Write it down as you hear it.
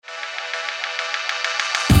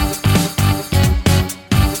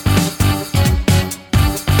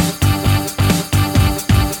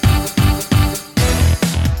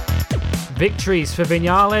Victories for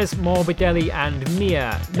Viñales, Morbidelli and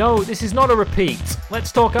Mir. No, this is not a repeat.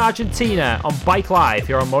 Let's talk Argentina on Bike Live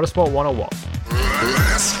here on Motorsport 101.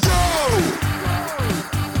 Let's go!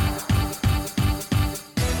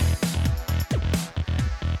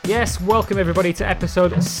 Yes, welcome everybody to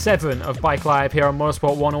episode 7 of Bike Live here on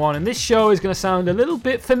Motorsport 101, and this show is going to sound a little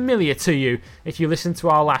bit familiar to you if you listen to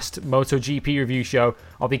our last MotoGP review show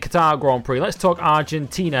of the Qatar Grand Prix. Let's talk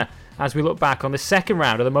Argentina as we look back on the second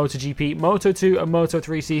round of the MotoGP, Moto2 and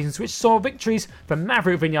Moto3 seasons, which saw victories for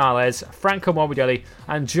Maverick Viñales, Franco Morbidelli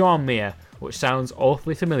and Joan Mir, which sounds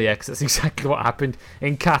awfully familiar because that's exactly what happened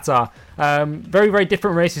in Qatar. Very, very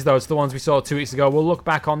different races, though, to the ones we saw 2 weeks ago. We'll look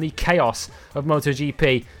back on the chaos of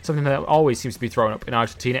MotoGP, something that always seems to be thrown up in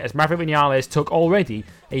Argentina, as Maverick Viñales took already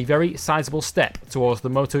a very sizable step towards the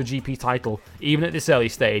MotoGP title, even at this early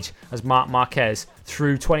stage, as Marc Marquez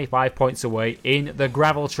threw 25 points away in the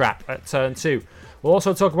gravel trap at Turn 2. We'll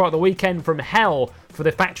also talk about the weekend from hell for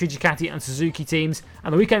the factory Ducati and Suzuki teams,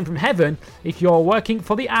 and the weekend from heaven if you're working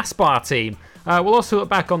for the Aspar team. We'll also look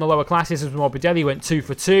back on the lower classes as Morbidelli went 2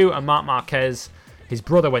 for 2, and Marc Marquez, his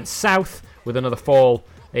brother, went south with another fall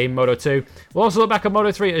in Moto2. We'll also look back at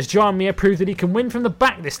Moto3 as Joan Mir proved that he can win from the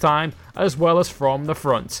back this time, as well as from the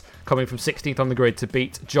front, coming from 16th on the grid to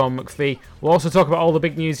beat John McPhee. We'll also talk about all the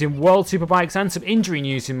big news in World Superbikes and some injury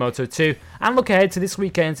news in Moto2, and look ahead to this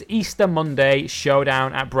weekend's Easter Monday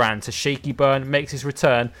showdown at Brands as Shaky Byrne makes his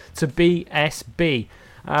return to BSB.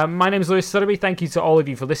 My name is Lewis Sutterby. Thank you to all of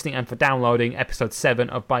you for listening and for downloading episode 7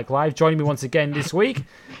 of Bike Live. Joining me once again this week,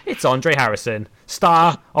 it's Andre Harrison,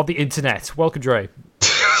 star of the internet. Welcome, Dre.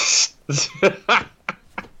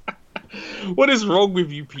 What is wrong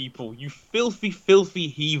with you people? You filthy, filthy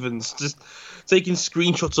heathens. Just taking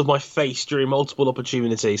screenshots of my face during multiple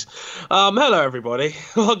opportunities. Hello, everybody.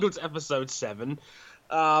 Welcome to episode 7.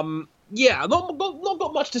 Yeah, not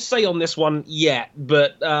got much to say on this one yet,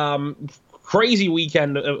 but crazy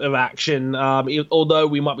weekend of action. Although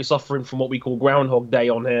we might be suffering from what we call Groundhog Day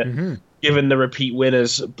on here, given the repeat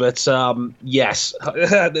winners. But yes,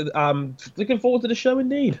 looking forward to the show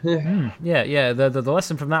indeed. Yeah. The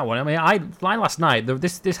lesson from that one. I mean, I last night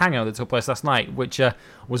this hangout that took place last night, which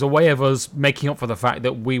was a way of us making up for the fact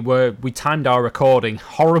that we timed our recording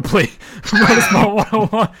horribly.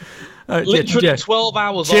 Literally 12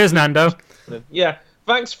 hours. Cheers, Nando. Yeah.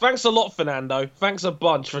 Thanks a lot, Fernando. Thanks a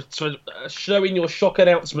bunch for showing your shock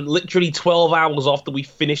announcement literally 12 hours after we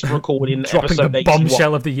finished recording dropping episode the 81.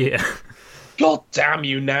 bombshell of the year. God damn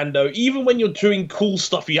you, Nando. Even when you're doing cool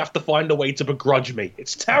stuff, you have to find a way to begrudge me.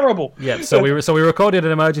 It's terrible. Yeah, so we recorded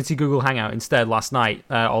an emergency Google Hangout instead last night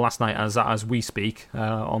as we speak,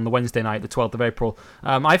 on the Wednesday night, the 12th of April.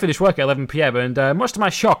 I finished work at 11 p.m. and much to my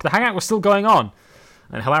shock, the Hangout was still going on,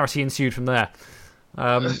 and hilarity ensued from there.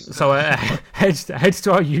 So head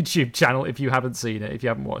to our YouTube channel if you haven't seen it, if you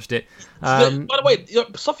haven't watched it. By the way,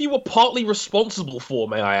 stuff you were partly responsible for,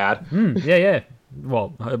 may I add. Yeah.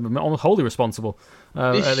 Well, I'm wholly responsible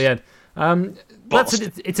at the end.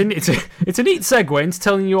 It's a neat segue into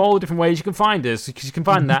telling you all the different ways you can find us, because you can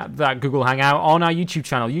find that Google Hangout on our YouTube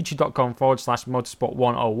channel,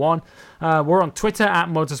 youtube.com/motorsport101. We're on Twitter at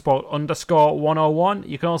motorsport_101.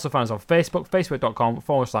 You can also find us on Facebook,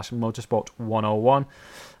 facebook.com/motorsport101.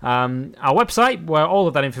 Our website, where all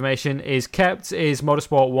of that information is kept, is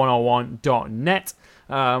motorsport101.net.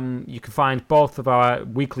 You can find both of our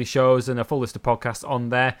weekly shows and a full list of podcasts on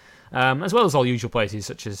there, as well as all usual places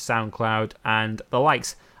such as SoundCloud and the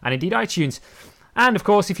likes, and indeed iTunes. And of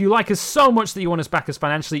course, if you like us so much that you want us back us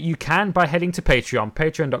financially, you can by heading to Patreon,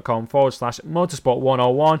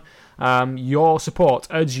 patreon.com/motorsport101. Your support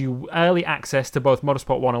earns you early access to both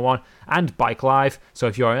Motorsport 101 and Bike Live. So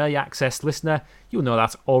if you're an early access listener, you'll know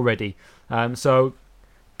that already. So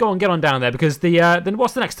go on, get on down there, because then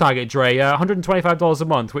what's the next target, Dre? $125 a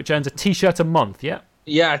month, which earns a t-shirt a month, yeah?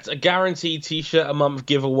 Yeah, it's a guaranteed t-shirt a month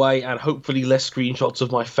giveaway, and hopefully less screenshots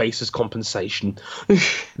of my face as compensation.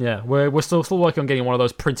 Yeah, we're still working on getting one of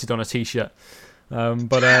those printed on a t-shirt.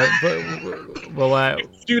 But we'll if you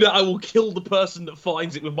do that, I will kill the person that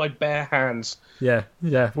finds it with my bare hands. Yeah.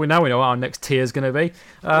 Now we know what our next tier is going to be.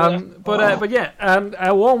 A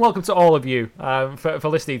warm welcome to all of you for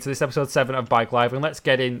listening to this episode 7 of Bike Live, and let's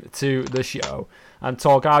get into the show and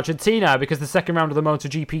talk Argentina, because the second round of the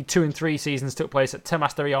MotoGP 2 and 3 seasons took place at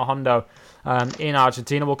Termas de Rio Hondo in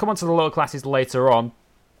Argentina. We'll come on to the lower classes later on.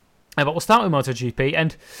 But we'll start with MotoGP,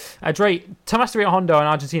 and Dre, Termas de Rio Hondo in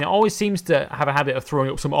Argentina always seems to have a habit of throwing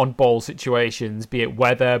up some oddball situations, be it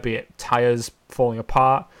weather, be it tyres falling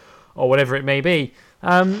apart, or whatever it may be.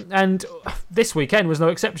 And this weekend was no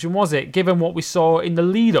exception, was it, given what we saw in the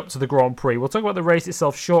lead-up to the Grand Prix? We'll talk about the race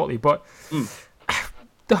itself shortly, but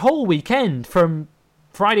the whole weekend from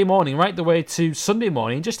Friday morning right the way to Sunday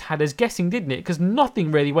morning just had us guessing, didn't it? Because nothing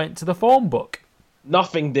really went to the form book.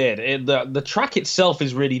 Nothing did. The track itself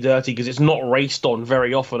is really dirty because it's not raced on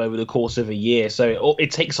very often over the course of a year, so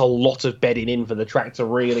it takes a lot of bedding in for the track to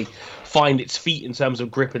really find its feet in terms of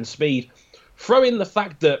grip and speed. Throw in the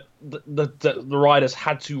fact that the riders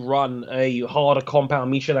had to run a harder compound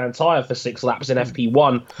Michelin tyre for 6 laps in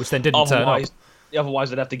FP1. Which then didn't turn up. Otherwise,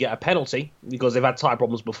 they'd have to get a penalty because they've had tyre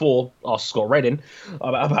problems before. Ask Scott Redding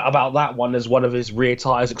about that one, as one of his rear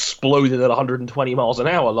tyres exploded at 120 miles an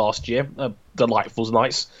hour last year. Delightful,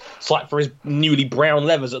 nice sight for his newly brown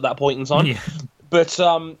levers at that point in time. Yeah. But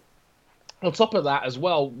on top of that as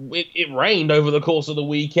well, it rained over the course of the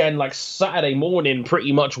weekend. Like Saturday morning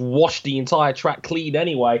pretty much washed the entire track clean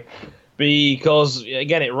anyway. Because,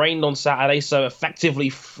 again, it rained on Saturday, so effectively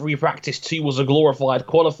free practice 2 was a glorified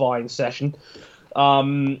qualifying session.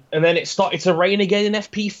 And then it started to rain again in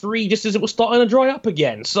FP3 just as it was starting to dry up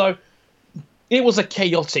again. So it was a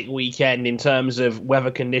chaotic weekend in terms of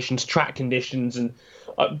weather conditions, track conditions, and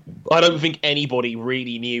I don't think anybody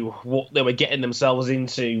really knew what they were getting themselves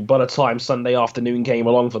into by the time Sunday afternoon came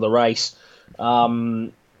along for the race.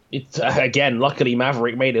 Again, luckily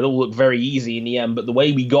Maverick made it all look very easy in the end, but the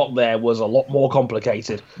way we got there was a lot more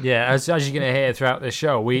complicated. Yeah, as you're going to hear throughout this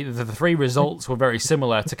show, the 3 results were very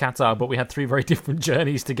similar to Qatar, but we had 3 very different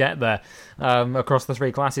journeys to get there across the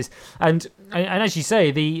 3 classes. And as you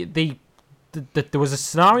say, there was a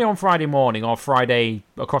scenario on Friday morning or Friday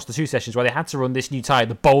across the 2 sessions where they had to run this new tyre,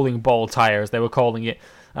 the bowling ball tyre, as they were calling it,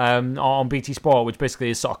 on BT Sport, which basically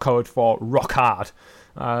is sort of code for rock hard.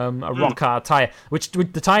 A rock hard tyre, which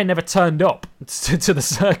the tyre never turned up to the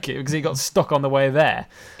circuit because it got stuck on the way there.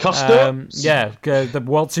 Customs? The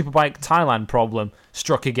World Superbike Thailand problem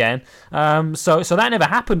struck again. So that never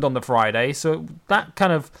happened on the Friday. So that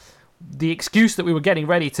kind of the excuse that we were getting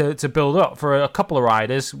ready to build up for a couple of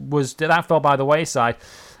riders was that fell by the wayside.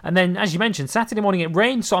 And then, as you mentioned, Saturday morning it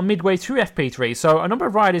rained sort of midway through FP3, so a number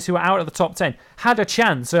of riders who were out of the top 10 had a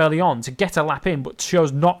chance early on to get a lap in, but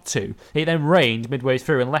chose not to. It then rained midway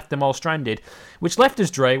through and left them all stranded, which left us,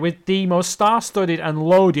 Dre, with the most star-studded and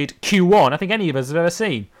loaded Q1 I think any of us have ever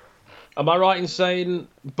seen. Am I right in saying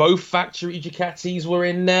both factory Ducatis were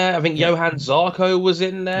in there? I think Johan Zarco was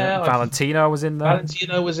in there. Yeah, Valentino was in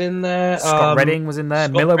there. Scott Redding was in there.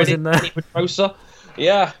 Miller was in there. Pedrosa.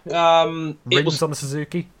 Yeah. Rins on the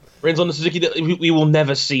Suzuki. Rins on the Suzuki. We will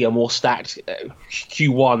never see a more stacked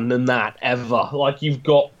Q1 than that, ever. Like, you've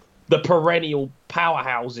got the perennial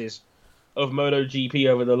powerhouses of MotoGP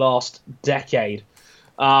over the last decade.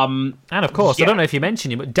 And of course, I don't know if you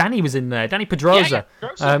mentioned him, but Danny was in there. Danny Pedrosa,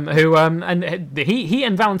 who and he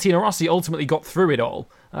and Valentino Rossi ultimately got through it all.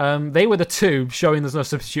 They were the 2 showing there's no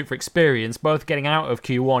substitute for experience, both getting out of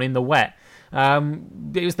Q1 in the wet.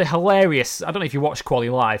 It was the hilarious, I don't know if you watched Quali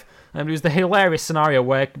Live, it was the hilarious scenario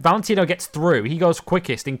where Valentino gets through, he goes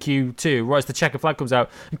quickest in Q2, right as the checker flag comes out,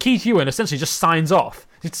 and Keith Ewan essentially just signs off.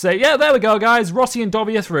 Just to say, yeah, there we go, guys, Rossi and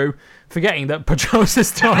Dovi are through, forgetting that Pedrosa's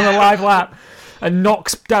still on a live lap, and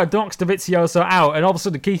knocks Dovizioso out, and all of a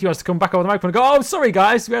sudden Keith Ewan has to come back over the microphone and go, oh, sorry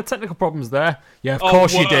guys, we had technical problems there. Yeah, of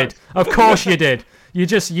course you did. Of course you did. You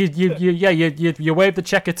waved the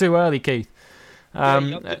checker too early, Keith. You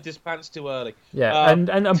upped his pants too early. Yeah, and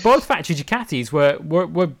both factory Ducatis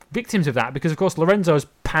were victims of that because, of course, Lorenzo's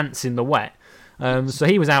pants in the wet. So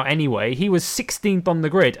he was out anyway. He was 16th on the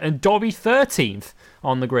grid, and Dobby 13th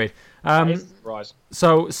on the grid.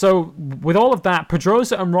 So with all of that,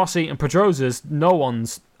 Pedrosa and Rossi, and Pedrosa's no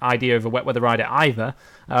one's idea of a wet weather rider either,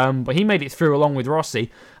 but he made it through along with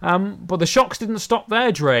Rossi. But the shocks didn't stop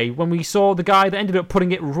there, Dre, when we saw the guy that ended up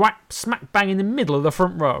putting it right smack bang in the middle of the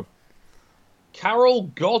front row. Carol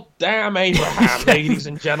goddamn Abraham, ladies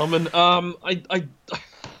and gentlemen.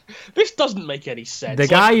 This doesn't make any sense. The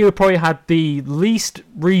guy who probably had the least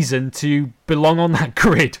reason to belong on that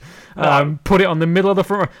grid put it on the middle of the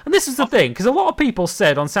front row. And this is the thing, because a lot of people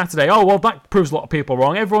said on Saturday, oh, well, that proves a lot of people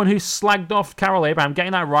wrong. Everyone who slagged off Carol Abraham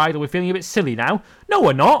getting that ride, we're feeling a bit silly now. No,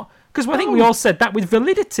 we're not. Because I think we all said that with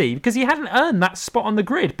validity, because he hadn't earned that spot on the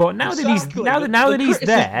grid. But now that he's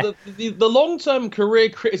there, the long-term career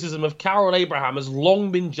criticism of Carol Abraham has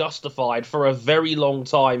long been justified for a very long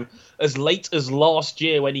time. As late as last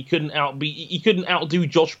year, when he couldn't outdo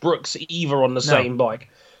Josh Brooks either on the same bike.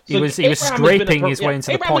 So he was scraping his way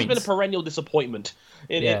into the points. Abraham has been a perennial disappointment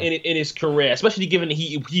in his career, especially given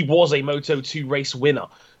he was a Moto2 race winner.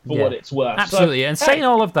 For what it's worth. Absolutely. So, and saying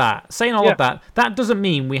all of that, that doesn't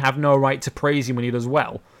mean we have no right to praise him when he does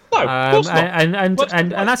well. No, of course not.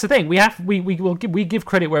 And that's the thing. We give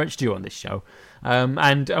credit where it's due on this show.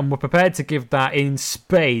 And we're prepared to give that in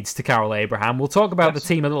spades to Carol Abraham. We'll talk about the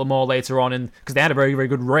team a little more later on, because they had a very, very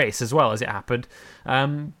good race as well as it happened.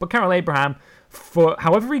 But Carol Abraham, for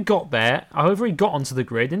however he got there, however he got onto the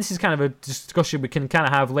grid, and this is kind of a discussion we can kind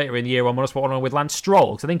of have later in the year on Motorsport 101 with Lance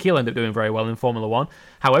Stroll, because I think he'll end up doing very well in Formula 1.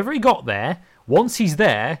 However he got there, once he's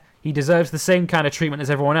there, he deserves the same kind of treatment as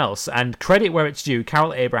everyone else. And credit where it's due,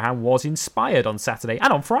 Carol Abraham was inspired on Saturday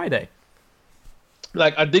and on Friday.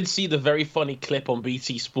 Like, I did see the very funny clip on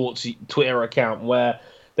BT Sports Twitter account where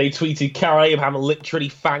they tweeted Carol Abraham literally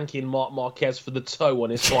thanking Marc Marquez for the toe on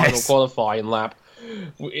his final qualifying lap,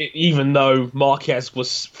 even though Marquez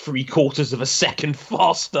was 3/4 of a second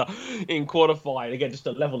faster in qualifying. Again, just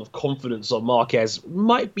a level of confidence on Marquez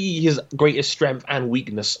might be his greatest strength and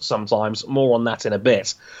weakness sometimes. More on that in a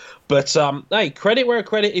bit. But, hey, credit where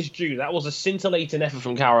credit is due. That was a scintillating effort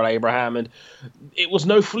from Carol Abraham, and it was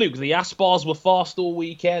no fluke. The Aspars were fast all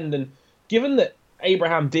weekend, and given that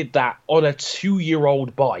Abraham did that on a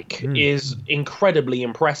 2-year-old bike is incredibly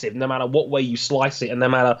impressive, no matter what way you slice it, and no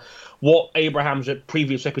matter what Abraham's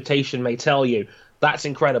previous reputation may tell you. That's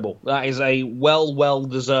incredible. That is a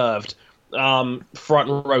well-deserved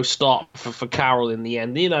front row start for Carroll in the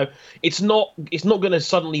end. You know, it's not going to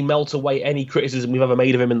suddenly melt away any criticism we've ever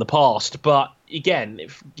made of him in the past. But again,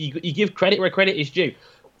 if you give credit where credit is due,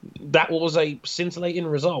 that was a scintillating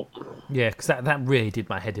result. Yeah, because that really did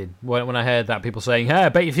my head in when I heard that, people saying, "Hey, I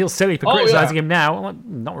bet you feel silly for criticising him now." I'm like,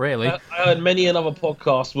 not really. I heard many another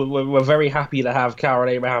podcast. We're very happy to have Carol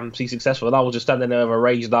Abraham be successful, and I was just standing there with a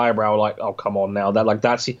raised eyebrow, like, "Oh, come on now!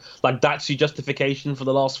 That's your justification for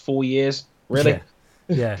the last 4 years, really?"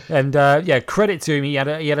 Yeah. And credit to him. He had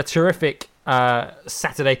a terrific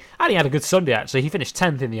Saturday, and he had a good Sunday. Actually, he finished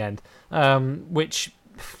 10th in the end, which,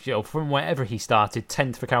 you know, from wherever he started,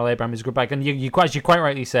 10th for Carol Abraham is a good bike. And you quite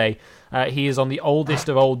rightly say, he is on the oldest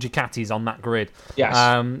of old Ducatis on that grid. Yes.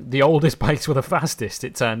 The oldest bikes were the fastest,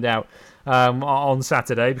 it turned out, on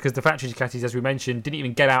Saturday, because the factory Ducatis, as we mentioned, didn't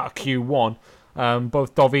even get out of Q1.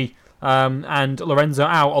 Both Dovi and Lorenzo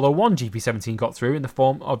out, although one GP17 got through in the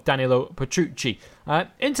form of Danilo Petrucci.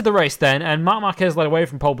 Into the race then, and Marc Marquez led away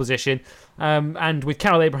from pole position, and with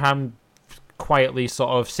Carol Abraham quietly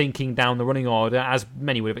sort of sinking down the running order, as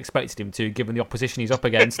many would have expected him to, given the opposition he's up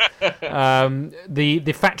against.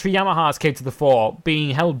 The factory Yamahas came to the fore,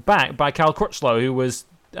 being held back by Cal Crutchlow, who was,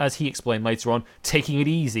 as he explained later on, taking it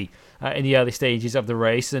easy in the early stages of the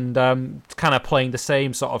race, and kind of playing the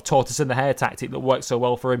same sort of tortoise in the hare tactic that worked so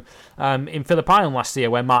well for him in Phillip Island last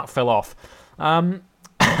year, where Marc fell off.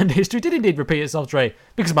 And history did indeed repeat itself, Trey,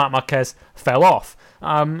 because Marc Marquez fell off.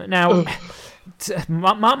 Now,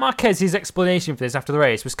 Marc Marquez's explanation for this after the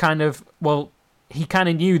race was kind of, well, he kind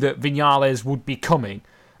of knew that Viñales would be coming,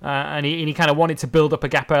 and he kind of wanted to build up a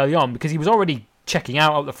gap early on, because he was already checking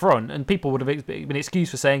out the front, and people would have been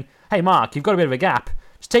excused for saying, "Hey, Marc, you've got a bit of a gap.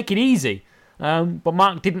 Just take it easy." But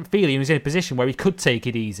Marc didn't feel he was in a position where he could take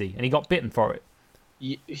it easy, and he got bitten for it.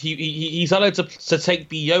 He's allowed to take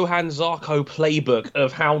the Johan Zarco playbook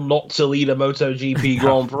of how not to lead a MotoGP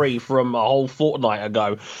Grand Prix from a whole fortnight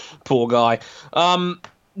ago. Poor guy.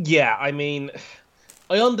 Yeah, I mean,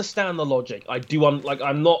 I understand the logic. I do.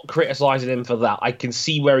 I'm not criticizing him for that. I can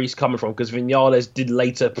see where he's coming from, because Viñales did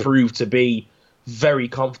later prove to be very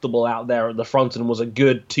comfortable out there at the front and was a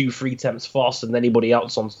good 2-3 tenths faster than anybody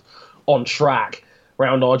else on track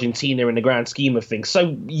around Argentina in the grand scheme of things.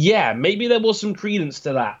 So, yeah, maybe there was some credence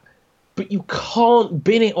to that. But you can't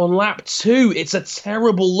bin it on lap 2. It's a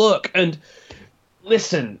terrible look. And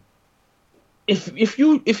listen, if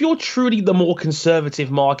you're truly the more conservative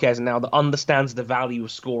Marquez now that understands the value of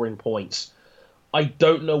scoring points, I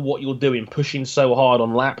don't know what you're doing pushing so hard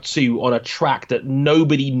on lap 2 on a track that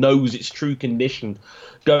nobody knows its true condition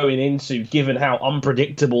going into, given how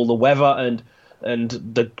unpredictable the weather and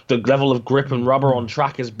the level of grip and rubber on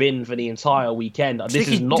track has been for the entire weekend. Do you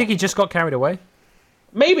think he just got carried away?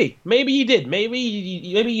 Maybe he did. Maybe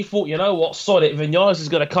you thought, you know what, sod it, Viñales is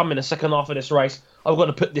going to come in the second half of this race. I've got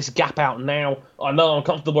to put this gap out now. I know I'm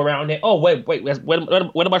comfortable around here. Oh, wait, where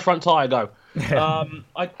did my front tyre go?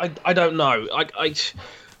 I don't know.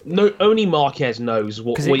 Only Marquez knows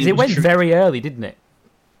what. Because it went very early, didn't it?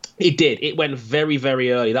 It did. It went very,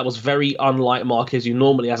 very early. That was very unlike Marquez, who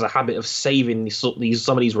normally has a habit of saving some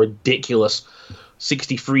of these ridiculous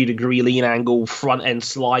 63-degree lean angle front end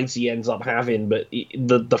slides he ends up having. But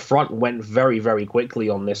the front went very, very quickly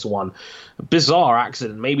on this one. Bizarre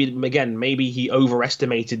accident. Maybe he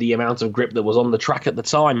overestimated the amount of grip that was on the track at the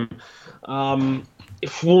time.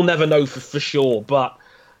 We'll never know for sure, but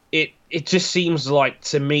it just seems like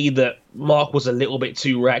to me that Mark was a little bit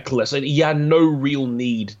too reckless, and he had no real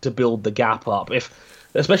need to build the gap up.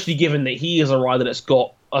 Especially given that he is a rider that's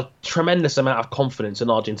got a tremendous amount of confidence in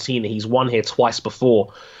Argentina. He's won here twice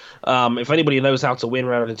before. If anybody knows how to win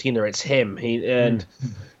around Argentina, it's him. This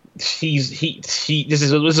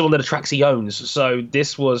is one of the tracks he owns. So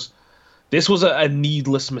this was a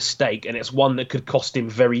needless mistake, and it's one that could cost him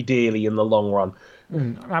very dearly in the long run.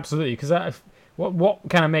 Absolutely, because what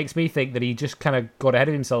kind of makes me think that he just kind of got ahead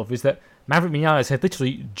of himself is that Maverick Vinales had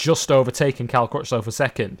literally just overtaken Cal Crutchlow for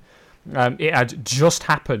second. It had just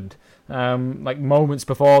happened, like moments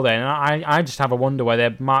before then. And I just have a wonder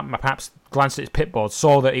whether Mark perhaps glanced at his pit board,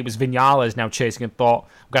 saw that it was Vinales now chasing, and thought,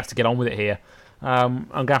 I'm going to have to get on with it here. I'm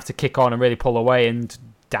going to have to kick on and really pull away, and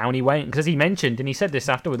down he went. Because as he mentioned, and he said this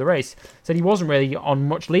after with the race, said he wasn't really on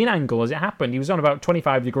much lean angle as it happened. He was on about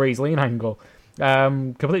 25 degrees lean angle.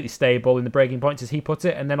 Completely stable in the braking points, as he put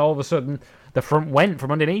it, and then all of a sudden the front went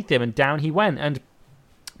from underneath him and down he went. And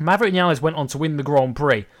Maverick Vinales went on to win the Grand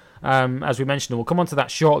Prix, as we mentioned, and we'll come on to that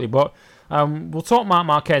shortly, but we'll talk Marc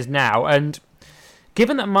Marquez now. And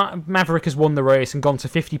given that Maverick has won the race and gone to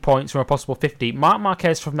 50 points from a possible 50, Marc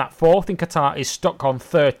Marquez from that 4th in Qatar is stuck on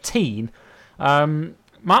 13. Marc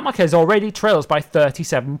Marquez already trails by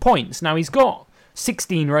 37 points. Now he's got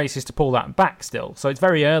 16 races to pull that back still, so it's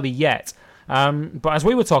very early yet. But as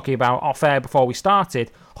we were talking about off-air before we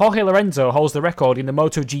started, Jorge Lorenzo holds the record in the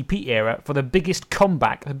MotoGP era for the biggest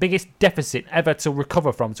comeback, the biggest deficit ever to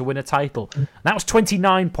recover from to win a title. And that was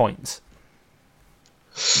 29 points.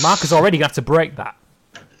 Mark has already got to break that.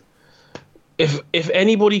 If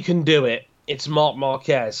anybody can do it, it's Marc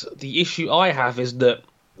Marquez. The issue I have is that,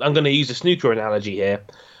 I'm going to use a snooker analogy here,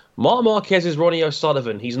 Marc Marquez is Ronnie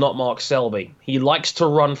O'Sullivan. He's not Mark Selby. He likes to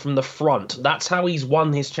run from the front. That's how he's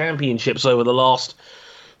won his championships over the last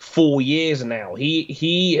 4 years now.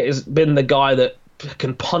 He has been the guy that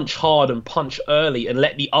can punch hard and punch early and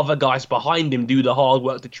let the other guys behind him do the hard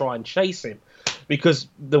work to try and chase him. Because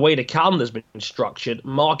the way the calendar's been structured,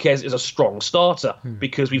 Marquez is a strong starter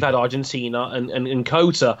because we've had Argentina and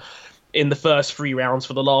Cota in the first 3 rounds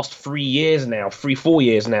for the last 4 years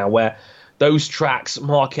now, where those tracks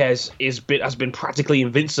Marquez has been practically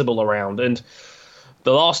invincible around. And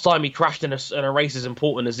the last time he crashed in a race as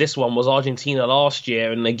important as this one was Argentina last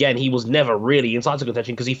year, and again, he was never really in title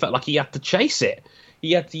contention because he felt like he had to chase it.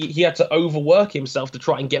 He had to overwork himself to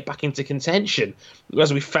try and get back into contention.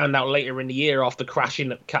 As we found out later in the year after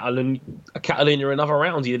crashing at Catalunya another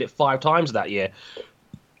round, he did it 5 times that year.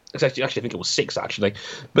 Actually, I think it was 6, actually.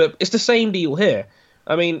 But it's the same deal here.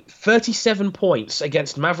 I mean, 37 points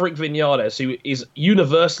against Maverick Vinales, who is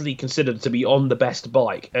universally considered to be on the best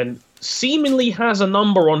bike, and seemingly has a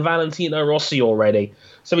number on Valentino Rossi already.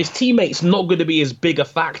 So his teammate's not going to be as big a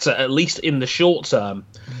factor, at least in the short term.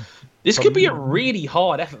 This could be a really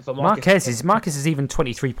hard effort for Marquez. Marquez is even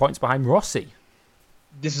 23 points behind Rossi.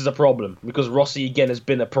 This is a problem, because Rossi, again, has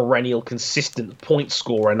been a perennial, consistent point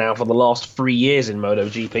scorer now for the last 3 years in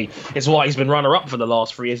MotoGP. It's why he's been runner-up for the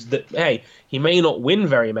last 3 years. That, hey, he may not win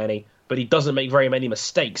very many, but he doesn't make very many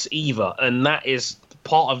mistakes either, and that's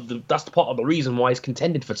part of the reason why he's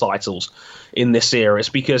contended for titles in this era. It's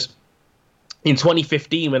because in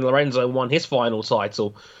 2015, when Lorenzo won his final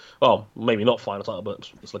title, well, maybe not final title,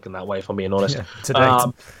 but it's looking that way, if I'm being honest.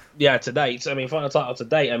 Yeah, to date. I mean, final title to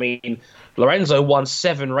date. I mean, Lorenzo won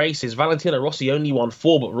 7 races. Valentino Rossi only won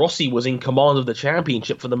 4, but Rossi was in command of the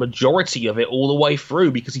championship for the majority of it all the way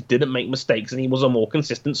through because he didn't make mistakes and he was a more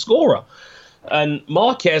consistent scorer. And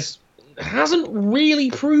Marquez hasn't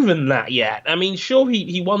really proven that yet. I mean, sure,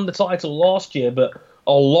 he won the title last year, but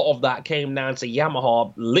a lot of that came down to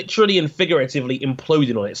Yamaha literally and figuratively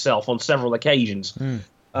imploding on itself on several occasions.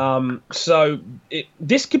 So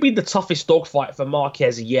this could be the toughest dogfight for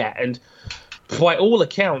Marquez yet, and by all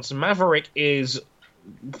accounts, Maverick is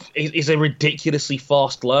a ridiculously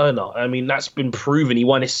fast learner. I mean, that's been proven. He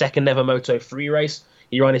won his second ever Moto3 race,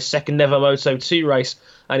 he won his second ever Moto2 race,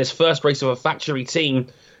 and his first race of a factory team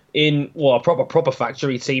a proper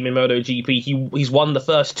factory team in MotoGP. He's won the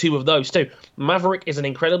first 2 of those too. Maverick is an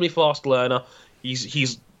incredibly fast learner.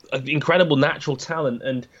 He's an incredible natural talent,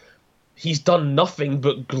 and he's done nothing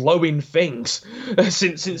but glowing things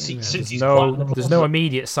since he's won. There's no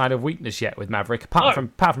immediate sign of weakness yet with Maverick, apart from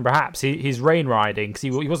perhaps his rain riding, because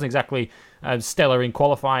he wasn't exactly stellar in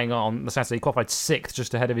qualifying on the Saturday. He qualified 6th,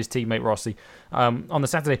 just ahead of his teammate Rossi on the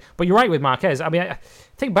Saturday. But you're right with Marquez. I mean, I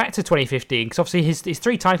think back to 2015, because obviously his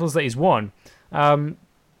 3 titles that he's won,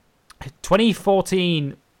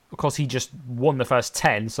 2014 of course, he just won the first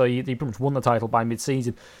 10, so he pretty much won the title by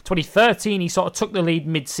mid-season. 2013, he sort of took the lead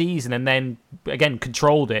mid-season and then, again,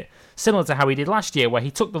 controlled it. Similar to how he did last year, where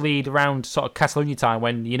he took the lead around sort of Catalunya time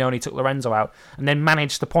when, he took Lorenzo out, and then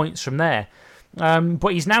managed the points from there.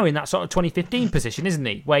 But he's now in that sort of 2015 position, isn't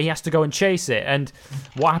he? Where he has to go and chase it. And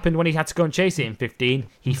what happened when he had to go and chase it in 15?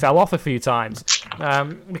 He fell off a few times.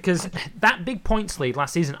 Because that big points lead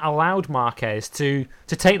last season allowed Marquez to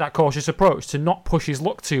take that cautious approach, to not push his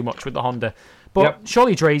luck too much with the Honda. But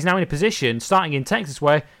surely, Dre, he's now in a position, starting in Texas,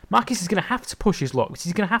 where Marquez is going to have to push his luck.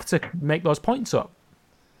 He's going to have to make those points up.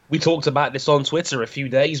 We talked about this on Twitter a few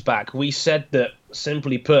days back. We said that,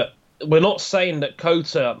 simply put, we're not saying that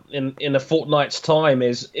Kota in a fortnight's time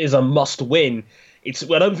is a must win.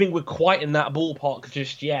 I don't think we're quite in that ballpark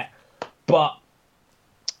just yet. But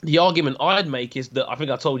the argument I'd make is that, I think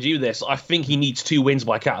I told you this, I think he needs 2 wins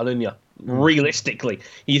by Catalunya. Realistically,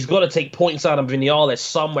 he's got to take points out of Vinales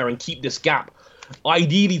somewhere and keep this gap,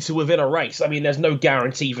 ideally to within a race. I mean, there's no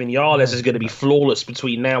guarantee Vinales is going to be flawless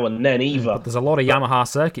between now and then either. But there's a lot of Yamaha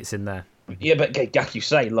circuits in there. Yeah, but like you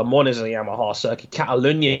say, Le Mans is a Yamaha circuit.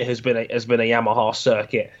 Catalunya has been a Yamaha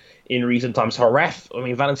circuit in recent times. Jerez, I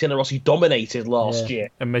mean, Valentino Rossi dominated last year.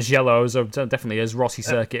 And Mugello is definitely as Rossi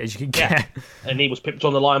circuit as you can get. Yeah. And he was pipped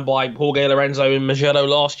on the line by Jorge Lorenzo in Mugello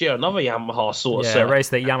last year, another Yamaha sort of circuit. A race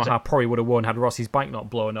that Yamaha probably would have won had Rossi's bike not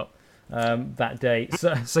blown up that day.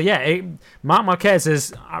 Marc Marquez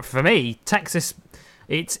is, for me, Texas,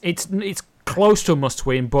 it's close to a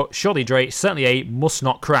must-win, but surely, Dre, it's certainly a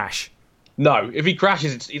must-not crash. No, if he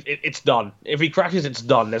crashes, it's done. If he crashes, it's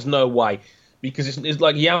done. There's no way, because it's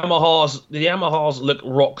like the Yamahas look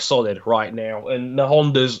rock solid right now, and the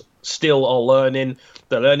Hondas still are learning.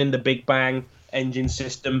 They're learning the Big Bang engine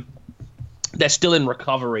system. They're still in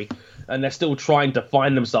recovery, and they're still trying to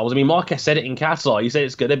find themselves. I mean, Marquez said it in Qatar. He said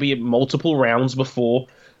it's going to be multiple rounds before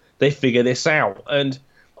they figure this out. And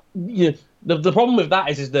the problem with that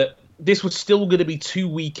is that this was still going to be 2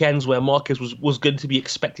 weekends where Marquez was going to be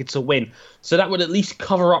expected to win. So that would at least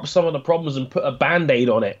cover up some of the problems and put a Band-Aid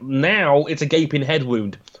on it. Now it's a gaping head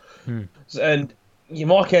wound. And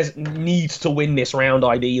Marquez needs to win this round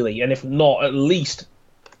ideally. And if not, at least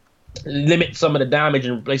limit some of the damage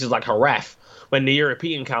in places like Jerez when the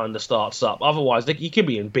European calendar starts up. Otherwise, he could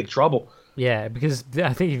be in big trouble. Yeah, because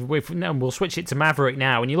I think we'll switch it to Maverick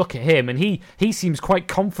now, and you look at him, and he seems quite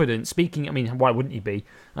confident. Speaking, I mean, why wouldn't he be?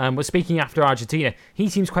 But speaking after Argentina, he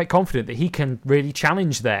seems quite confident that he can really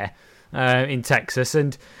challenge there in Texas.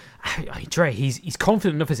 And Dre, he's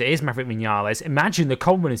confident enough as it is, Maverick Vinales. Imagine the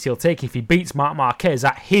confidence he'll take if he beats Marc Marquez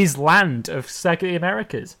at his land of Circuit of the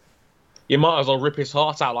Americas. You might as well rip his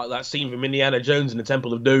heart out like that scene from Indiana Jones in the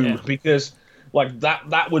Temple of Doom, because like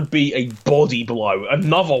that would be a body blow.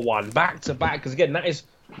 Another one back to back, because again, that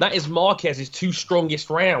is Marquez's 2 strongest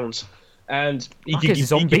rounds, and Marquez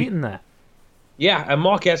is unbeaten there. Yeah, and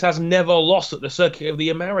Marquez has never lost at the Circuit of the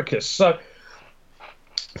Americas. So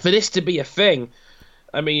for this to be a thing,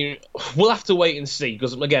 I mean, we'll have to wait and see,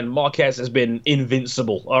 because again, Marquez has been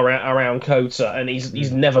invincible around Kota, and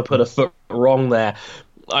he's never put a foot wrong there.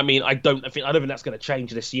 I mean, I don't think that's going to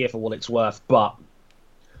change this year for what it's worth, but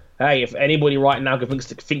hey, if anybody right now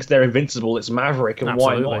thinks they're invincible, it's Maverick, and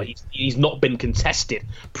absolutely. Why not? He's not been contested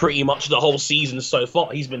pretty much the whole season so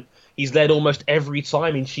far. He's led almost every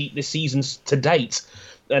time in sheet this season to date,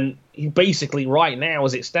 and he basically right now,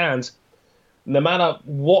 as it stands, no matter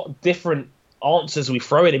what different answers we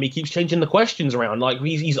throw at him, he keeps changing the questions around. Like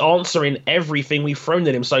he's answering everything we've thrown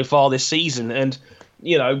at him so far this season, and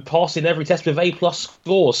passing every test with A+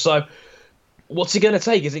 scores. So what's it going to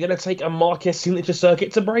take? Is it going to take a Marquez signature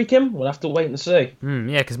circuit to break him? We'll have to wait and see.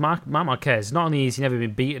 Yeah, because Marc Marquez, not only has he never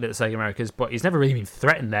been beaten at the Circuit Americas, but he's never really been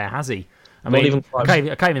threatened there, has he? I mean, I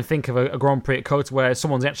can't even think of a Grand Prix at Kota where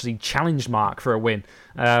someone's actually challenged Marc for a win.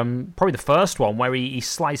 Probably the first one where he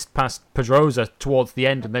sliced past Pedrosa towards the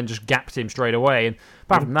end and then just gapped him straight away. And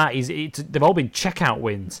apart from that, they've all been checkout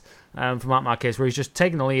wins for Marc Marquez, where he's just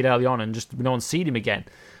taken the lead early on and just no one's seen him again.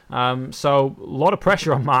 So a lot of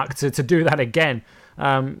pressure on Marc to do that again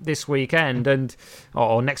this weekend,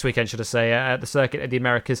 or next weekend, should I say, at the Circuit of the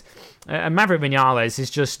Americas. And Maverick Vinales is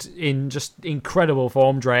just in incredible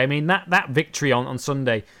form, Dre. I mean, that victory on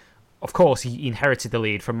Sunday, of course, he inherited the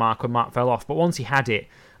lead from Marc when Marc fell off, but once he had it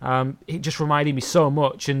just reminded me so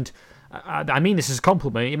much, and I mean this as a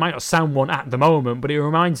compliment. It might not sound one at the moment, but it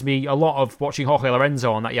reminds me a lot of watching Jorge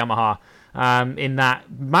Lorenzo on that Yamaha. In that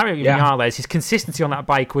Maverick Vinales, his consistency on that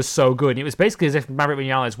bike was so good. It was basically as if Maverick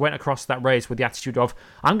Vinales went across that race with the attitude of,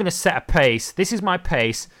 I'm going to set a pace, this is my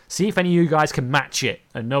pace, see if any of you guys can match it,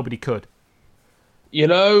 and nobody could.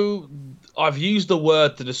 I I've used the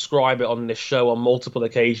word to describe it on this show on multiple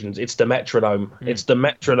occasions. It's the metronome. It's the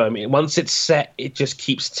metronome. Once it's set, it just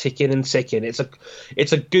keeps ticking and ticking. It's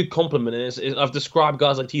a good compliment. And I've described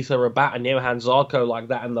guys like Tito Rabat and Johan Zarco like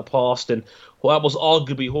that in the past, and that was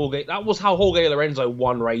arguably Jorge. That was how Jorge Lorenzo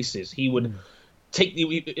won races. He would take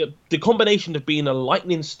the combination of being a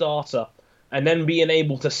lightning starter and then being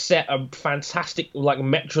able to set a fantastic, like,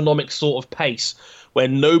 metronomic sort of pace where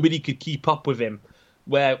nobody could keep up with him.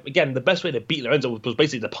 Where, again, the best way to beat Lorenzo was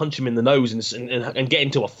basically to punch him in the nose and get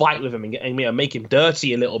into a fight with him and make him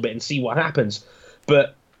dirty a little bit and see what happens.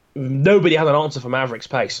 But nobody had an answer for Maverick's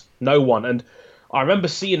pace. No one. And I remember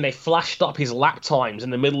seeing they flashed up his lap times in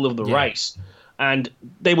the middle of the race, and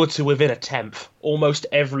they were to within a tenth almost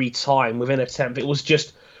every time. Within a tenth, it was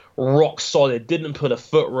just rock solid. Didn't put a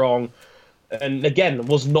foot wrong, and again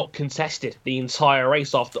was not contested the entire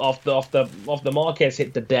race after Marquez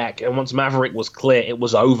hit the deck. And once Maverick was clear, it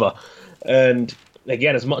was over. And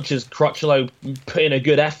again, as much as Crutchlow put in a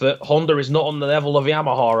good effort, Honda is not on the level of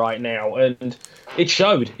Yamaha right now, and it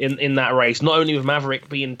showed in that race. Not only with Maverick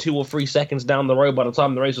being 2 or 3 seconds down the road by the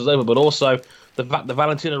time the race was over, but also the fact that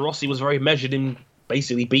Valentino Rossi was very measured in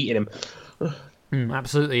basically beating him.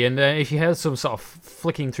 Absolutely, and if you heard some sort of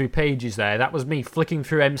flicking through pages there, that was me flicking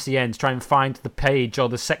through MCN to try and find the page or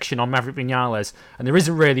the section on Maverick Vinales, and there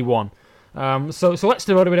isn't really one. So let's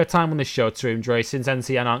devote a bit of time on this show to him, Dre, since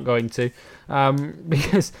NCN aren't going to,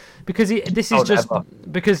 because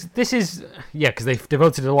they've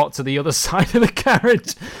devoted a lot to the other side of the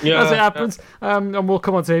carriage as it happens, and we'll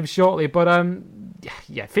come on to him shortly. But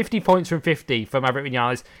 50 points from 50 for Maverick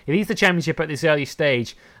Vinales. He leads the championship at this early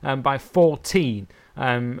stage by 14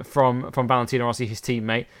 from Valentino Rossi, his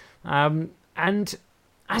teammate, and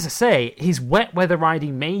as I say, his wet weather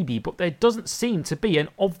riding maybe, but there doesn't seem to be an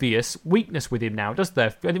obvious weakness with him now, does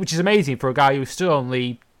there? Which is amazing for a guy who's still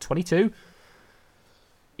only 22.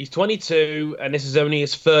 He's 22, and this is only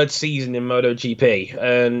his 3rd season in MotoGP.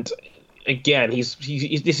 And again, he's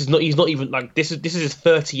not even like this is his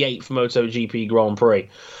 38th MotoGP Grand Prix.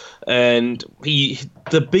 And the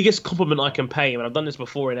biggest compliment I can pay him, and I've done this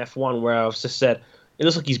before in F1, where I've just said, it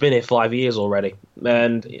looks like he's been here 5 years already.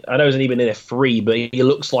 And I know he's only been in here 3, but he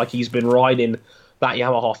looks like he's been riding that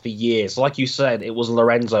Yamaha for years. Like you said, it was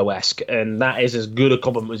Lorenzo-esque, and that is as good a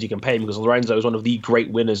compliment as you can pay him, because Lorenzo is one of the great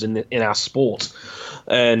winners in our sport.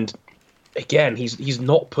 And again, he's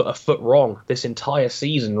not put a foot wrong this entire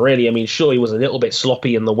season, really. I mean, sure, he was a little bit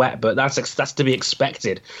sloppy in the wet, but that's to be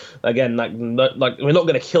expected. Again, like we're not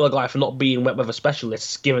going to kill a guy for not being wet weather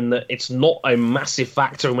specialists, given that it's not a massive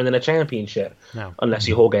factor in winning a championship, unless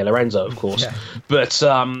you're Jorge Lorenzo, of course. But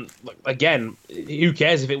again, who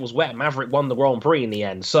cares if it was wet? Maverick won the Grand Prix in the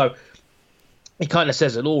end, so it kind of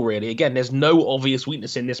says it all, really. Again, there's no obvious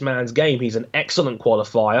weakness in this man's game. He's an excellent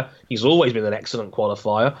qualifier. He's always been an excellent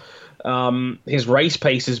qualifier. His race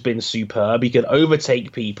pace has been superb. He can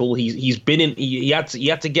overtake people. He had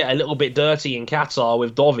to get a little bit dirty in Qatar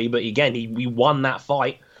with Dovi, but again, he won that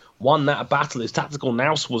fight, won that battle. His tactical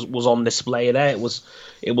nous was on display there. It was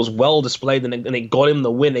well displayed, and it got him the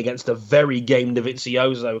win against a very game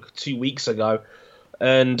Dovizioso 2 weeks ago.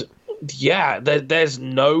 And there's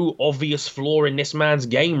no obvious flaw in this man's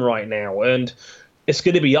game right now, and it's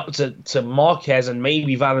going to be up to Marquez and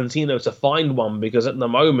maybe Valentino to find one, because at the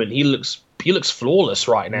moment he looks flawless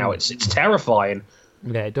right now. It's terrifying.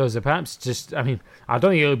 Yeah, it does. Perhaps just, I mean, I don't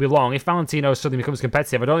think it'll be long. If Valentino suddenly becomes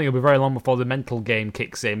competitive, I don't think it'll be very long before the mental game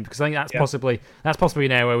kicks in, because I think that's possibly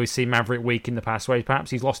an area where we see Maverick weak in the past, where perhaps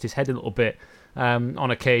he's lost his head a little bit on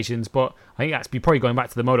occasions. But I think that's probably going back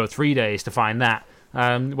to the Moto3 days to find that.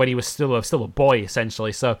 When he was still a boy,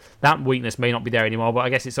 essentially. So that weakness may not be there anymore, but I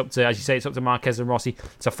guess it's up to, as you say, it's up to Marquez and Rossi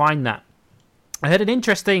to find that. I had an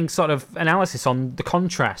interesting sort of analysis on the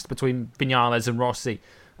contrast between Vinales and Rossi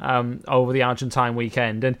over the Argentine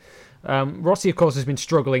weekend. And Rossi, of course, has been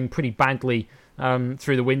struggling pretty badly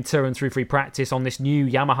through the winter and through free practice on this new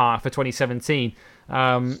Yamaha for 2017.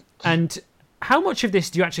 And how much of this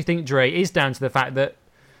do you actually think, Dre, is down to the fact that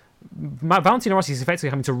Valentino Rossi is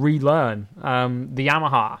effectively having to relearn the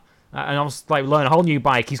Yamaha and also learn a whole new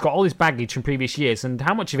bike? He's got all this baggage from previous years, and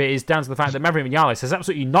how much of it is down to the fact that Maverick Vinales has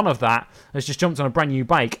absolutely none of that, has just jumped on a brand new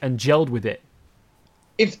bike and gelled with it?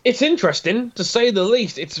 It's interesting, to say the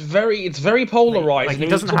least. It's very polarized. He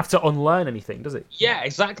doesn't have to unlearn anything, does it? Yeah,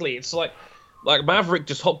 exactly. It's like Maverick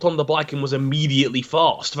just hopped on the bike and was immediately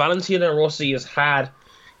fast. Valentino Rossi has had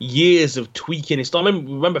years of tweaking his style. I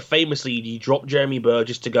remember famously he dropped Jeremy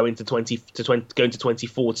Burgess to go into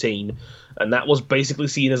 2014, and that was basically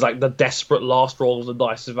seen as like the desperate last roll of the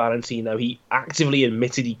dice of Valentino. He actively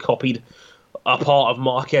admitted he copied a part of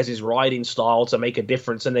Marquez's riding style to make a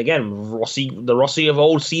difference. And again, the Rossi of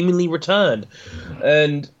old seemingly returned.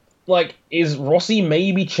 And like, is Rossi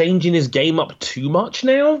maybe changing his game up too much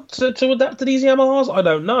now to adapt to these Yamahas? I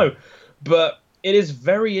don't know. But it is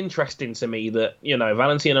very interesting to me that,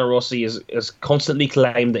 Valentino Rossi has constantly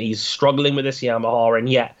claimed that he's struggling with this Yamaha, and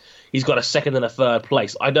yet he's got a second and a third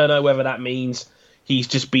place. I don't know whether that means he's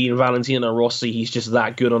just being Valentino Rossi, he's just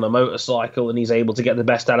that good on a motorcycle and he's able to get the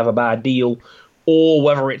best out of a bad deal, or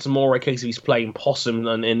whether it's more a case of he's playing possum.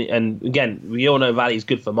 And again, we all know Valley's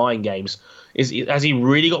good for mind games. Has he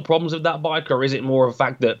really got problems with that bike, or is it more of a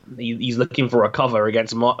fact that he's looking for a cover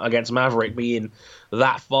against Maverick being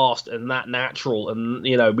that fast and that natural, and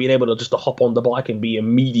being able to just hop on the bike and be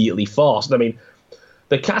immediately fast? I mean,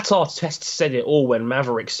 the Qatar test said it all when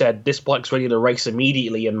Maverick said this bike's ready to race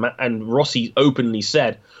immediately, and Rossi openly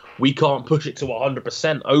said we can't push it to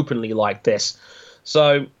 100% openly like this.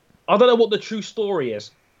 So I don't know what the true story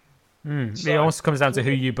is. It also comes down to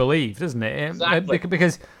who you believe, doesn't it? Exactly.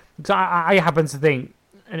 Because I happen to think,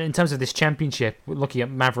 and in terms of this championship, looking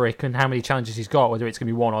at Maverick and how many challenges he's got, whether it's going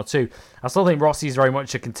to be one or two, I still think Rossi is very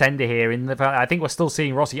much a contender here. I think we're still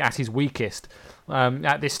seeing Rossi at his weakest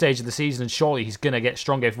at this stage of the season, and surely he's going to get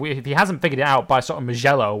stronger. If he hasn't figured it out by sort of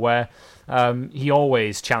Mugello, where he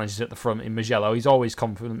always challenges at the front in Mugello, he's always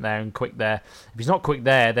confident there and quick there. If he's not quick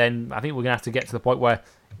there, then I think we're going to have to get to the point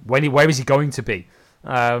where is he going to be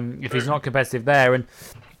if he's not competitive there? And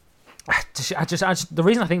the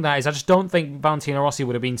reason I think that is I just don't think Valentino Rossi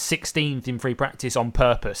would have been 16th in free practice on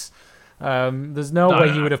purpose. There's no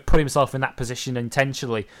way he would have put himself in that position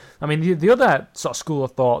intentionally. I mean, the other sort of school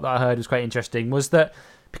of thought that I heard was quite interesting was that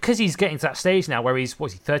because he's getting to that stage now where he's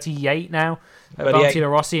 38 now, Valentino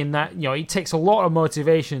Rossi, in that he takes a lot of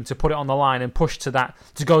motivation to put it on the line and push to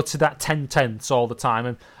go to that 10/10ths all the time.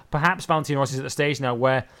 And perhaps Valentino Rossi's at the stage now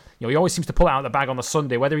where he always seems to pull it out of the bag on the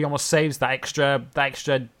Sunday, whether he almost saves that extra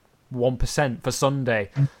 1% for Sunday,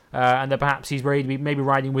 and that perhaps he's ready to be maybe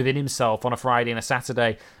riding within himself on a Friday and a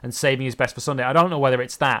Saturday and saving his best for Sunday. I don't know whether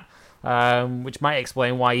it's that, which might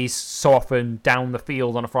explain why he's so often down the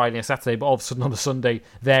field on a Friday and a Saturday, but all of a sudden on the Sunday,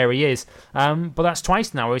 there he is. But that's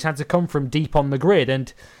twice now where he's had to come from deep on the grid,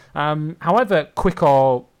 and however quick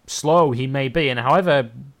or slow he may be, and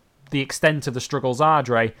however the extent of the struggles are,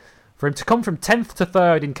 Dre, for him to come from 10th to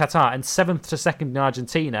 3rd in Qatar and 7th to 2nd in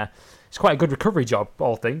Argentina, it's quite a good recovery job,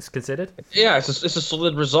 all things considered. Yeah, it's a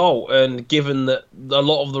solid result, and given that a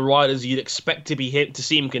lot of the riders you'd expect to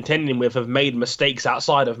see him contending with have made mistakes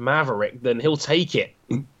outside of Maverick, then he'll take it.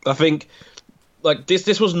 I think like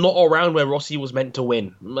this was not a round where Rossi was meant to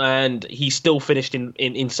win, and he still finished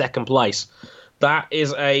in second place. That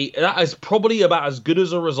is probably about as good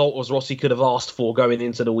as a result as Rossi could have asked for going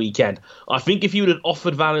into the weekend. I think if you would have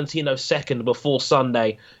offered Valentino second before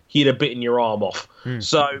Sunday, he'd have bitten your arm off.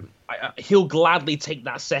 So he'll gladly take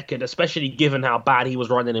that second, especially given how bad he was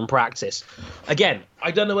running in practice. Again, I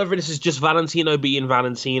don't know whether this is just Valentino being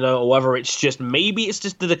Valentino or whether it's just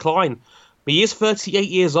the decline. But he is 38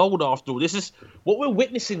 years old after all. This is what we're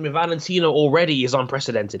witnessing with Valentino already is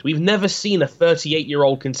unprecedented. We've never seen a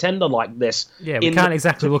 38-year-old contender like this. Yeah, we can't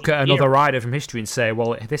exactly look at another rider from history and say,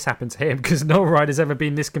 well, this happened to him, because no rider's ever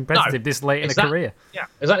been this competitive this late in a career. Yeah,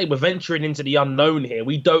 exactly. We're venturing into the unknown here.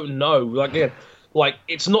 We don't know. Like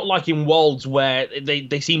it's not like in Worlds where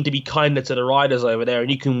they seem to be kinder to the riders over there, and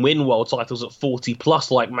you can win world titles at 40 plus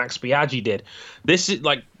like Max Biaggi did. This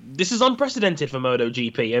is unprecedented for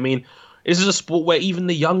MotoGP. I mean, this is a sport where even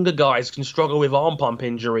the younger guys can struggle with arm pump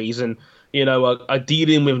injuries and are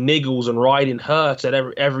dealing with niggles and riding hurt at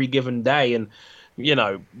every given day. And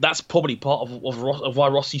that's probably part of why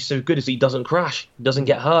Rossi's so good is he doesn't crash, he doesn't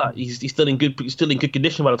get hurt. He's still in good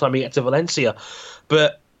condition by the time he gets to Valencia.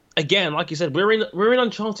 But again, like you said, we're in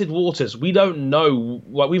uncharted waters. We don't know.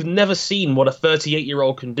 We've never seen what a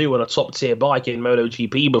 38-year-old can do on a top tier bike in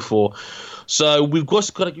MotoGP before. So we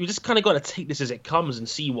just kind of got to take this as it comes and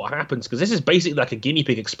see what happens, because this is basically like a guinea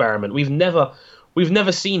pig experiment. We've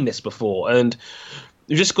never seen this before, and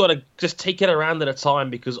we've just got to take it around at a time,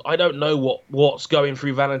 because I don't know what's going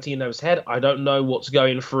through Valentino's head. I don't know what's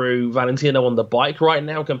going through Valentino on the bike right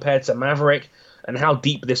now compared to Maverick, and how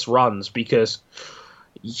deep this runs, because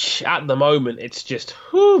at the moment it's just,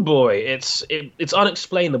 oh boy, it's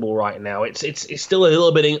unexplainable right now. It's still a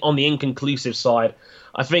little bit on the inconclusive side.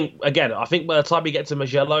 I think by the time we get to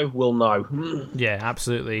Mugello, we'll know. Yeah,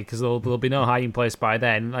 absolutely, because there'll be no hiding place by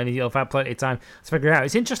then, and he'll have had plenty of time to figure it out.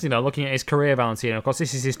 It's interesting, though, looking at his career, Valentino. Of course,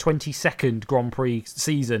 this is his 22nd Grand Prix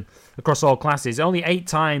season across all classes. Only 8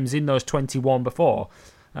 times in those 21 before,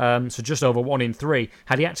 so just over 1 in 3.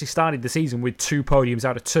 Had he actually started the season with 2 podiums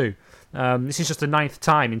out of 2. This is just the 9th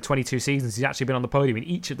time in 22 seasons he's actually been on the podium in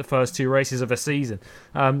each of the first 2 races of a season.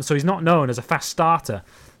 So he's not known as a fast starter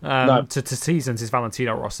to seasons, is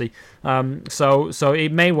Valentino Rossi. So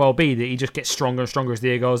it may well be that he just gets stronger and stronger as the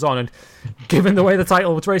year goes on. And given the way the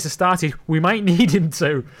title race has started, we might need him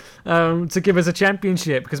to give us a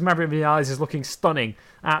championship, because Maverick Vinales is looking stunning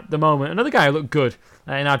at the moment. Another guy who looked good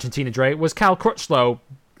in Argentina, Dre, was Cal Crutchlow,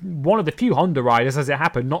 one of the few Honda riders, as it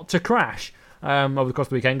happened, not to crash over the course of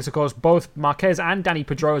the weekend. Because, of course, both Marquez and Dani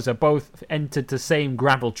Pedrosa both entered the same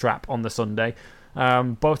gravel trap on the Sunday,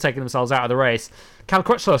 both taking themselves out of the race. Cal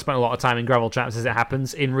Crutchlow spent a lot of time in gravel traps, as it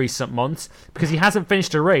happens, in recent months, because he hasn't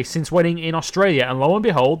finished a race since winning in Australia. And lo and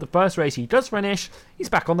behold, the first race he does finish, he's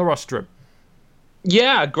back on the rostrum.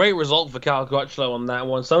 Yeah, great result for Cal Crutchlow on that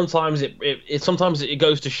one. Sometimes it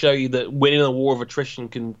goes to show you that winning a war of attrition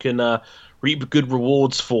can reap good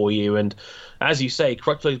rewards for you. And as you say,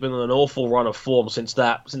 Crutchlow's been on an awful run of form since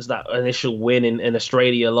that initial win in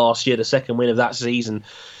Australia last year, the second win of that season.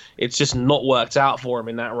 It's just not worked out for him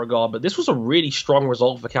in that regard. But this was a really strong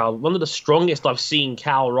result for Cal. One of the strongest I've seen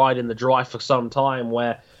Cal ride in the dry for some time,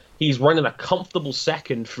 where he's running a comfortable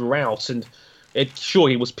second throughout. And sure,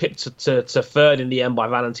 he was pipped to third in the end by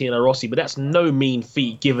Valentino Rossi, but that's no mean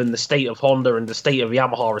feat given the state of Honda and the state of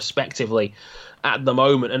Yamaha, respectively, at the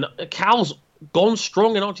moment. And Cal's gone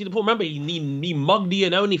strong in Argentina. Remember, he mugged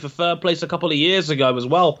Iannone for third place a couple of years ago as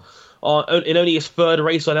well, in only his third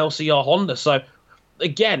race on LCR Honda. So,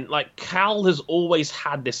 again, like, Cal has always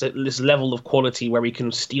had this level of quality where he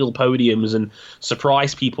can steal podiums and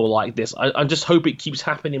surprise people like this. I just hope it keeps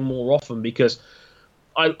happening more often, because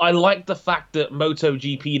I like the fact that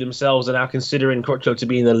MotoGP themselves are now considering Crutchlow to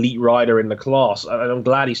be an elite rider in the class, and I'm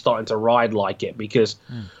glad he's starting to ride like it, because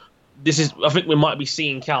I think we might be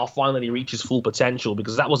seeing Cal finally reach his full potential,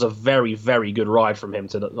 because that was a very, very good ride from him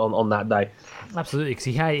on that day. Absolutely, because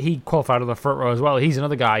he qualified on the front row as well. He's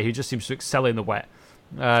another guy who just seems to excel in the wet.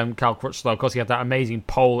 Cal Crutchlow, of course, he had that amazing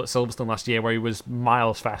pole at Silverstone last year where he was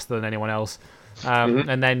miles faster than anyone else,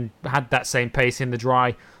 and then had that same pace in the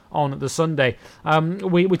dry on the Sunday.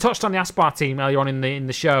 We touched on the Aspar team earlier on in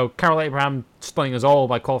the show. Carol Abraham stunning us all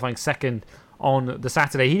by qualifying second on the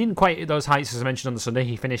Saturday. He didn't quite hit those heights as I mentioned on the Sunday.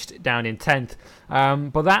 He finished down in 10th.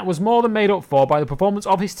 But that was more than made up for by the performance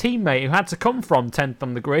of his teammate, who had to come from 10th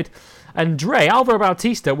on the grid. And Dre, Alvaro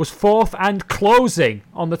Bautista, was 4th and closing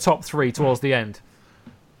on the top 3 towards the end.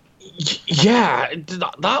 Yeah,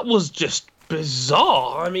 that was just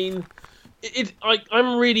bizarre. I mean,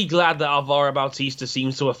 I'm really glad that Alvaro Bautista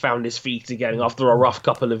seems to have found his feet again after a rough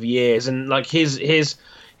couple of years, and like his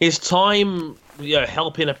time,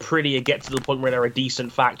 helping Aprilia get to the point where they're a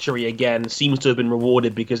decent factory again seems to have been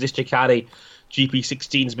rewarded, because this Ducati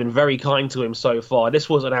GP16 has been very kind to him so far. This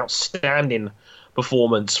was an outstanding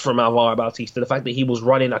performance from Alvaro Bautista. The fact that he was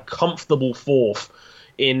running a comfortable 4th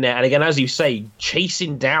in there, and again, as you say,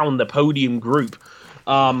 chasing down the podium group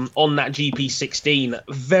on that GP16,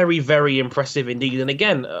 very, very impressive indeed. And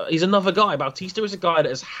again, he's another guy. Bautista is a guy that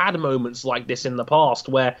has had moments like this in the past,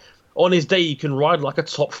 where on his day you can ride like a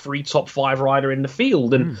top 3, top 5 rider in the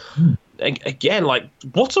field. And again, like,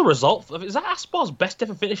 what a result. Is that Aspar's best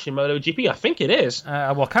ever finish in MotoGP? I think it is.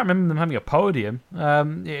 Well, I can't remember them having a podium in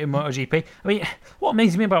MotoGP. I mean, what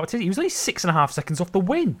amazes me about Bautista, he was only 6.5 seconds off the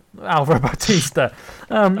win, Alvaro Bautista.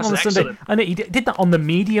 On the Sunday. And he did that on the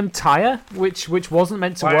medium tyre, which wasn't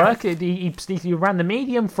meant to work. He ran the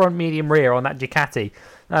medium front, medium rear on that Ducati.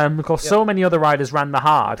 Of course, so many other riders ran the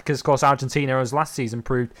hard, because, of course, Argentina, as last season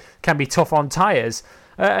proved, can be tough on tyres.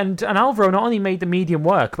 And Alvaro not only made the medium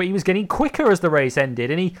work, but he was getting quicker as the race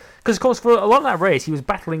ended. And because, of course, for a lot of that race, he was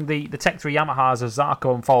battling the Tech 3 Yamahas of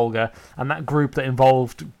Zarco and Folger, and that group that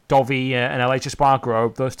involved Dovi and Aleix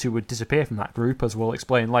Espargaro. Those two would disappear from that group, as we'll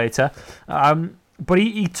explain later. But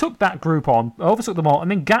he took that group on, overtook them all,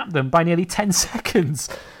 and then gapped them by nearly 10 seconds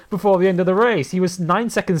before the end of the race. He was 9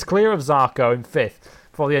 seconds clear of Zarco in 5th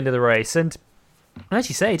before the end of the race. And as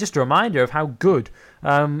you say, just a reminder of how good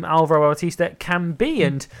Alvaro Bautista can be.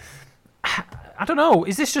 And I don't know,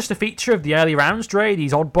 is this just a feature of the early rounds, Dre?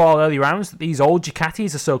 These oddball early rounds, that these old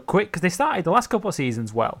Ducatis are so quick? Because they started the last couple of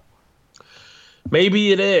seasons well.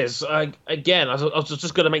 Maybe it is. Again, I was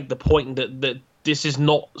just going to make the point that this is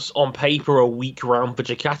not on paper a weak round for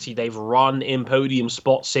Ducati. They've run in podium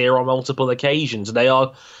spots here on multiple occasions. They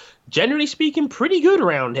are, generally speaking, pretty good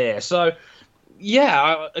around here. So,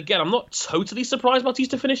 yeah, I'm not totally surprised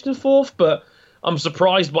Bautista finished in 4th, but I'm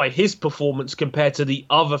surprised by his performance compared to the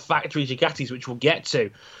other factory Ducatis, which we'll get to.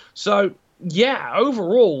 So, yeah,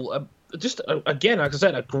 overall, again, like I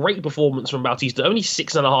said, a great performance from Bautista. Only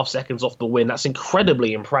 6.5 seconds off the win. That's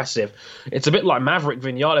incredibly impressive. It's a bit like Maverick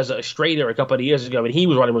Vinales at Australia a couple of years ago, and he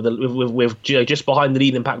was running with just behind the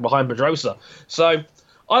leading pack behind Pedrosa. So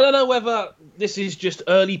I don't know whether this is just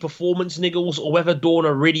early performance niggles or whether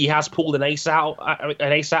Dorna really has pulled an ace out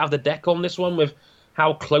of the deck on this one with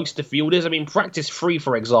how close the field is. I mean, practice 3,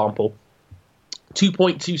 for example,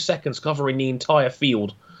 2.2 seconds covering the entire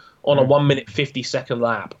field on a 1 minute 50-second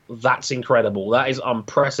lap. That's incredible. That is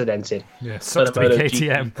unprecedented. Yeah, sucks to be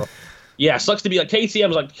KTM. Yeah, sucks to be like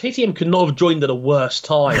KTM. KTM could not have joined at a worse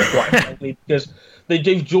time, quite frankly, because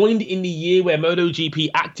they've joined in the year where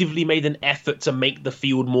MotoGP actively made an effort to make the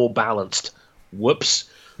field more balanced. Whoops.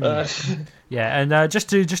 Yeah, and just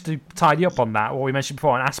to tidy up on that, what we mentioned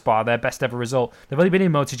before on Aspar, their best ever result, they've only been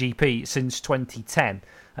in MotoGP since 2010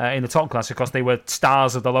 in the top class because they were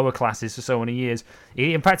stars of the lower classes for so many years.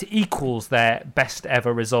 In fact, it equals their best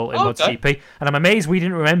ever result in MotoGP, and I'm amazed we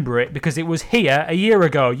didn't remember it because it was here a year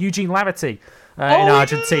ago, Eugene Lavati in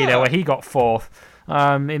Argentina, where he got 4th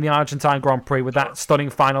in the Argentine Grand Prix with that stunning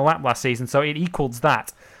final lap last season, so it equals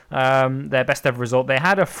that. Their best ever result. They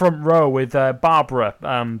had a front row with Barbara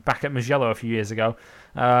back at Mugello a few years ago.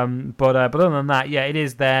 But other than that, yeah, it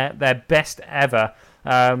is their best ever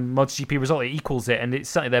MotoGP result. It equals it, and it's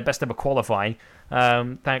certainly their best ever qualifying,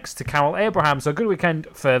 thanks to Carol Abraham. So good weekend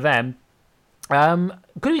for them.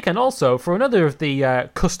 Good weekend also for another of the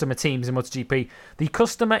customer teams in MotoGP, the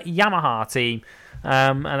customer Yamaha team.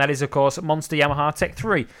 And that is, of course, Monster Yamaha Tech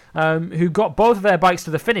 3, who got both of their bikes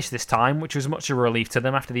to the finish this time, which was much of a relief to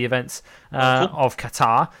them after the events of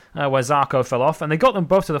Qatar, where Zarco fell off. And they got them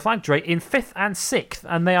both to the flag straight in 5th and 6th,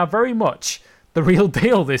 and they are very much the real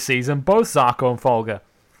deal this season, both Zarco and Folger.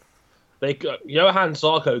 Johan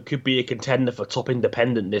Zarco could be a contender for top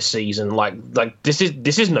independent this season. Like this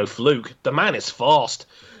is no fluke. The man is fast.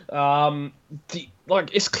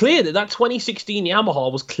 It's clear that 2016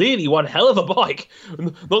 Yamaha was clearly one hell of a bike.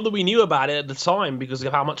 Not that we knew about it at the time because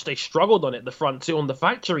of how much they struggled on it, the front two on the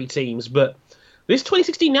factory teams, but this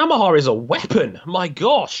 2016 Yamaha is a weapon. My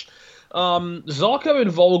gosh. Zarco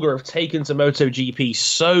and Volga have taken to MotoGP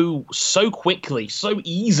so quickly, so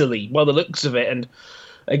easily by the looks of it, and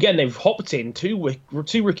again they've hopped in two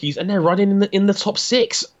rookies and they're running in the top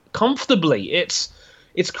 6 comfortably.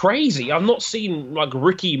 It's crazy. I've not seen like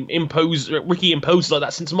Ricky impose like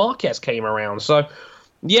that since Marquez came around. So,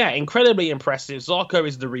 yeah, incredibly impressive. Zarco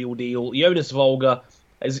is the real deal. Jonas Volga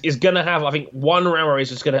is going to have, I think, one round where he's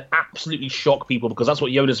just going to absolutely shock people because that's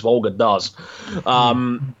what Jonas Volga does.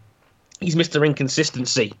 He's Mr.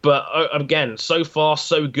 Inconsistency. But, again, so far,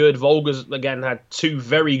 so good. Volga's, again, had 2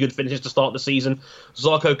 very good finishes to start the season.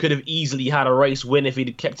 Zarco could have easily had a race win if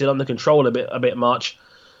he'd kept it under control a bit much.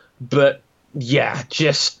 But yeah,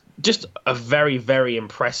 just a very, very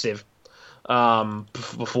impressive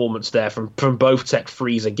performance there from both Tech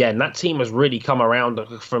 3s again. That team has really come around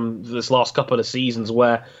from this last couple of seasons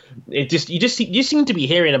where you just seem to be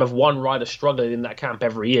hearing of one rider struggling in that camp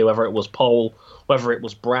every year, whether it was Pole, whether it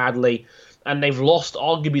was Bradley, and they've lost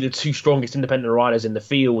arguably the 2 strongest independent riders in the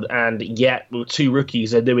field, and yet with 2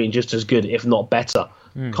 rookies they're doing just as good, if not better.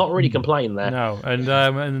 Can't really complain there. No,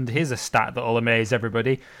 and here's a stat that'll amaze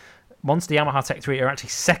everybody. Monster Yamaha Tech 3 are actually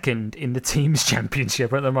 2nd in the team's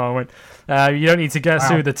championship at the moment. You don't need to guess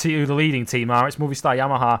who the leading team are. It's Movistar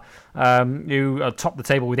Yamaha, who are top the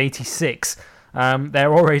table with 86.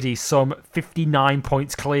 They're already some 59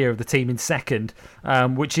 points clear of the team in 2nd,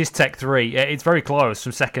 which is Tech 3. It's very close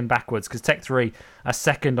from 2nd backwards because Tech 3 are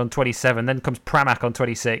 2nd on 27. Then comes Pramac on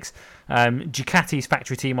 26. Ducati's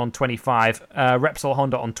factory team on 25. Repsol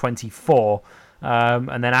Honda on 24.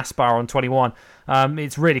 And then Aspar on 21.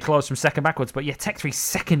 It's really close from 2nd backwards, but yeah, Tech 3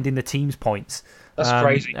 2nd in the team's points. That's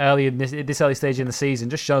crazy. Early in this early stage in the season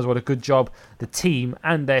just shows what a good job the team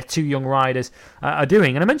and their 2 young riders are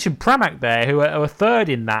doing. And I mentioned Pramac there, who are 3rd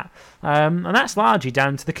in that, and that's largely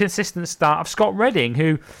down to the consistent start of Scott Redding,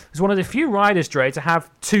 who is one of the few riders, Dre, to have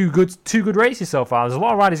two good races so far. There's a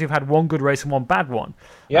lot of riders who've had one good race and one bad one.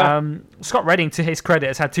 Yeah. Scott Redding, to his credit,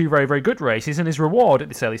 has had 2 very, very good races, and his reward at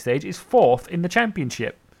this early stage is 4th in the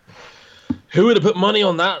championship. Who would have put money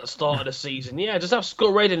on that at the start of the season? Yeah, just have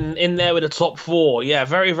Scott Redding in there with the top 4. Yeah,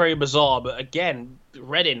 very, very bizarre. But again,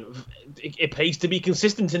 Redding, it pays to be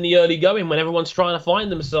consistent in the early going when everyone's trying to find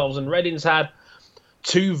themselves. And Redding's had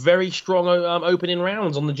 2 very strong opening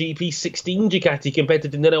rounds on the GP16 Ducati compared to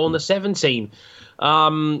Danilo on the 17.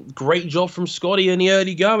 Great job from Scotty in the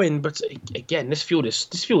early going. But again, this field is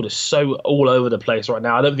so all over the place right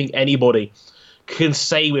now. I don't think anybody can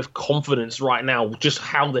say with confidence right now just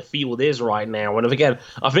how the field is right now. And again,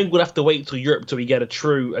 I think we'll have to wait till Europe till we get a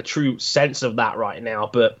true sense of that right now.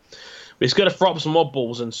 But It's going to throw up some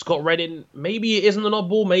oddballs, and Scott Redding, maybe it isn't an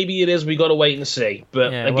oddball, maybe it is. We got to wait and see.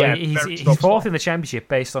 But again, he's fourth in the championship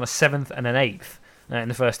based on a 7th and an 8th in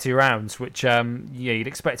the first 2 rounds, which you'd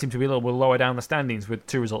expect him to be a little bit lower down the standings with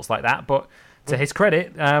 2 results like that. But to his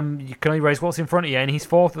credit, you can only raise what's in front of you, and he's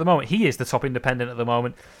 4th at the moment. He is the top independent at the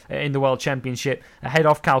moment in the World Championship, ahead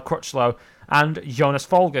of Cal Crutchlow and Jonas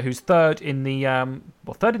Folger, who's third in the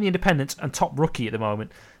independents and top rookie at the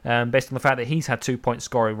moment, based on the fact that he's had 2-point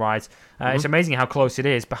scoring rides. It's amazing how close it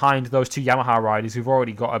is behind those 2 Yamaha riders who've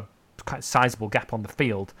already got a quite sizable gap on the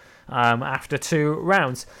field after 2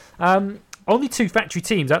 rounds. Only 2 factory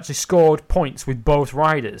teams actually scored points with both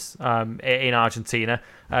riders in Argentina.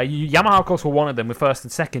 Yamaha, of course, were one of them with first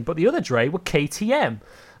and second, but the other Dre were KTM.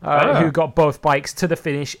 Who got both bikes to the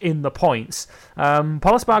finish in the points. Paul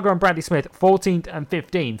Espargaro and Bradley Smith, 14th and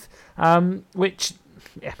 15th, which,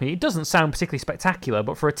 I mean, it doesn't sound particularly spectacular,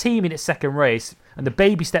 but for a team in its second race and the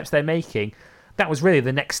baby steps they're making, that was really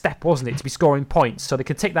the next step, wasn't it, to be scoring points, so they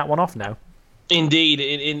can tick that one off now. Indeed,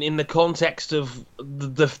 in the context of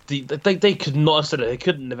they could not have said it. They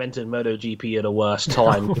couldn't have entered MotoGP at a worse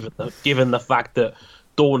time, given the fact that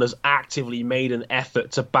Dawn has actively made an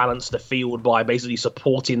effort to balance the field by basically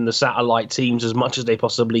supporting the satellite teams as much as they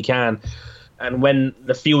possibly can. And when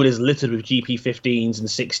the field is littered with GP15s and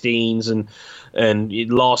 16s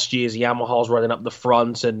and last year's Yamaha's running up the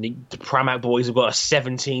front and the Pramac boys have got a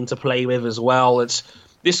 17 to play with as well,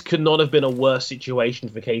 this could not have been a worse situation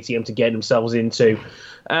for KTM to get themselves into.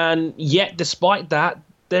 And yet, despite that,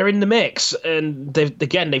 they're in the mix, and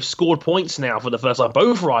they've scored points now for the first time.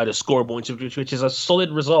 Both riders scored points, which is a solid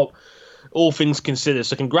result, all things considered.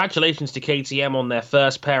 So congratulations to KTM on their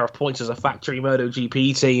first pair of points as a factory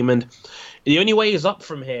MotoGP team. And the only way is up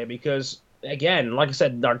from here because, again, like I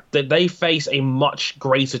said, they face a much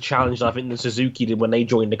greater challenge than I think than Suzuki did when they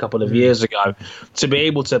joined a couple of years ago. To be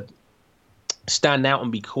able to stand out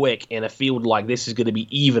and be quick in a field like this is going to be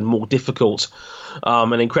even more difficult.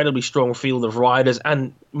 An incredibly strong field of riders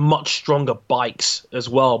and much stronger bikes as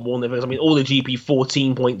well. More than I mean, all the GP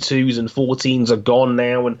 14.2s and 14s are gone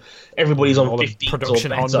now, and everybody's on 15s.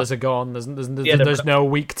 Production Hondas are gone. There's no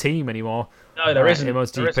weak team anymore. No, there isn't. In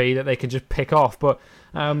MotoGP that they can just pick off. But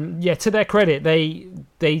to their credit,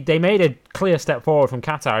 they made a clear step forward from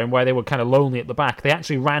Qatar, and where they were kind of lonely at the back. They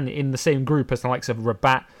actually ran in the same group as the likes of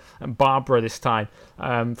Rabat and Barbara this time,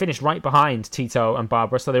 finished right behind Tito and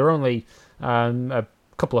Barbara, so they were only a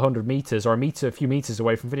couple of 100 metres or a few metres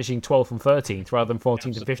away from finishing 12th and 13th rather than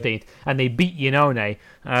 14th and 15th, and they beat Iannone,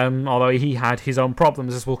 although he had his own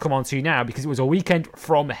problems, as we'll come on to now, because it was a weekend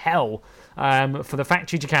from hell for the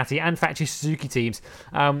factory Ducati and factory Suzuki teams.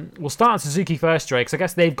 We'll start on Suzuki first, Dre, because I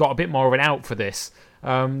guess they've got a bit more of an out for this.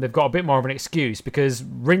 They've got a bit more of an excuse, because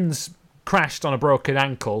Rins crashed on a broken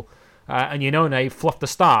ankle, and Iannone fluffed the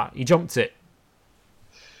start. He jumped it.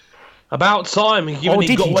 About time. Or did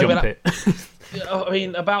he jump it? I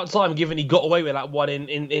mean, about time, given he got away with that one in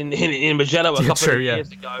Mugello a couple of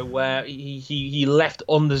years ago, where he left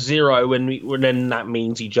on the zero, and then that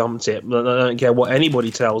means he jumped it. I don't care what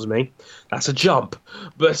anybody tells me. That's a jump.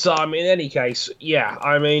 But in any case, yeah,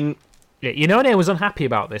 I mean... Yeah, Iannone was unhappy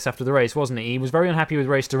about this after the race, wasn't he? He was very unhappy with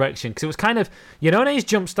race direction, because it was kind of... Iannone's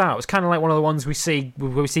jump start was kind of like one of the ones we see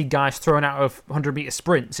guys throwing out of 100-metre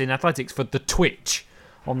sprints in athletics for the twitch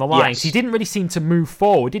on the line. Yes. He didn't really seem to move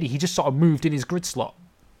forward, did he? He just sort of moved in his grid slot.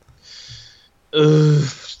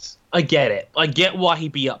 I get it. I get why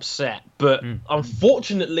he'd be upset, but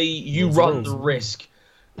unfortunately, you run the risk.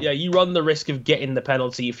 Yeah, you run the risk of getting the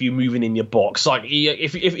penalty if you're moving in your box. Like,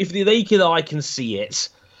 if the naked eye can see it,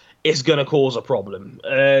 it's going to cause a problem.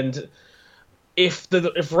 And if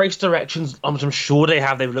race directions, I'm sure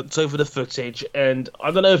they've looked over the footage, and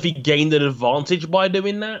I don't know if he gained an advantage by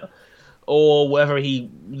doing that, or whether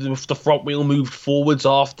the front wheel moved forwards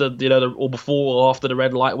after, or before or after the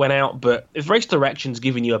red light went out. But if race direction's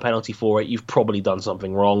giving you a penalty for it, you've probably done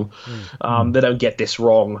something wrong. They don't get this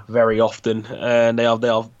wrong very often, and they are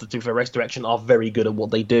for race direction are very good at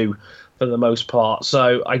what they do for the most part.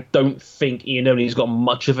 So I don't think Iannone's got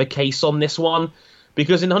much of a case on this one.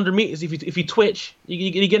 Because in 100 metres, if you twitch,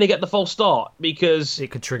 you're going to get the false start, because it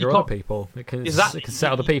could trigger other people. It can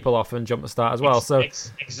set other people off and jump the start as well.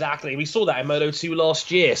 Exactly. We saw that in Moto2 last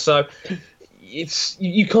year. So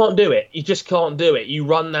you can't do it. You just can't do it. You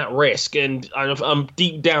run that risk, and I'm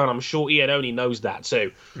deep down, I'm sure Iannone knows that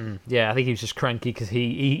too. Yeah, I think he was just cranky because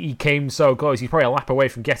he came so close. He's probably a lap away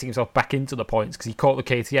from getting himself back into the points because he caught the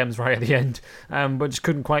KTMs right at the end, but just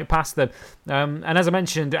couldn't quite pass them. And as I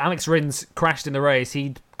mentioned, Alex Rins crashed in the race.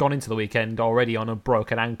 He'd gone into the weekend already on a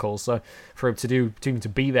broken ankle, so for him to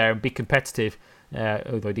be there and be competitive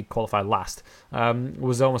although he did qualify last,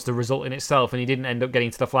 was almost a result in itself, and he didn't end up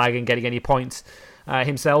getting to the flag and getting any points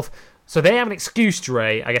himself. So they have an excuse,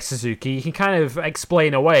 Dre, I guess, Suzuki. You can kind of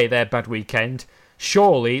explain away their bad weekend.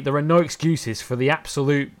 Surely there are no excuses for the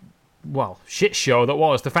absolute, shit show that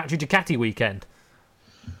was the Factory Ducati weekend.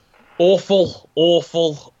 Awful,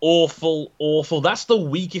 awful, awful, awful. That's the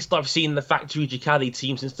weakest I've seen the Factory Ducati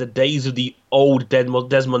team since the days of the old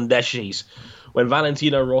Desmondesis, when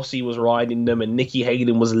Valentino Rossi was riding them and Nicky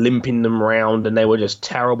Hayden was limping them round, and they were just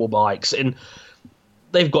terrible bikes. And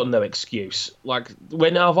they've got no excuse. Like,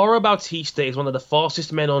 when Alvaro Bautista is one of the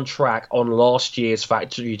fastest men on track on last year's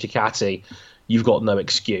Factory Ducati, you've got no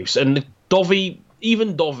excuse. And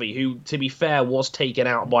even Dovi, who, to be fair, was taken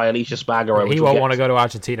out by Alicia Spargaro. He won't want to go to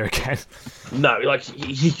Argentina again. No, like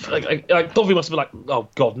Dovi must have been like, oh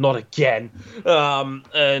God, not again.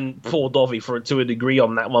 And poor Dovi to a degree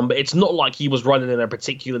on that one, but it's not like he was running in a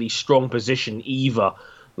particularly strong position either.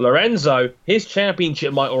 Lorenzo, his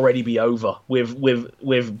championship might already be over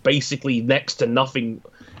with basically next to nothing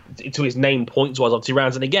to his name points-wise on 2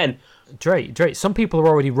 rounds. And again, Dre, some people are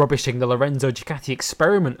already rubbishing the Lorenzo Ducati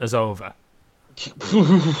experiment as over.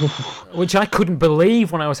 Which I couldn't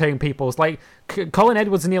believe when I was hearing people's like Colin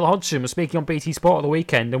Edwards and Neil Hodgson were speaking on BT Sport at the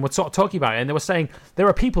weekend and were sort of talking about it, and they were saying there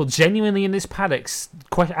are people genuinely in this paddock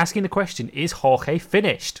asking the question, is Jorge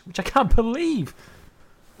finished? Which I can't believe.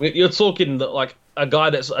 You're talking that like a guy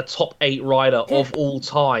that's a top 8 rider of all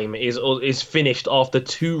time is finished after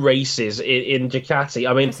 2 races in Ducati.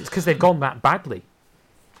 I mean, it's because they've gone that badly.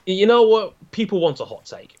 You know what? People want a hot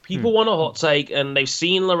take. People want a hot take, and they've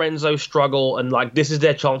seen Lorenzo struggle, and like this is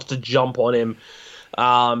their chance to jump on him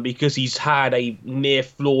because he's had a near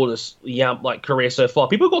flawless career so far.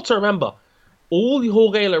 People got to remember, all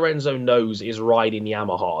Jorge Lorenzo knows is riding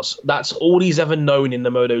Yamahas. That's all he's ever known in the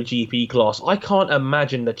MotoGP class. I can't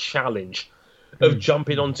imagine the challenge of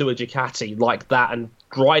jumping onto a Ducati like that and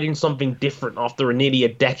riding something different after nearly a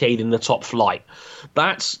decade in the top flight.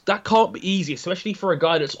 That can't be easy, especially for a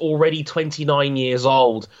guy that's already 29 years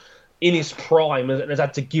old, in his prime, and has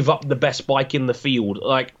had to give up the best bike in the field.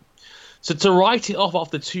 Like, so to write it off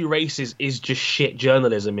after 2 races is just shit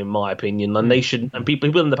journalism, in my opinion, and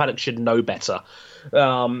people in the paddock should know better.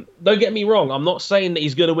 Don't get me wrong, I'm not saying that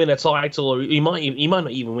he's going to win a title, or he might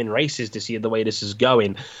not even win races this year the way this is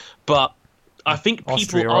going, but I think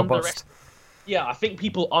people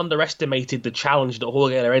underestimated the challenge that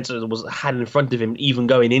Jorge Lorenzo had in front of him even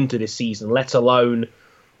going into this season, let alone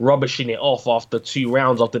rubbishing it off after 2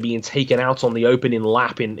 rounds after being taken out on the opening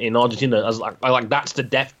lap in Argentina. As like that's the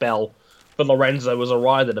death bell for Lorenzo as a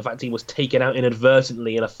rider. The fact he was taken out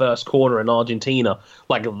inadvertently in a first corner in Argentina,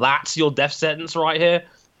 like that's your death sentence right here.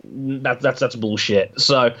 That's bullshit.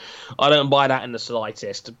 So I don't buy that in the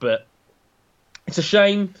slightest. But it's a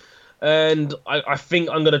shame. And I think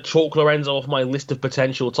I'm going to chalk Lorenzo off my list of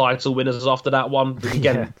potential title winners after that one.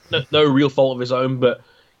 Again, no real fault of his own, but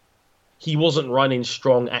he wasn't running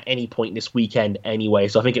strong at any point this weekend anyway,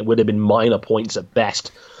 so I think it would have been minor points at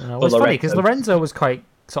best. It's funny, because Lorenzo was quite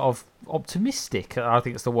sort of optimistic, I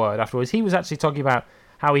think it's the word, afterwards. He was actually talking about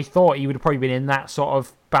how he thought he would have probably been in that sort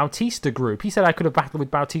of Bautista group. He said, I could have battled with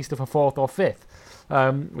Bautista for 4th or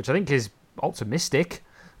 5th, which I think is optimistic,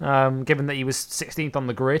 given that he was 16th on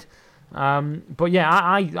the grid. But yeah,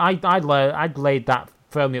 I'd laid that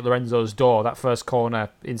firmly at Lorenzo's door, that first corner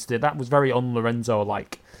incident. That was very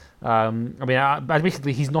un-Lorenzo-like.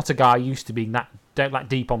 Basically, he's not a guy used to being that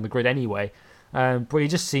deep on the grid anyway. But he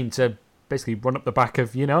just seemed to basically run up the back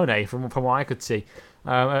of Iannone from what I could see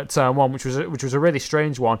at turn 1, which was a really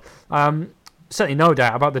strange one. Certainly no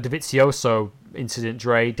doubt about the Dovizioso incident,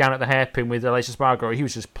 Dre, down at the hairpin with Aleix Espargaro. He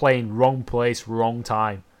was just playing wrong place, wrong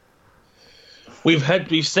time. We've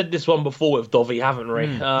said this one before with Dovi, haven't we?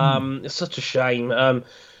 It's such a shame. Aleix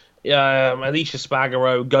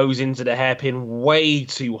Espargaro goes into the hairpin way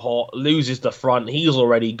too hot, loses the front. He's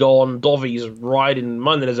already gone. Dovi's riding,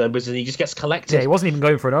 minding his own business. He just gets collected. Yeah, he wasn't even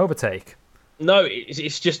going for an overtake. No,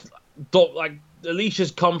 it's just like Alicia's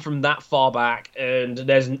come from that far back, and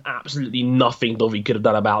there's absolutely nothing Dovi could have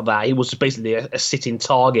done about that. He was just basically a sitting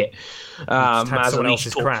target. As someone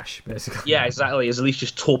else's crash, basically. Yeah, exactly. As Aleix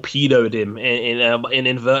just torpedoed him in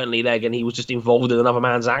inadvertently there, and he was just involved in another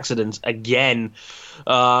man's accident again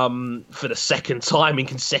for the second time in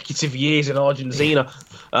consecutive years in Argentina.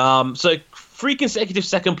 So 3 consecutive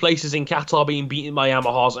second places in Qatar being beaten by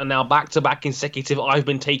Yamahas, and now back-to-back consecutive I've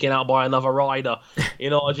been taken out by another rider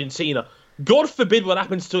in Argentina. God forbid what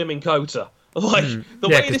happens to him in Kota. Because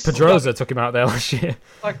Pedrosa took him out there last year.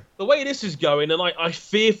 Like the way this is going, and I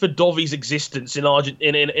fear for Dovi's existence in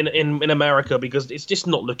in America, because it's just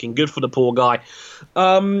not looking good for the poor guy.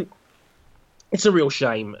 It's a real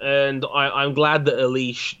shame, and I'm glad that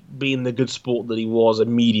Elish, being the good sport that he was,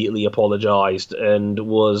 immediately apologised and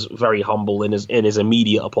was very humble in his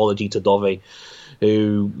immediate apology to Dovey,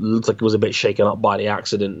 who looks like he was a bit shaken up by the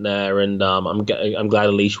accident there. And I'm glad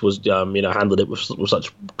Elish was handled it with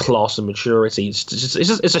such class and maturity.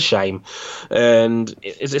 It's a shame, and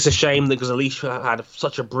it's a shame that because Elish had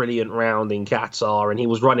such a brilliant round in Qatar and he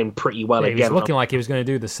was running pretty well again. He was looking like he was going to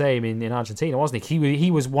do the same in Argentina, wasn't he?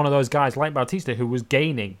 He was one of those guys like Bautista who was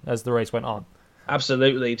gaining as the race went on.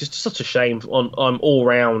 Absolutely, just such a shame on all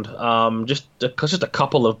round. Just a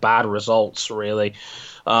couple of bad results really.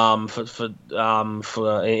 In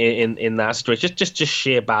that situation, just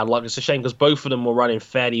sheer bad luck. It's a shame because both of them were running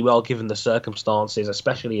fairly well given the circumstances,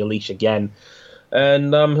 especially Elish again.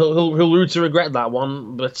 And he'll root to regret that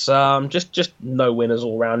one, but just no winners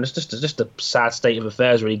all round. It's just a sad state of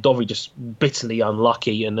affairs really. Dovey just bitterly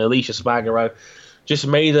unlucky, and Alicia Spargaro just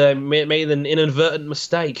made an inadvertent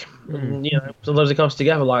mistake. And, sometimes it comes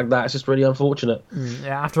together like that. It's just really unfortunate.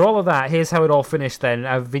 Yeah, after all of that, here's how it all finished then.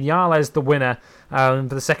 Vinales the winner for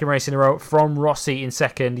the second race in a row, from Rossi in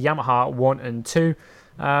second, Yamaha 1 and 2.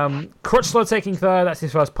 Crutchlow taking third, that's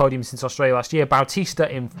his first podium since Australia last year. Bautista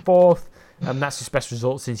in fourth, that's his best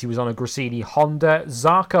result since he was on a Gresini Honda.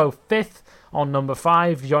 Zarco fifth on number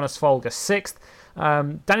 5, Jonas Folger sixth.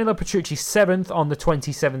 Danilo Petrucci 7th on the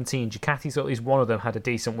 2017 Ducati, so at least one of them had a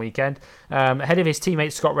decent weekend. Ahead of his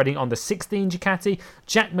teammate Scott Redding on the 16 Ducati.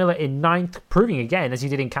 Jack Miller in 9th, proving again, as he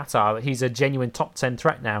did in Qatar, that he's a genuine top 10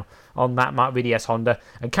 threat now on that Mark VDS Honda.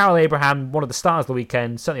 And Carol Abraham, one of the stars of the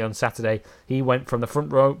weekend, certainly on Saturday, he went from the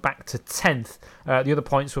front row back to 10th. The other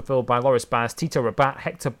points were filled by Loris Baz, Tito Rabat,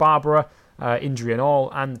 Hector Barbara, injury and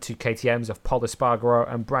all, and the 2 KTMs of Paul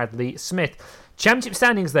Espargaro and Bradley Smith. Championship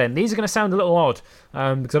standings then. These are going to sound a little odd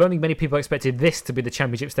because I don't think many people expected this to be the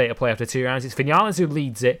championship state of play after 2 rounds. It's Vinales who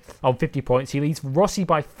leads it on 50 points. He leads Rossi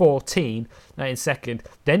by 14 in second.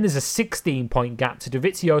 Then there's a 16-point gap to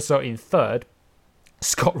Dovizioso in third.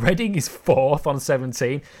 Scott Redding is 4th on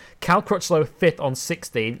 17. Cal Crutchlow 5th on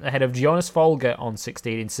 16, ahead of Jonas Folger on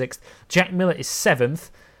 16 in 6th. Jack Miller is 7th.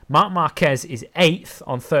 Marc Marquez is 8th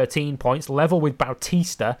on 13 points, level with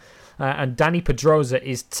Bautista. And Danny Pedrosa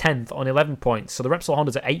is 10th on 11 points. So the Repsol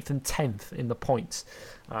Hondas are 8th and 10th in the points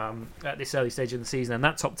at this early stage of the season. And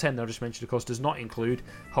that top 10 that I just mentioned, of course, does not include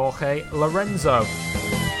Jorge Lorenzo.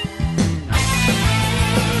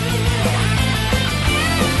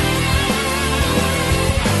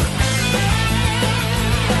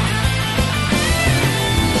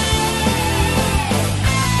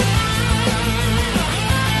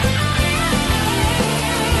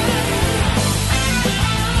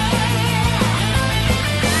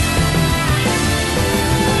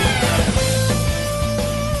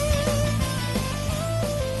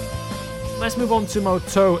 Let's move on to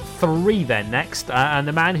Moto 3 then next, and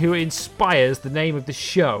the man who inspires the name of the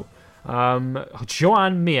show,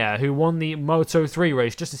 Joan Mir, who won the Moto 3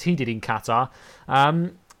 race just as he did in Qatar,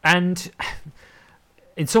 and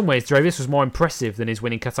in some ways Drevis was more impressive than his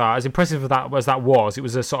win in Qatar. As impressive as that was, it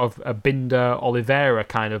was a sort of a Binder Oliveira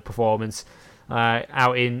kind of performance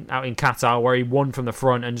out in Qatar, where he won from the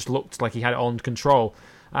front and just looked like he had it all under control.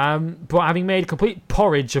 But having made a complete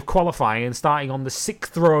porridge of qualifying and starting on the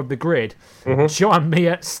 6th row of the grid, Joan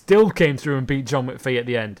Mir still came through and beat John McPhee at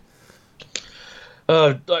the end.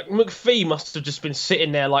 Like McPhee must have just been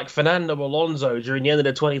sitting there like Fernando Alonso during the end of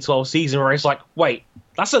the 2012 season, where it's like, wait,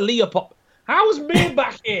 that's a Leopold. How's Mir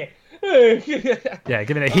back here? Yeah,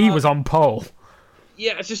 given that he was on pole.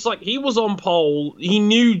 Yeah, it's just like he was on pole. He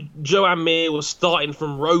knew Joan Mir was starting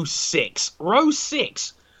from row 6. Row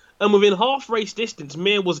 6. And within half race distance,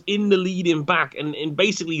 Mir was in the leading back and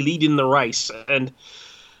basically leading the race. And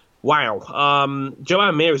wow,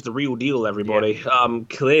 Joan Mir is the real deal, everybody. Yeah.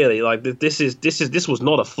 Clearly, like this was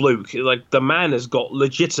not a fluke. Like the man has got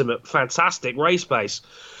legitimate, fantastic race pace.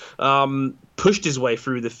 Pushed his way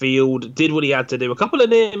through the field, did what he had to do. A couple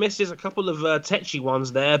of near misses, a couple of tetchy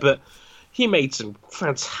ones there, but he made some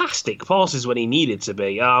fantastic passes when he needed to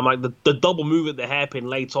be. Like the double move at the hairpin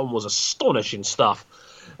late on was astonishing stuff.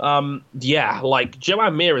 Like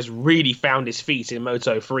Joan Mir has really found his feet in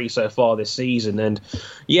Moto3 so far this season, and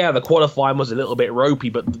the qualifying was a little bit ropey,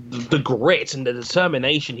 but the grit and the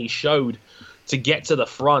determination he showed to get to the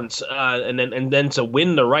front and then to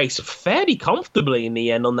win the race fairly comfortably in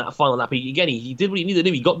the end on that final lap. He did what he needed to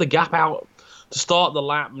do. He got the gap out to start the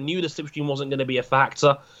lap, knew the slipstream wasn't going to be a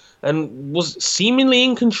factor, and was seemingly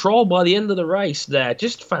in control by the end of the race there.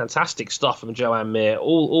 Just fantastic stuff from Joan Mir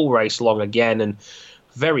all race long again, and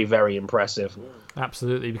very, very impressive.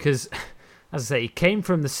 Absolutely, because as I say, he came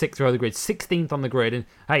from the 6th row of the grid, 16th on the grid, and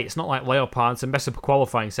hey, it's not like Leopard's and messed up a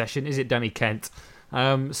qualifying session, is it, Danny Kent?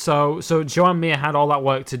 So Joan Mir had all that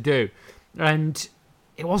work to do, and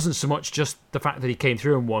it wasn't so much just the fact that he came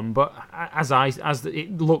through and won, but as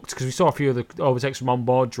it looked, because we saw a few of the overtakes from on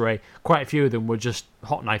board Dre, quite a few of them were just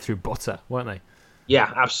hot knife through butter, weren't they?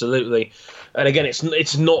 Yeah, absolutely. And again,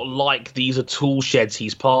 it's not like these are tool sheds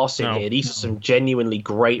he's passing here. These are some genuinely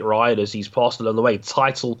great riders he's passed along the way.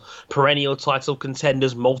 Perennial title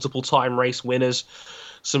contenders, multiple time race winners,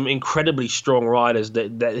 some incredibly strong riders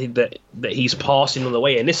that he's passing on the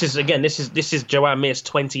way. And this is Joan Mir's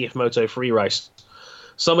 20th Moto3 race.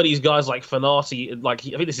 Some of these guys like Fanati, I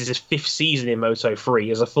think this is his 5th season in Moto3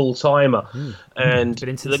 as a full timer, and been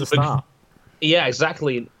into the start. Yeah,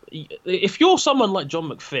 exactly. If you're someone like John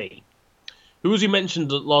McPhee, who, as we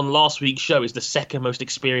mentioned on last week's show, is the second most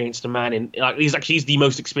experienced man he's the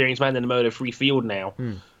most experienced man in the Moto3 field now.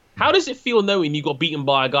 How does it feel knowing you got beaten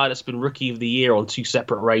by a guy that's been Rookie of the Year on 2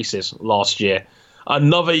 separate races last year?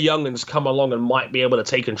 Another youngun's come along and might be able to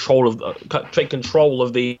take control of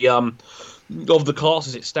the class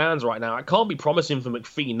as it stands right now. I can't be promising for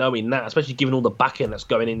McPhee knowing that, especially given all the backing that's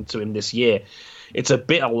going into him this year. It's a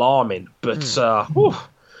bit alarming, but Joan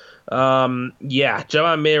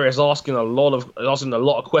Mir is asking a lot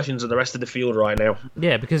of questions of the rest of the field right now.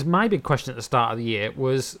 Yeah, because my big question at the start of the year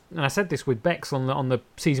was, and I said this with Bex on the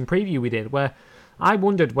season preview we did, where I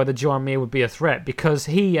wondered whether Joan Mir would be a threat because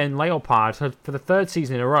he and Leopard had, for the 3rd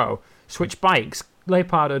season in a row, switched bikes.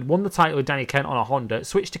 Leopard had won the title with Danny Kent on a Honda,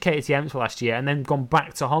 switched to KTM for last year, and then gone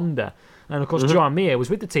back to Honda. And of course, Joan Mir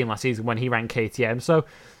was with the team last season when he ran KTM. So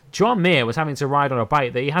Joan Mir was having to ride on a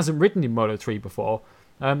bike that he hasn't ridden in Moto3 before.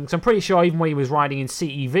 So I'm pretty sure even when he was riding in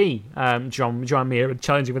CEV, Joan Mir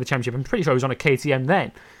challenging for the championship, I'm pretty sure he was on a KTM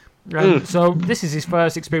then. So this is his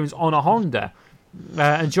first experience on a Honda.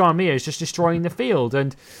 And Joan Mir is just destroying the field.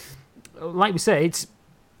 And like we say,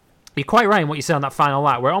 you're quite right in what you said on that final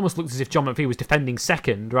lap, where it almost looks as if John McPhee was defending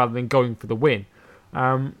second rather than going for the win.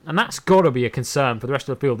 And that's got to be a concern for the rest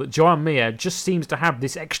of the field, that Joan Mir just seems to have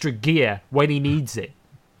this extra gear when he needs it.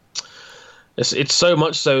 It's so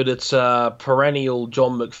much so that perennial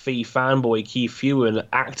John McPhee fanboy Keith Ewan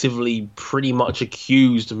actively pretty much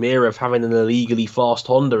accused Mir of having an illegally fast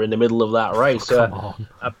Honda in the middle of that race. Come on.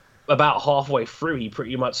 About halfway through, he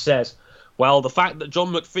pretty much says, well, the fact that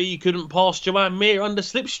John McPhee couldn't pass Joan Mir under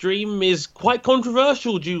Slipstream is quite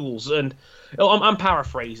controversial, Jules. And I'm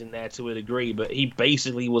paraphrasing there to a degree, but he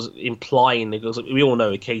basically was implying, because we all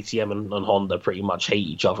know KTM and Honda pretty much hate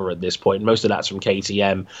each other at this point. Most of that's from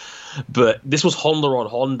KTM. But this was Honda on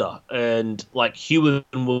Honda, and Ewan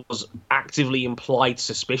was actively implied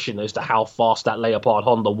suspicion as to how fast that Leopard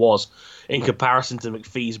Honda was in comparison to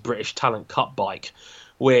McPhee's British Talent Cup bike,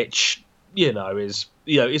 which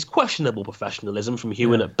is questionable professionalism from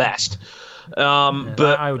Ewan at best.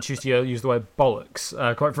 But I would choose to use the word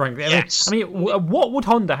bollocks, quite frankly. Yes. I mean, what would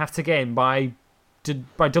Honda have to gain by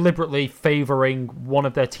deliberately favouring one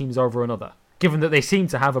of their teams over another, given that they seem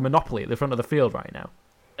to have a monopoly at the front of the field right now?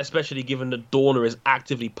 Especially given that Dorna is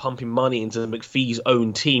actively pumping money into McPhee's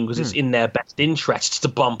own team because it's in their best interests to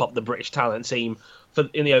bump up the British Talent team. For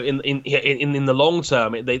in the long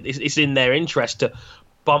term, it's in their interest to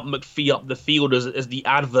bump McPhee up the field as the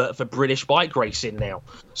advert for British bike racing now.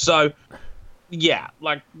 So, yeah,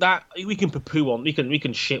 like that, we can poo-poo on, we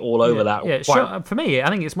can shit all over that. Yeah, sure. For me, I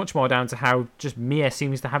think it's much more down to how just Mir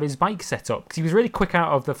seems to have his bike set up, because he was really quick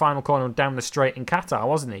out of the final corner down the straight in Qatar,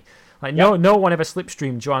 wasn't he? Like no one ever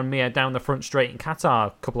slipstreamed Joan Mir down the front straight in Qatar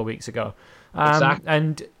a couple of weeks ago. Exactly.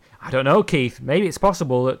 And I don't know, Keith, maybe it's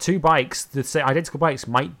possible that two bikes, the identical bikes,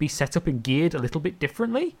 might be set up and geared a little bit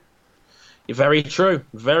differently. Very true.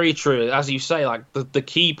 Very true. As you say, like the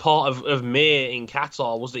key part of Mir in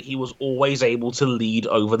Qatar was that he was always able to lead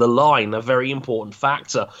over the line. A very important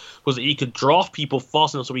factor was that he could draft people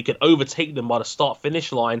fast enough so he could overtake them by the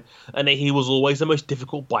start-finish line, and that he was always the most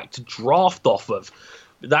difficult bike to draft off of.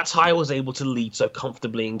 That's how he was able to lead so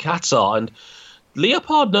comfortably in Qatar. And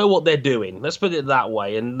Leopard know what they're doing. Let's put it that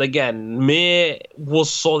way. And again, Mir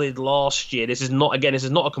was solid last year. This is not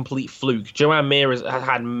a complete fluke. Joan Mir has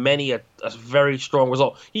had many a very strong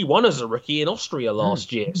result. He won as a rookie in Austria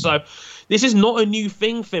last year. So this is not a new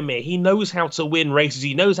thing for Mir. He knows how to win races.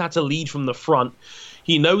 He knows how to lead from the front.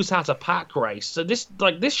 He knows how to pack race. So this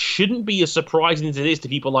shouldn't be as surprising as it is to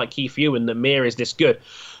people like Keith Ewan that Mir is this good,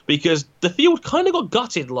 because the field kind of got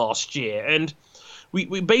gutted last year, and we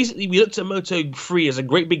looked at Moto3 as a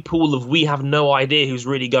great big pool of we have no idea who's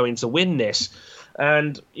really going to win this.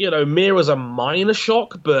 And, Mir was a minor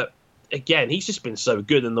shock, but again, he's just been so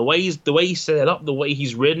good, and the way he's set it up, the way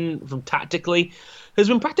he's ridden from tactically, has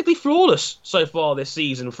been practically flawless so far this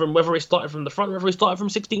season. From whether he started from the front, whether he started from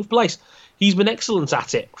 16th place, he's been excellent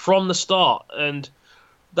at it from the start, and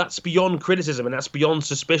that's beyond criticism and that's beyond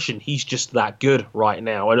suspicion. He's just that good right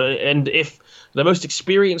now, and if the most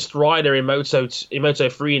experienced rider in Moto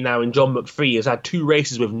 3 now, in John McPhee, has had 2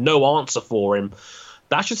 races with no answer for him,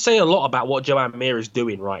 that should say a lot about what Joan Mir is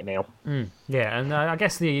doing right now. Yeah, and I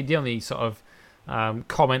guess the only sort of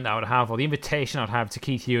comment that I would have, or the invitation I would have to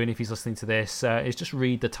Keith Ewan if he's listening to this, is just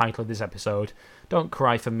read the title of this episode. Don't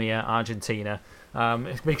cry for Mir, Argentina.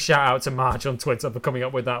 Big shout out to Marge on Twitter for coming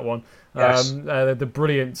up with that one. Yes. The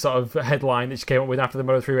brilliant sort of headline that she came up with after the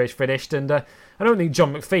Moto3 race finished, and I don't think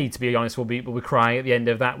John McPhee, to be honest, will be crying at the end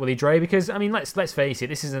of that, will he, Dre? Because I mean, let's face it,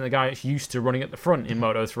 this isn't a guy that's used to running at the front in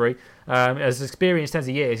Moto3. As experienced as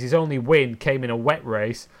he is, his only win came in a wet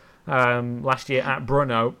race last year at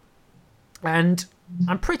Brno, and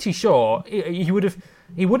I'm pretty sure he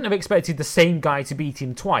wouldn't have expected the same guy to beat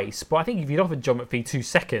him twice, but I think if you'd offered John McPhee 2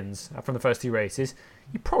 seconds from the first 2 races,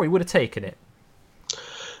 you probably would have taken it.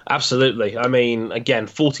 Absolutely. I mean, again,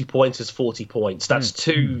 40 points is 40 points. That's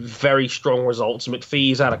 2 very strong results.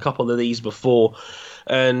 McPhee's had a couple of these before,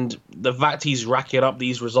 and the fact he's racking up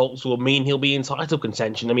these results will mean he'll be in title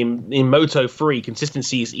contention. I mean, in Moto 3,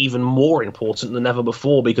 consistency is even more important than ever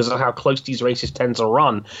before because of how close these races tend to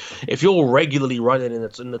run. If you're regularly running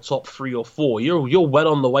in the top 3 or 4, you're well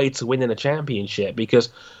on the way to winning a championship, because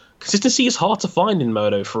consistency is hard to find in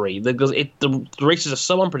Moto 3 because the races are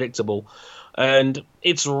so unpredictable. And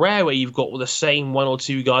it's rare where you've got the same 1 or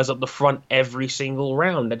 2 guys up the front every single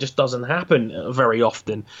round. That just doesn't happen very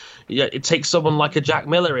often. It takes someone like a Jack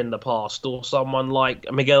Miller in the past, or someone like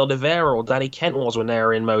Miguel Oliveira or Danny Kent was when they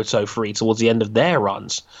were in Moto 3 towards the end of their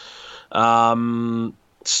runs.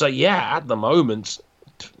 So yeah, at the moment,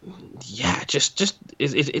 yeah, just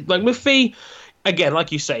like McPhee. Again,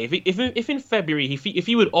 like you say, if in February if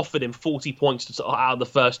you had offered him 40 points out of the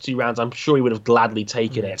first 2 rounds, I'm sure he would have gladly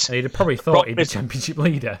taken it. And he'd have probably thought he'd be championship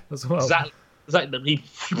leader as well. Exactly. He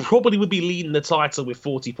probably would be leading the title with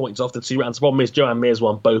 40 points after 2 rounds. The problem is Joan Mir's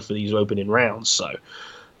won both of these opening rounds, so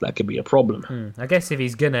that could be a problem. I guess if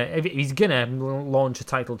he's gonna launch a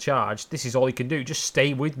title charge, this is all he can do. Just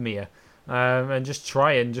stay with Mir, and just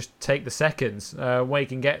try and just take the seconds where he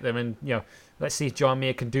can get them, and let's see if Joan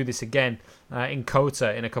Mir can do this again in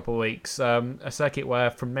Kota in a couple of weeks. A circuit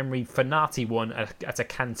where, from memory, Fanati won at a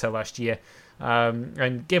Canter last year.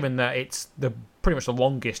 And given that it's pretty much the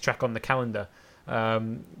longest track on the calendar,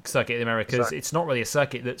 circuit in the Americas, exactly, it's not really a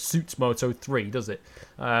circuit that suits Moto 3, does it?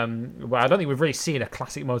 Well, I don't think we've really seen a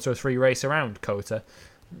classic Moto 3 race around Kota.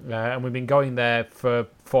 And we've been going there for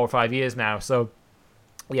 4 or 5 years now. So,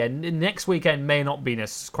 yeah, next weekend may not be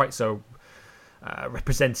quite so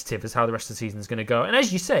representative as how the rest of the season is going to go. And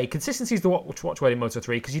as you say, consistency is the watchword in Moto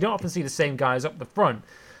 3, because you don't often see the same guys up the front,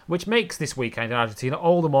 which makes this weekend in Argentina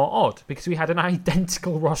all the more odd, because we had an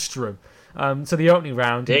identical rostrum to the opening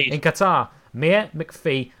round in Qatar. Mir,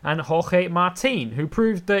 McPhee and Jorge Martin, who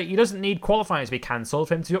proved that he doesn't need qualifying to be cancelled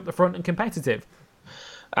for him to be up the front and competitive.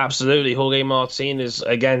 Absolutely. Jorge Martin has,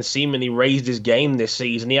 again, seemingly raised his game this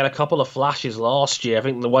season. He had a couple of flashes last year. I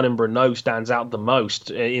think the one in Brno stands out the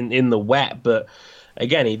most in the wet. But,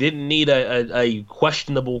 again, he didn't need a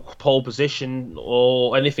questionable pole position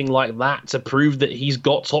or anything like that to prove that he's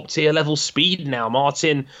got top-tier level speed now.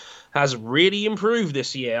 Martin has really improved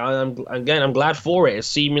this year. I'm glad for it.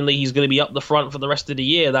 Seemingly he's going to be up the front for the rest of the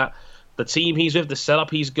year. That the team he's with, the setup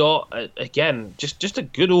he's got, again, just a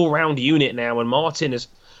good all-round unit now. And Martin is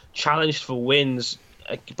challenged for wins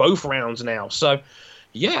both rounds now. So,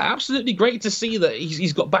 yeah, absolutely great to see that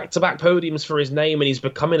he's got back-to-back podiums for his name and he's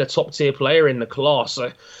becoming a top-tier player in the class.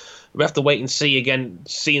 So we have to wait and see, again,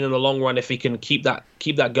 seeing in the long run if he can keep that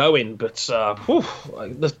going. But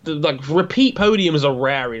repeat podiums are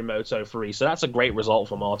rare in Moto 3, so that's a great result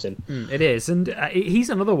for Martin. It is, and he's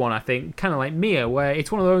another one, I think, kind of like Mir, where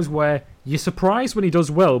it's one of those where you're surprised when he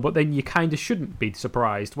does well, but then you kind of shouldn't be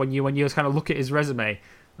surprised when you kind of look at his resume.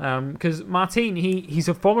 Because Martin, he's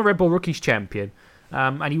a former Red Bull Rookies champion,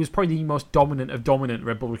 and he was probably the most dominant of dominant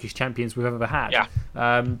Red Bull Rookies champions we've ever had. Yeah.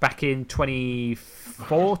 Back in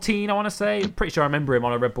 2014, I want to say. I'm pretty sure I remember him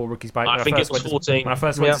on a Red Bull Rookies bike. I think it was 14. When I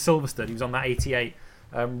first went to Silverstone, he was on that 88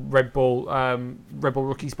 Red Bull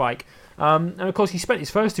Rookies bike. And of course, he spent his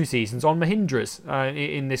first 2 seasons on Mahindras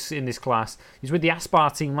in this class. He was with the Aspar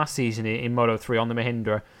team last season in Moto 3 on the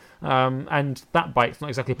Mahindra, and that bike's not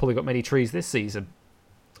exactly pulling up many trees this season.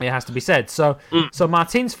 It has to be said. So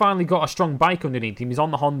Martin's finally got a strong bike underneath him. He's on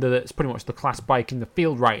the Honda that's pretty much the class bike in the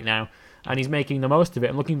field right now. and he's making the most of it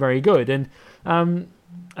and looking very good. And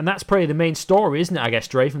that's probably the main story, isn't it, I guess,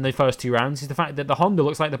 Dre, from the first 2 rounds, is the fact that the Honda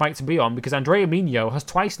looks like the bike to be on, because Andrea Migno has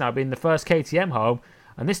twice now been the first KTM home,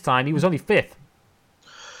 and this time he was only 5th.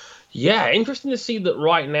 Yeah, interesting to see that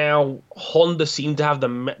right now Honda seem to have the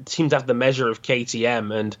measure of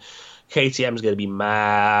KTM, and KTM's going to be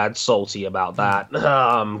mad salty about that,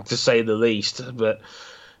 to say the least. But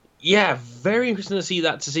yeah, very interesting to see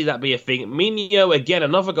that be a thing. Migno, again,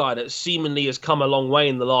 another guy that seemingly has come a long way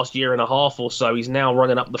in the last year and a half or so. He's now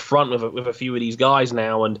running up the front with a few of these guys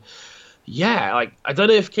now, and yeah, like, I don't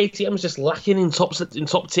know if KTM's just lacking in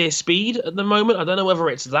top tier speed at the moment. I don't know whether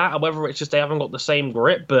it's that or whether it's just they haven't got the same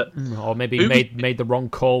grip. But or maybe made the wrong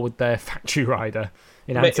call with their factory rider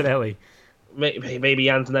in Antonelli. Maybe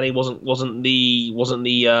Antonelli wasn't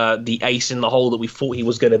the ace in the hole that we thought he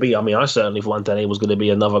was going to be. I mean, I certainly thought Antonelli was going to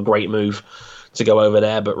be another great move to go over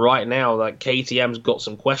there. But right now, like, KTM's got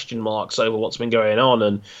some question marks over what's been going on,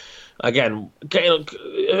 and again,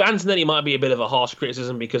 Antonelli might be a bit of a harsh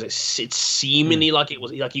criticism because it's seemingly like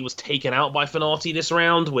he was taken out by Fenati this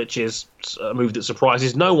round, which is a move that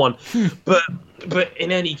surprises no one. But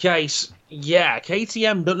in any case, yeah,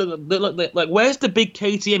 KTM don't look like where's the big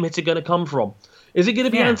KTM hitter going to come from? Is it going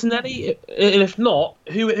to be Antonelli? And if not,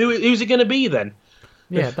 who's it going to be then?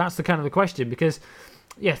 Yeah, that's the kind of the question, because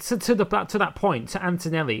to that point, to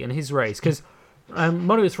Antonelli and his race, because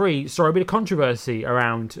Moto3 saw a bit of controversy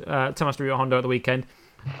around Tomás Río Honda at the weekend.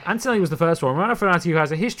 Antonelli was the first one. Romano Fenati, who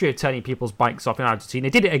has a history of turning people's bikes off in Argentina,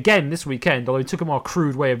 did it again this weekend, although he took a more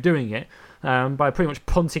crude way of doing it by pretty much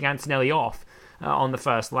punting Antonelli off on the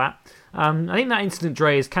first lap. I think that incident,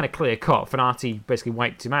 Dre, is kind of clear cut. Fenati basically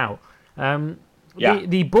wiped him out.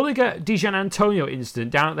 The Bulliger Di Gianantonio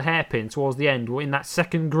incident down at the hairpin towards the end, in that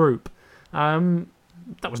second group,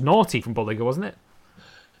 that was naughty from Bulliger, wasn't it?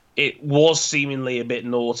 It was seemingly a bit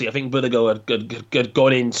naughty. I think Bulliger had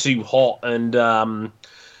gone in too hot, and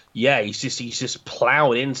he's just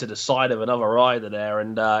ploughed into the side of another rider there,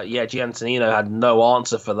 and Giannantonio had no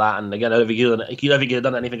answer for that. And again, I don't think he had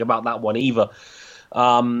done anything about that one either.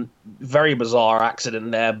 Very bizarre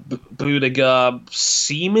accident there. Bulliger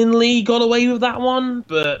seemingly got away with that one,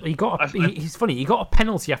 but he's funny. He got a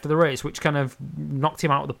penalty after the race, which kind of knocked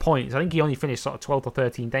him out of the points. I think he only finished sort of 12th or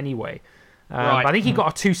 13th anyway. Right. But I think he got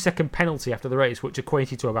a 2-second penalty after the race, which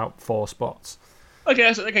equated to about 4 spots. Okay,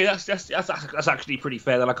 that's actually pretty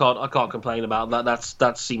fair. Then I can't complain about that.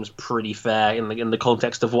 That seems pretty fair in the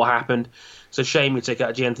context of what happened. It's a shame we took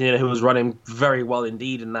out Giannantonio, who was running very well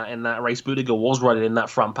indeed in that race. Bulliger was running in that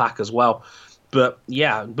front pack as well. But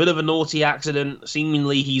yeah, a bit of a naughty accident.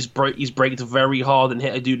 Seemingly he's braked very hard and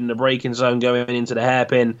hit a dude in the braking zone going into the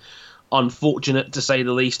hairpin. Unfortunate to say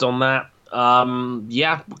the least on that.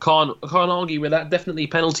 Can't argue with that. Definitely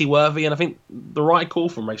penalty worthy, and I think the right call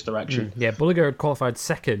from race direction. Yeah, Bulliger had qualified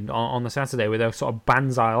second on the Saturday with a sort of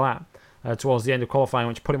banzai lap towards the end of qualifying,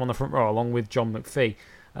 which put him on the front row along with John McPhee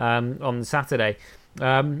on the Saturday.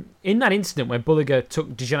 In that incident where Bulliger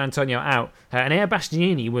took Di Giannantonio out, Enea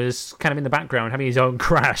Bastianini was kind of in the background having his own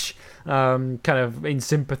crash, kind of in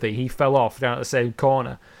sympathy. He fell off down at the same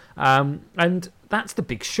corner. And that's the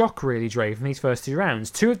big shock, really, Dre, from these first 2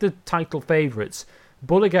 rounds. 2 of the title favourites,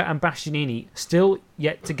 Bulliger and Bastianini, still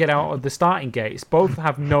yet to get out of the starting gates. Both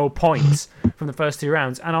have no points from the first 2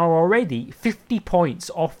 rounds and are already 50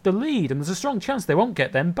 points off the lead. And there's a strong chance they won't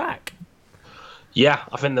get them back. Yeah,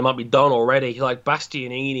 I think they might be done already. Like,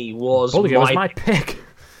 Bastianini was Bulliger was my pick.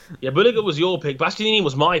 Yeah, Bulliger was your pick. Bastianini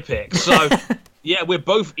was my pick. So, yeah, we're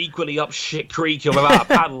both equally up shit creek without a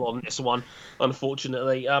paddle on this one,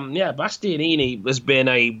 unfortunately. Bastianini has been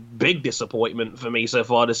a big disappointment for me so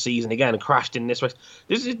far this season. Again, crashed in this race.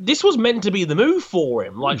 This was meant to be the move for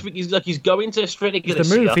him. Like, he's going to Stritica this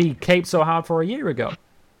year. The move he caped so hard for a year ago.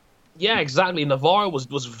 Yeah, exactly. Navarro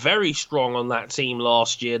was very strong on that team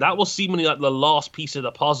last year. That was seemingly like the last piece of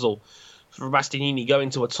the puzzle for Bastianini going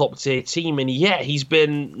to a top-tier team. And yeah, he's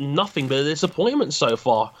been nothing but a disappointment so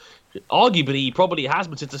far. Arguably, he probably has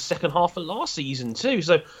been since the second half of last season too.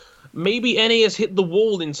 So maybe Enea has hit the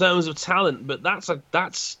wall in terms of talent, but that's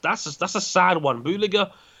a sad one. Bulliger,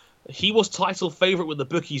 he was title favourite with the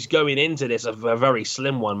bookies going into this, a very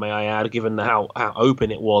slim one, may I add, given how open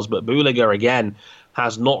it was. But Bulliger, again,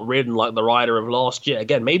 has not ridden like the rider of last year.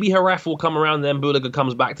 Again, maybe Jerez will come around, then Bulliger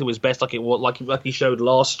comes back to his best like he showed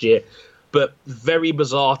last year. But very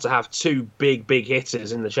bizarre to have 2 big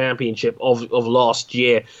hitters in the championship of last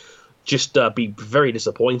year. Just be very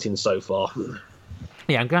disappointing so far.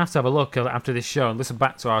 Yeah, I'm going to have a look after this show and listen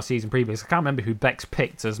back to our season previews. I can't remember who Bex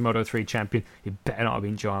picked as Moto3 champion. It better not have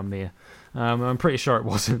been Joan Mir. I'm pretty sure it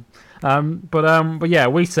wasn't. But yeah,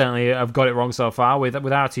 we certainly have got it wrong so far with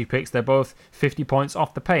our 2 picks. They're both 50 points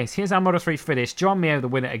off the pace. Here's our Moto 3 finish. Joan Mir, the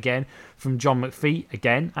winner again, from John McPhee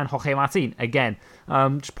again, and Jorge Martin again.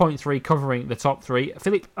 Just point 3 covering the top 3.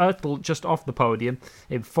 Philippe Ertl just off the podium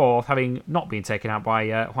in 4th, having not been taken out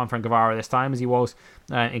by Juan-Fran Guevara this time, as he was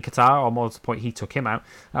in Qatar, or more to the point, he took him out.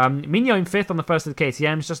 Mignot in 5th on the first of the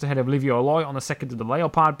KTMs, just ahead of Livio Aloy on the second of the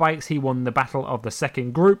Leopard bikes. He won the battle of the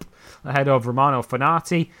second group, ahead of Romano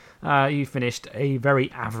Fenati. He finished a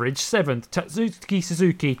very average 7th. Tatsuki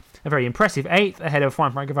Suzuki, a very impressive 8th, ahead of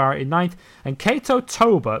Juan-Fran Guevara in 9th. And Keito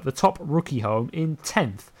Toba, the top rookie home, in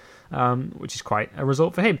 10th. Which is quite a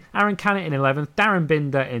result for him. Aaron Canet in 11th, Darren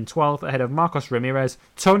Binder in 12th, ahead of Marcos Ramirez,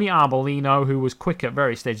 Tony Arbolino, who was quick at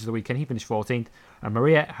various stages of the weekend, he finished 14th, and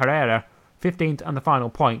Maria Herrera 15th, and the final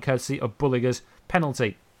point, courtesy of Bulliger's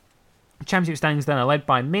penalty. Championship standings then are led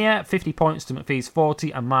by Mir, 50 points to McPhee's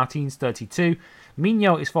 40, and Martin's 32.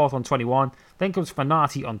 Mignot is 4th on 21, then comes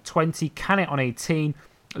Fenati on 20, Canet on 18,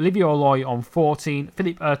 Livio Aloy on 14,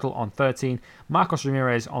 Philippe Ertl on 13, Marcos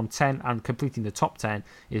Ramirez on 10, and completing the top 10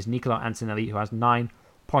 is Nicolo Antonelli, who has 9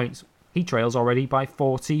 points. He trails already by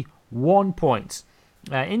 41 points.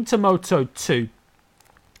 Into Moto 2,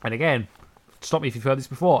 and again, stop me if you've heard this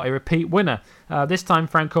before, a repeat winner. This time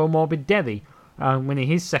Franco Morbidelli, winning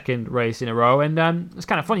his second race in a row. And it's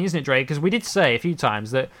kind of funny, isn't it, Drake? Because we did say a few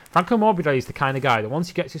times that Franco Morbidelli is the kind of guy that once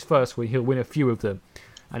he gets his first win, he'll win a few of them.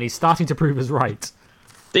 And he's starting to prove us right.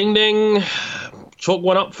 Ding ding. Chalk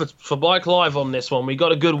one up for Bike Live on this one. We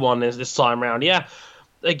got a good one this time round. Yeah,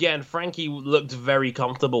 again, Frankie looked very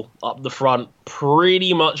comfortable up the front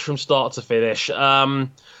pretty much from start to finish.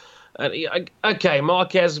 Okay,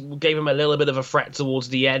 Marquez gave him a little bit of a threat towards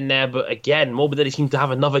the end there, but again, Morbidelli seemed to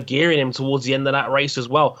have another gear in him towards the end of that race as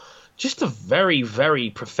well. Just a very, very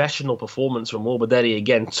professional performance from Morbidelli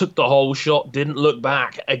again. Took the whole shot, didn't look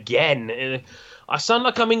back again. I sound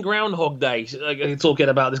like I'm in Groundhog Day talking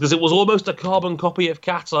about this, because it was almost a carbon copy of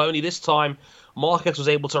Qatar, only this time Marquez was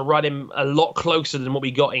able to run him a lot closer than what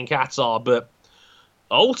we got in Qatar, but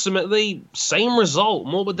ultimately, same result.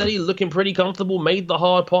 Morbidelli looking pretty comfortable, made the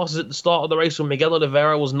hard passes at the start of the race when Miguel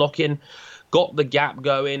Oliveira was knocking, got the gap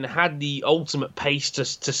going, had the ultimate pace to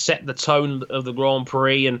set the tone of the Grand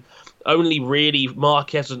Prix, and only really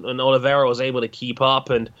Marquez and Oliveira was able to keep up,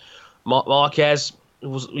 and Marquez...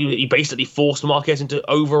 He basically forced Marquez into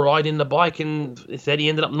overriding the bike, and instead he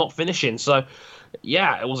ended up not finishing. So,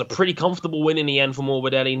 yeah, it was a pretty comfortable win in the end for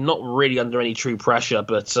Morbidelli. Not really under any true pressure,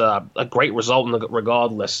 but a great result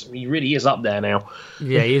regardless. He really is up there now.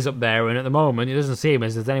 Yeah, he is up there, and at the moment it doesn't seem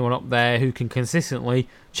as there's anyone up there who can consistently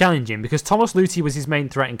challenge him, because Thomas Luthi was his main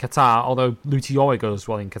threat in Qatar, although Luthi always goes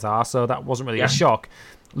well in Qatar, so that wasn't really a shock.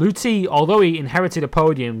 Luthi, although he inherited a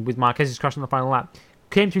podium with Marquez's crash on the final lap,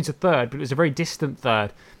 came through to third, but it was a very distant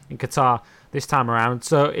third in Qatar this time around.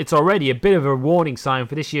 So it's already a bit of a warning sign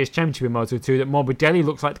for this year's championship in Moto2 that Morbidelli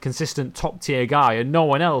looks like the consistent top-tier guy, and no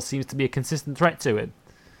one else seems to be a consistent threat to him.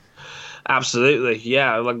 Absolutely,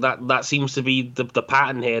 yeah. Like that seems to be the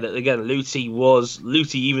pattern here. That again,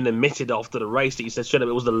 Luthi even admitted after the race that he said it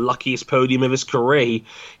was the luckiest podium of his career.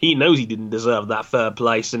 He knows he didn't deserve that third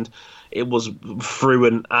place, and it was through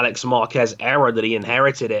an Alex Marquez error that he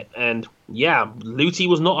inherited it. And yeah, Luthi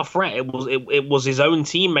was not a threat. It was his own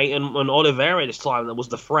teammate and Oliveira this time that was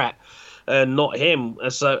the threat, and not him.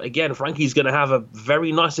 So again, Frankie's going to have a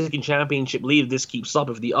very nice second championship lead if this keeps up.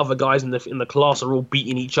 If the other guys in the class are all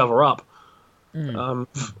beating each other up.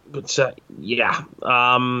 So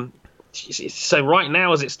right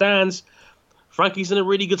now, as it stands, Frankie's in a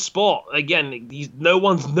really good spot. Again, no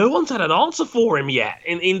one's had an answer for him yet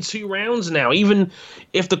in 2 rounds now. Even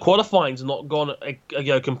if the qualifying's not gone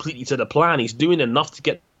completely to the plan, he's doing enough to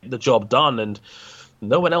get the job done, and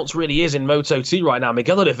no one else really is in Moto2 right now.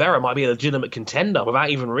 Miguel Oliveira might be a legitimate contender without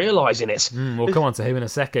even realising it. We'll come on to him in a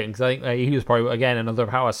second, because I think he was probably, again, another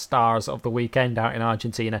of our stars of the weekend out in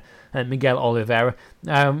Argentina, Miguel Oliveira.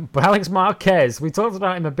 But Alex Marquez, we talked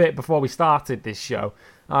about him a bit before we started this show.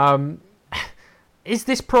 Is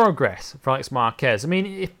this progress for Alex Marquez? I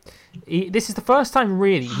mean, this is the first time,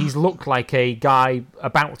 really, he's looked like a guy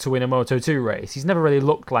about to win a Moto2 race. He's never really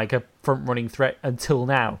looked like a front-running threat until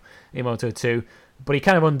now in Moto2. But he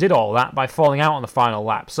kind of undid all that by falling out on the final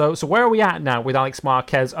lap. So where are we at now with Alex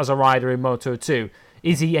Marquez as a rider in Moto2?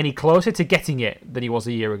 Is he any closer to getting it than he was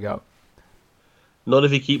a year ago? Not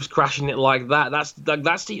if he keeps crashing it like that.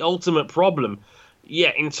 That's the ultimate problem.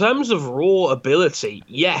 Yeah, in terms of raw ability,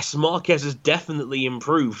 yes, Marquez has definitely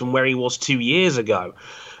improved from where he was 2 years ago.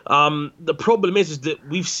 The problem is that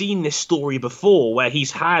we've seen this story before where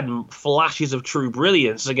he's had flashes of true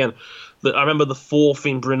brilliance. Again, I remember the fourth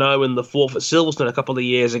in Brno and the fourth at Silverstone a couple of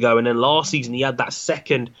years ago, and then last season he had that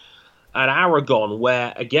second at Aragon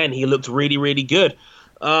where again he looked really, really good.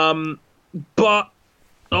 But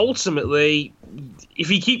ultimately, if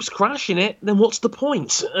he keeps crashing it, then what's the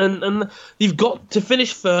point? And you've got to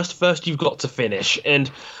finish first. First, you've got to finish. And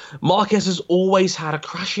Marquez has always had a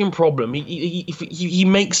crashing problem. He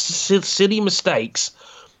makes silly mistakes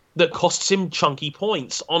that costs him chunky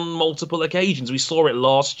points on multiple occasions. We saw it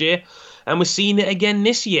last year, and we're seeing it again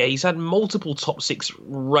this year. He's had multiple top six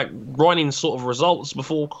running sort of results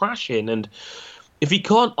before crashing, and if he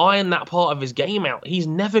can't iron that part of his game out, he's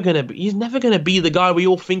never gonna be the guy we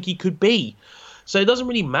all think he could be. So it doesn't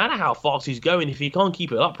really matter how fast he's going. If he can't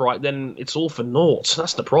keep it upright, then it's all for naught.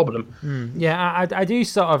 That's the problem. Yeah, I do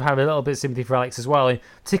sort of have a little bit of sympathy for Alex as well. And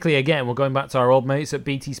particularly, again, we're going back to our old mates at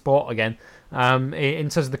BT Sport again. In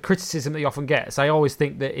terms of the criticism that he often gets, I always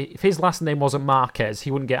think that if his last name wasn't Marquez,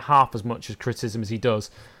 he wouldn't get half as much as criticism as he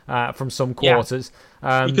does from some quarters.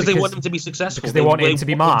 Because they want him to be successful. Because they want him to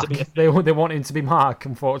be Mark. They want him to be Mark,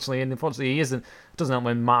 unfortunately. And unfortunately, he isn't. It doesn't help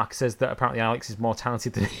when Mark says that apparently Alex is more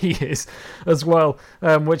talented than he is as well,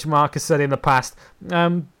 which Mark has said in the past.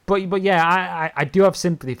 But yeah, I do have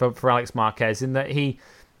sympathy for Alex Marquez in that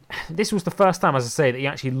this was the first time, as I say, that he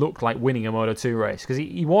actually looked like winning a Moto2 race, because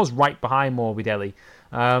he was right behind Morbidelli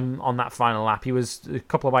on that final lap. He was a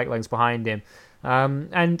couple of bike lengths behind him.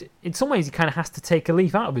 And in some ways, he kind of has to take a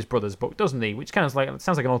leaf out of his brother's book, doesn't he? Which kind of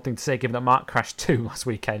sounds like an odd thing to say, given that Mark crashed too last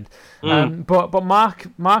weekend. But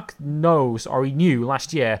Mark knows, or he knew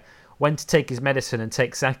last year, when to take his medicine and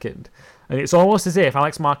take second. And it's almost as if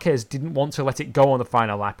Alex Marquez didn't want to let it go on the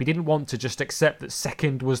final lap. He didn't want to just accept that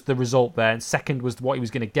second was the result there and second was what he was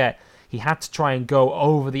going to get. He had to try and go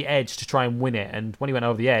over the edge to try and win it. And when he went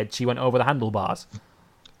over the edge, he went over the handlebars.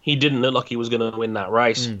 He didn't look like he was going to win that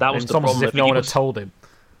race. That was the problem. It's almost as if no one had told him.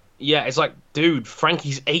 Yeah, it's like, dude,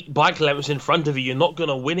 Frankie's 8 bike lengths in front of you. You're not going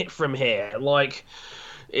to win it from here. Like,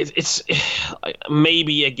 it's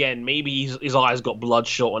maybe his eyes got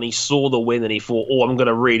bloodshot and he saw the win and he thought, oh, I'm going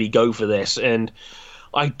to really go for this. And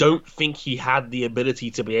I don't think he had the ability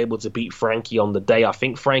to be able to beat Frankie on the day. I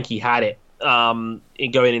think Frankie had it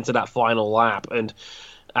in going into that final lap. And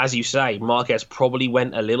as you say, Marquez probably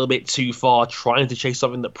went a little bit too far trying to chase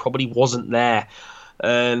something that probably wasn't there.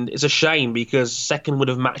 And it's a shame because second would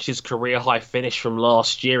have matched his career high finish from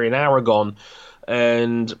last year in Aragon.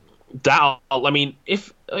 And that, I mean,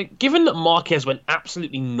 given that Marquez went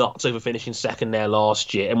absolutely nuts over finishing second there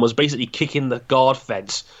last year and was basically kicking the guard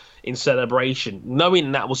fence in celebration,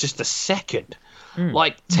 knowing that was just a second,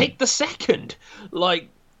 take the second.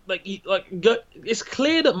 It's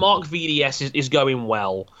clear that Mark VDS is going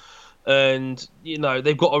well. And,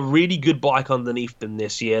 they've got a really good bike underneath them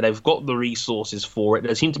this year. They've got the resources for it.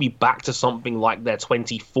 They seem to be back to something like their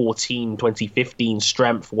 2014, 2015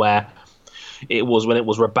 strength where it was when it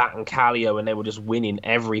was Rabat and Kallio and they were just winning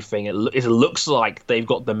everything. It looks like they've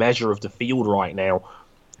got the measure of the field right now.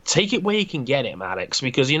 Take it where you can get it, Alex,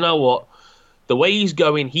 because you know what? The way he's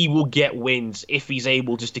going, he will get wins if he's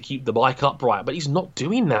able just to keep the bike upright. But he's not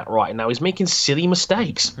doing that right now. He's making silly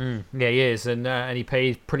mistakes. Yeah, he is, and he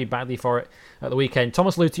paid pretty badly for it at the weekend.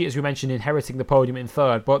 Thomas Luthi, as we mentioned, inheriting the podium in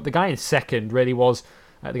third, but the guy in second really was...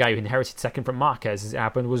 the guy who inherited second from Marquez, as it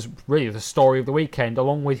happened, was really the story of the weekend,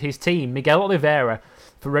 along with his team, Miguel Oliveira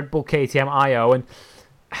for Red Bull KTM IO. And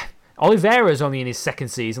Oliveira's only in his second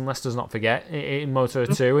season, let's not forget, in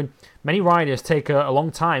Moto2, and many riders take a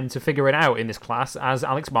long time to figure it out in this class, as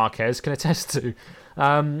Alex Marquez can attest to.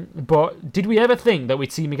 But did we ever think that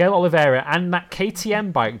we'd see Miguel Oliveira and that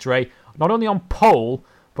KTM bike, Dre, not only on pole,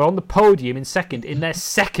 but on the podium in second in their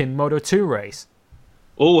second Moto2 race?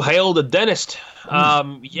 Oh, hail the dentist.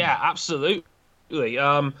 Yeah, absolutely.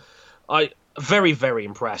 I very, very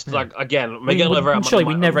impressed. Like, again, Miguel Oliveira... Surely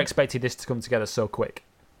we never expected this to come together so quick.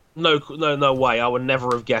 No way. I would never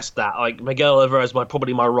have guessed that. Like, Miguel Oliveira is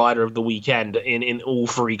probably my rider of the weekend in all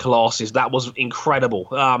three classes. That was incredible.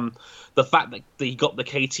 The fact that he got the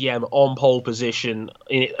KTM on pole position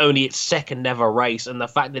in only its second ever race, and the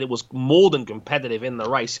fact that it was more than competitive in the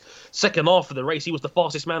race. Second half of the race, he was the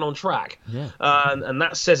fastest man on track. Yeah. And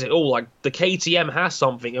that says it all. Like, the KTM has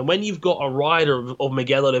something. And when you've got a rider of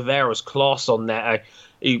Miguel Oliveira's class on there,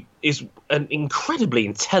 he is an incredibly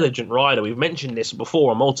intelligent rider. We've mentioned this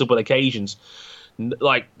before on multiple occasions.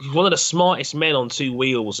 Like, he's one of the smartest men on two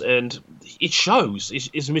wheels, and it shows.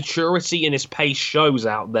 His maturity and his pace shows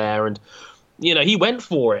out there, and he went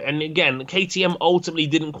for it. And again, KTM ultimately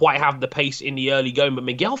didn't quite have the pace in the early going, but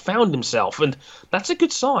Miguel found himself, and that's a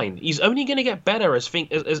good sign. He's only going to get better as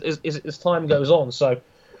time goes on. So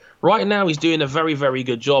right now he's doing a very, very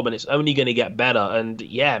good job, and it's only going to get better. And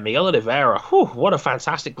yeah, Miguel Oliveira, what a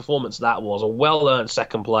fantastic performance that was. A well-earned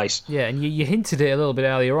second place. Yeah, and you hinted it a little bit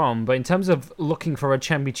earlier on, but in terms of looking for a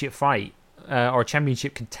championship fight, or a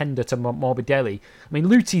championship contender to Morbidelli, I mean,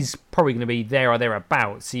 Luti's probably going to be there or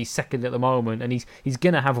thereabouts. He's second at the moment, and he's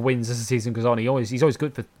going to have wins as the season goes on. He's always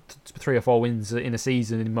good for 3 or 4 wins in a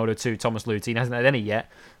season in Moto2, Thomas Luthi. He hasn't had any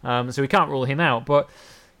yet, so we can't rule him out. But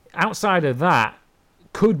outside of that,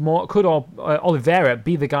 could Oliveira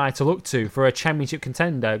be the guy to look to for a championship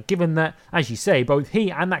contender, given that, as you say, both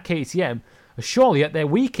he and that KTM are surely at their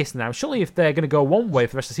weakest now? Surely if they're going to go one way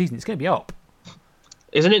for the rest of the season, it's going to be up.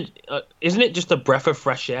 Isn't it just a breath of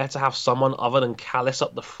fresh air to have someone other than Callis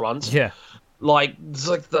up the front? Yeah. Like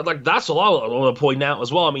that's all I want to point out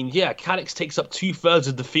as well. I mean, yeah, Calix takes up 2/3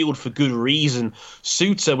 of the field for good reason.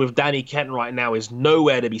 Suter with Danny Kent right now is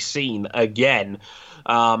nowhere to be seen again.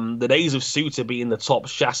 The days of Suter being the top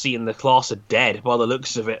chassis in the class are dead by the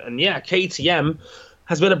looks of it. And yeah, KTM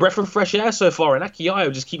has been a breath of fresh air so far, and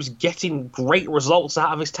Akiayo just keeps getting great results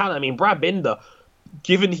out of his talent. I mean, Brad Binder,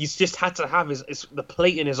 given he's just had to have the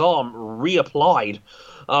plate in his arm reapplied,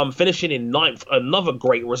 finishing in 9th, another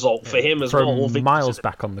great result for him as well. Miles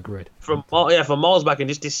back on the grid. From miles back in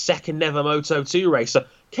just his second ever Moto2 race. So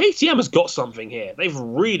KTM has got something here. They've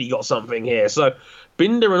really got something here. So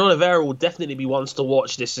Binder and Oliveira will definitely be ones to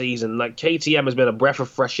watch this season. Like, KTM has been a breath of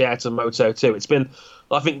fresh air to Moto2. It's been,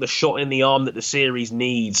 I think, the shot in the arm that the series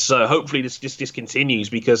needs. So hopefully this continues,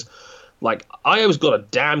 because like, Io's got a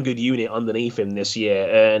damn good unit underneath him this year,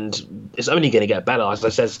 and it's only going to get better, as I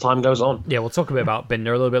said, as time goes on. Yeah, we'll talk a bit about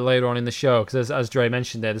Binder a little bit later on in the show, because as Dre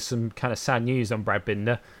mentioned there's some kind of sad news on Brad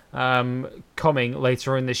Binder coming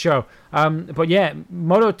later in the show. But yeah,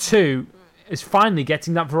 Moto2 is finally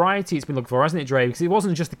getting that variety it's been looking for, hasn't it, Dre? Because it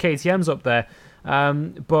wasn't just the KTMs up there.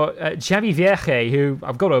 But Xavi Vierge, who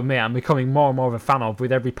I've got to admit I'm becoming more and more of a fan of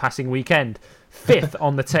with every passing weekend, 5th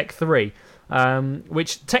on the Tech 3.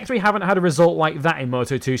 Which Tech 3 haven't had a result like that in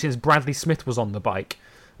Moto2 since Bradley Smith was on the bike.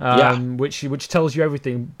 Which tells you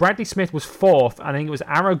everything. Bradley Smith was 4th, I think it was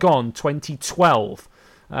Aragon 2012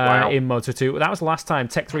 in Moto2. That was the last time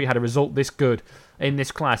Tech 3 had a result this good in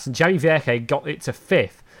this class, and Xavi Vierge got it to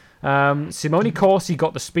 5th. Simone Corsi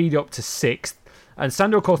got the speed up to 6th, and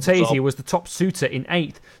Sandro Cortese was the top suitor in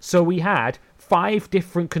 8th. So we had 5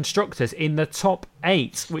 different constructors in the top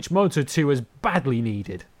 8, which Moto2 has badly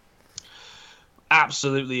needed.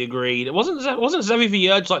 Absolutely agreed. Wasn't Xavi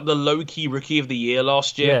Vierge like the low-key rookie of the year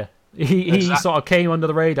last year? Yeah, he sort of came under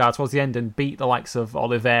the radar towards the end and beat the likes of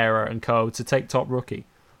Oliveira and co to take top rookie.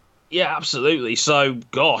 Yeah, absolutely. So,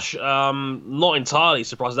 gosh, not entirely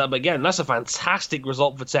surprised at that. But again, that's a fantastic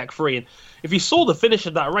result for Tech 3. And if you saw the finish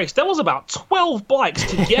of that race, there was about 12 bikes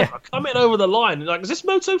together coming over the line. Like, is this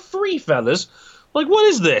Moto 3, fellas? Like, what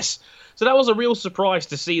is this? So that was a real surprise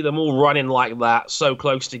to see them all running like that, so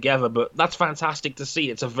close together. But that's fantastic to see.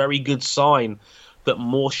 It's a very good sign that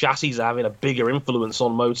more chassis are having a bigger influence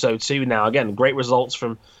on Moto 2 now. Again, great results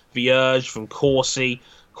from Vierge, from Corsi.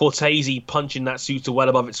 Cortese punching that suitor well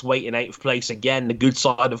above its weight in 8th place again. The good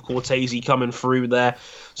side of Cortese coming through there.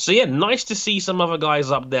 So yeah, nice to see some other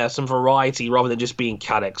guys up there, some variety rather than just being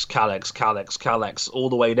Calix all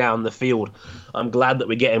the way down the field. I'm glad that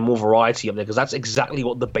we're getting more variety up there, because that's exactly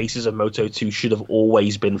what the basis of Moto2 should have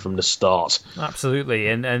always been from the start. Absolutely,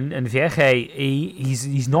 and Vierge,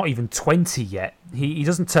 he's not even 20 yet. He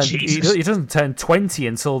doesn't turn 20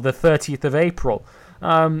 until the 30th of April.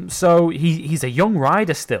 So he's a young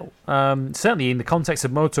rider still. Certainly in the context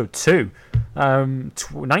of Moto 2,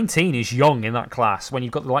 19 is young in that class when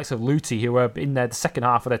you've got the likes of Luthi, who are in the second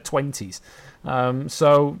half of their 20s.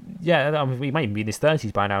 So yeah, I mean, he might even be in his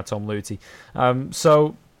 30s by now, Tom Luthi.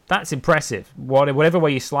 So that's impressive, whatever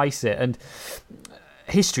way you slice it. And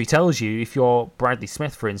history tells you, if you're Bradley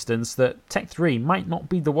Smith, for instance, that Tech 3 might not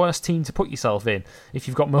be the worst team to put yourself in if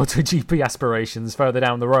you've got MotoGP aspirations further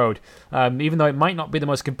down the road. Even though it might not be the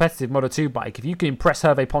most competitive Moto2 bike, if you can impress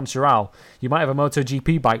Hervé Poncharal, you might have a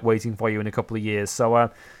MotoGP bike waiting for you in a couple of years. So,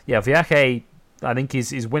 Vierge, I think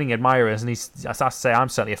he's winning admirers, and I have to say I'm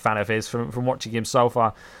certainly a fan of his from watching him so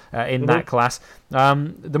far in that class. The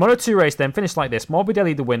Moto2 race then finished like this: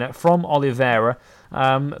 Morbidelli the winner from Oliveira,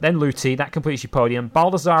 then Luthi, that completes your podium,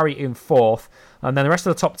 Baldassari in 4th, and then the rest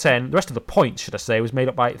of the top 10, the rest of the points, should I say, was made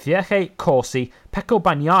up by Vierge, Corsi, Pecco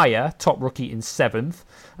Bagnaia, top rookie, in 7th,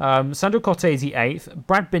 Sandro Cortese 8th,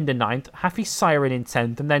 Brad Binder 9th, Hafi Siren in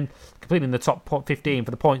 10th, and then completing the top 15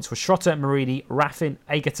 for the points were Schrotter, Meridi, Raffin,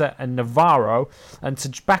 Agata, and Navarro. And to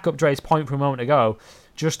back up Dre's point from a moment ago,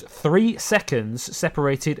 Just 3 seconds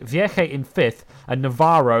separated Vierge in 5th and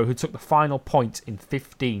Navarro, who took the final point in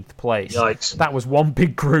 15th place. Yikes. That was one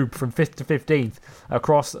big group from 5th to 15th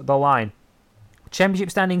across the line.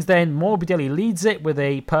 Championship standings then, Morbidelli leads it with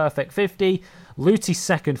a perfect 50. Luti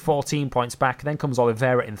second, 14 points back. Then comes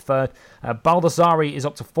Oliveira in third. Baldassari is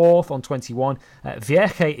up to 4th on 21.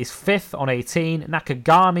 Vierge is 5th on 18.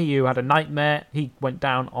 Nakagami, who had a nightmare, he went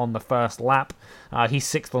down on the first lap. He's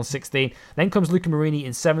 6th on 16. Then comes Luca Marini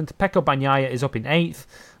in 7th. Pecco Bagnaia is up in 8th.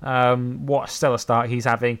 What a stellar start he's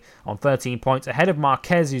having on 13 points. Ahead of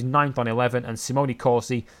Marquez, who's 9th on 11. And Simone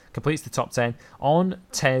Corsi completes the top 10 on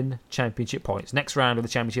 10 championship points. Next round of the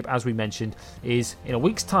championship, as we mentioned, is in a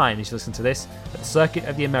week's time, as you listen to this, at the Circuit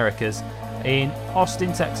of the Americas in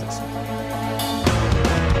Austin, Texas.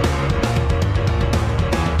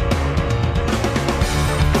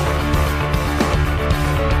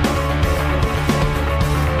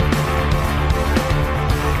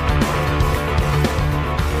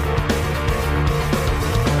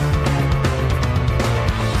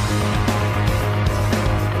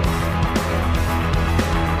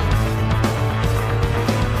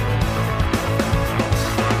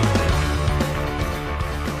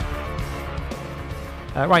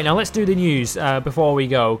 Right, now let's do the news before we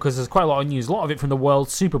go, because there's quite a lot of news, a lot of it from the World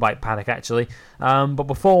Superbike paddock, actually. But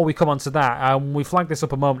before we come on to that, we flagged this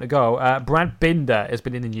up a moment ago. Brad Binder has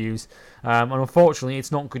been in the news, and unfortunately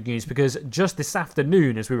it's not good news, because just this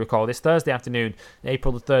afternoon, as we recall, this Thursday afternoon,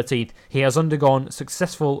 April the 13th, he has undergone a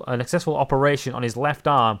successful operation on his left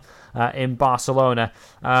arm in Barcelona,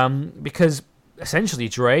 because essentially,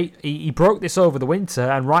 Dre, he broke this over the winter,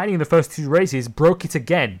 and riding in the first 2 races, broke it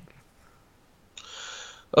again.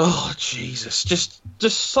 Oh, Jesus. Just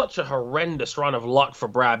such a horrendous run of luck for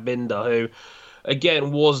Brad Binder, who,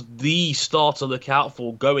 again, was the star to look out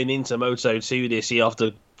for going into Moto2 this year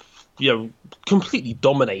after, completely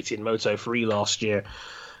dominating Moto3 last year.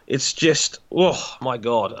 It's just, oh, my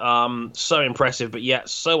God. So impressive, but yet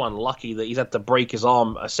so unlucky that he's had to break his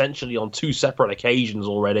arm essentially on 2 separate occasions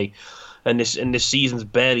already. And this season's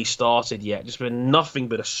barely started yet. Just been nothing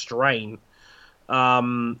but a strain.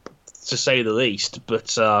 To say the least,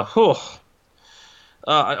 but I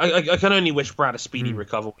can only wish Brad a speedy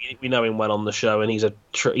recovery. We know him well on the show, and he's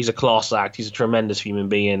a class act. He's a tremendous human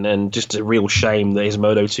being, and just a real shame that his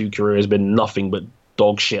Moto2 career has been nothing but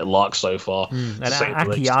dog shit luck so far. And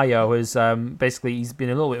Aki Ayo has basically, he's been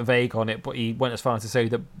a little bit vague on it, but he went as far as to say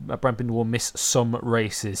that Brad Binder will miss some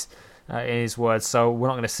races, in his words. So we're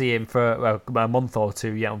not going to see him for a month or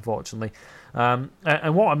 2 yet, unfortunately.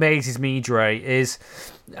 And what amazes me, Dre, is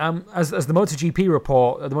as the MotoGP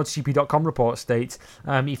report, the MotoGP.com report states,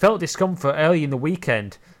 he felt discomfort early in the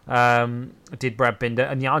weekend, did Brad Binder,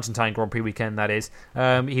 and the Argentine Grand Prix weekend, that is.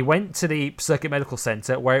 He went to the Circuit Medical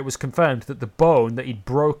Centre, where it was confirmed that the bone that he'd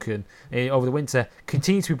broken over the winter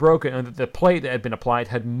continued to be broken, and that the plate that had been applied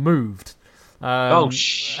had moved. Oh,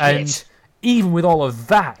 shit. And even with all of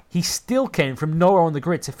that, he still came from nowhere on the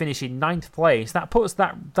grid to finish in 9th place. That puts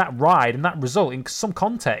that ride and that result in some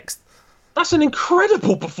context. That's an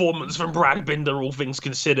incredible performance from Brad Binder, all things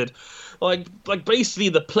considered. Like basically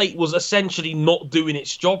the plate was essentially not doing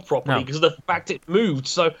its job properly because of the fact it moved.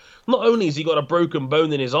 So not only has he got a broken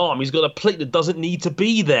bone in his arm, he's got a plate that doesn't need to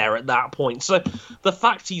be there at that point. So the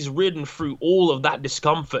fact he's ridden through all of that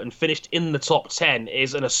discomfort and finished in the top 10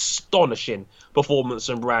 is an astonishing performance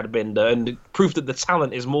from Brad Binder, and proof that the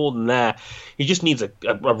talent is more than there. He just needs a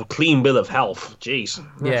clean bill of health. Jeez.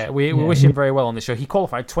 Yeah, we wish him very well on this show. He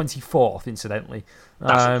qualified 24th, incidentally.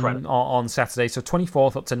 That's incredible. On Saturday, so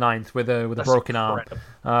 24th up to 9th with a broken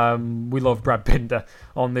arm. We love Brad Binder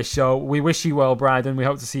on this show. We wish you well, Brad, and we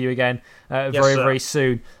hope to see you again very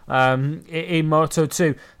soon in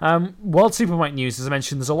Moto2. World Superbike news, as I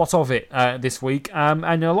mentioned, there's a lot of it this week,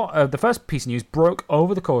 and a lot of the first piece of news broke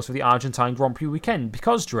over the course of the Argentine Grand Prix weekend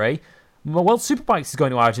because, Dre, World Superbikes is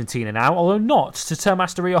going to Argentina now, although not to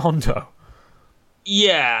Termas de Rio Hondo.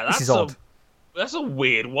 Yeah, this is odd. That's a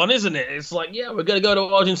weird one, isn't it? It's like, yeah, we're going to go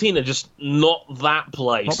to Argentina, just not that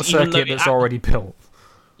place. Not the circuit that's already built.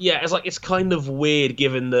 Yeah, it's kind of weird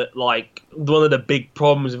given that, like, one of the big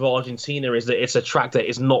problems with Argentina is that it's a track that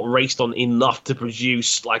is not raced on enough to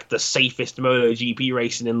produce, like, the safest MotoGP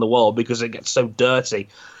racing in the world because it gets so dirty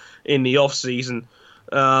in the off-season.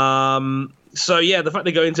 So, yeah, the fact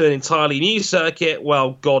they go into an entirely new circuit,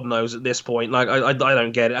 well, God knows at this point. Like, I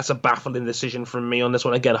don't get it. That's a baffling decision from me on this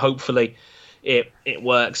one. Again, hopefully it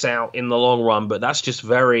works out in the long run, but that's just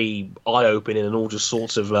very eye-opening and all just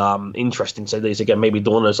sorts of interesting. So these, again, maybe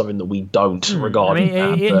Dawn knows something that we don't regarding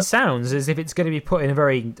it sounds as if it's going to be put in a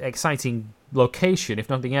very exciting location, if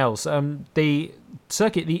nothing else. The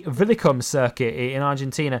circuit, the Villicum circuit in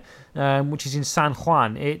Argentina, which is in San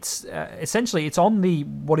Juan. It's essentially it's on the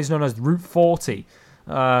what is known as Route 40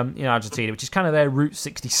 in Argentina, which is kind of their Route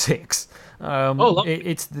 66.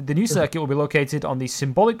 It's the new circuit will be located on the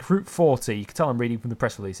symbolic Route 40. You can tell I'm reading from the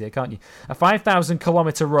press release here, can't you? A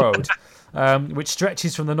 5,000-kilometer road, which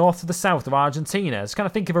stretches from the north to the south of Argentina. It's kind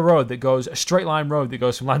of think of a straight line road that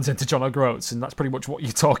goes from Land's End to John O'Groats, and that's pretty much what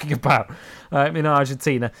you're talking about in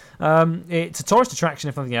Argentina. It's a tourist attraction,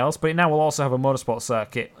 if nothing else, but it now will also have a motorsport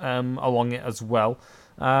circuit along it as well.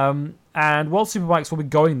 And World Superbikes will be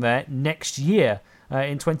going there next year.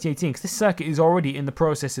 In 2018, because this circuit is already in the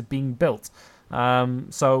process of being built.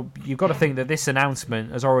 So you've got to think that this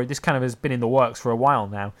announcement has kind of has been in the works for a while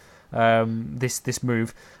now. This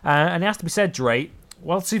move, and it has to be said, Dre,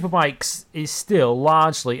 World Superbikes is still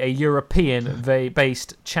largely a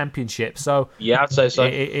European-based championship. So yeah, I'd say so.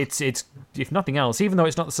 It's if nothing else, even though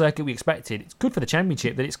it's not the circuit we expected, it's good for the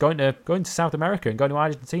championship that it's going to South America and going to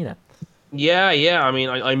Argentina. Yeah. I mean,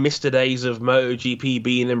 I missed the days of MotoGP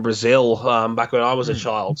being in Brazil back when I was a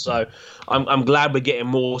child. So I'm glad we're getting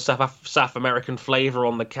more South American flavour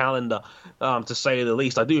on the calendar, to say the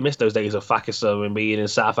least. I do miss those days of Fakasa and being in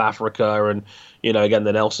South Africa and, again,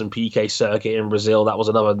 the Nelson Piquet circuit in Brazil. That was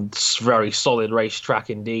another very solid racetrack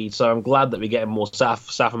indeed. So I'm glad that we're getting more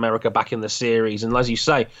South America back in the series. And as you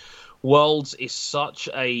say, Worlds is such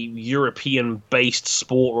a European-based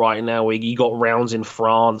sport right now. You got rounds in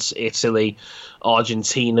France, Italy,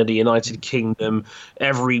 Argentina, the United Kingdom,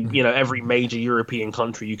 every major European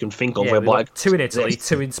country you can think of. Yeah, we've got 2 in Italy,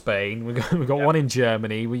 2 in Spain. We've got 1 in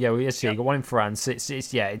Germany. We got 1 in France.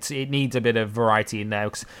 It needs a bit of variety in there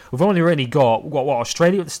because we've only really got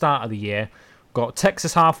Australia at the start of the year. We've got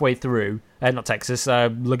Texas halfway through, not Texas,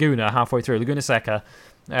 Laguna halfway through, Laguna Seca,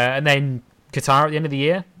 and then Qatar at the end of the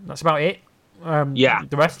year. That's about it.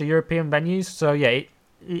 The rest of the European venues. So yeah,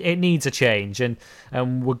 it needs a change, and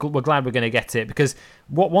we're glad we're going to get it because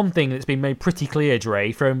one thing that's been made pretty clear,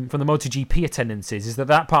 Dre, from the MotoGP attendances is that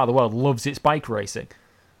part of the world loves its bike racing.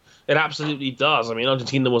 It absolutely does. I mean,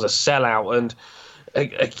 Argentina was a sellout, and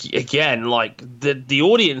again, like the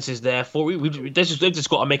audience is there for it. They've just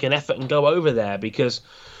got to make an effort and go over there because.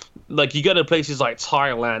 Like, you go to places like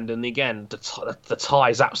Thailand, and again, the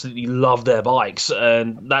Thais absolutely love their bikes,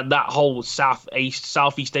 and that whole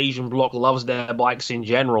Southeast Asian bloc loves their bikes in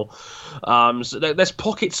general. So there's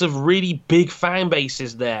pockets of really big fan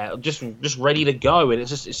bases there, just ready to go, and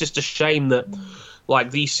it's just a shame that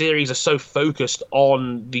like these series are so focused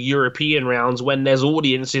on the European rounds when there's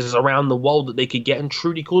audiences around the world that they could get and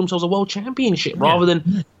truly call themselves a world championship rather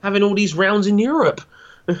than having all these rounds in Europe.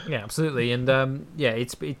 Yeah, absolutely, and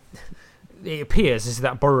it appears this is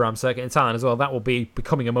that Buriram circuit in Thailand as well. That will be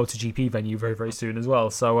becoming a MotoGP venue very, very soon as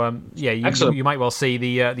well. So you might well see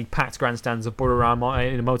the packed grandstands of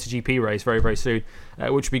Buriram in a MotoGP race very, very soon,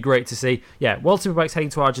 which would be great to see. Yeah, World Superbike's heading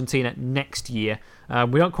to Argentina next year.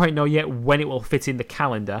 We don't quite know yet when it will fit in the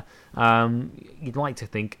calendar. You'd like to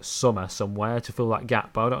think summer somewhere to fill that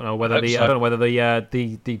gap, but I don't know whether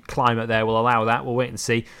the climate there will allow that. We'll wait and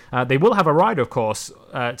see. They will have a rider, of course,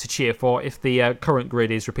 to cheer for if the current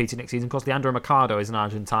grid is repeated next season. Of course, Leandro Mercado is an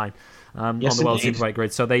Argentine on the World Superbike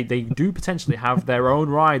grid, so they do potentially have their own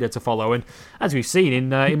rider to follow. And as we've seen in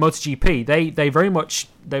MotoGP,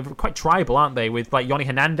 they're quite tribal, aren't they? With like Yoni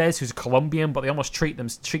Hernandez, who's a Colombian, but they almost treat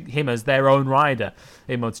him as their own rider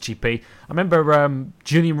in MotoGP. I remember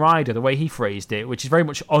Julian Ryder, the way he phrased it, which is very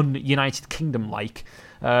much un-United Kingdom-like,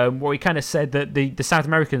 where he kind of said that the South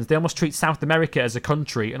Americans, they almost treat South America as a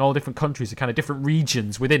country, and all different countries are kind of different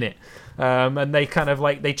regions within it. And they kind of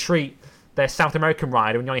like, they treat their South American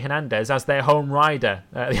rider, Yoni Hernandez, as their home rider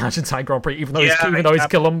at the Argentine Grand Prix, even though he's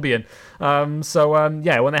Colombian. When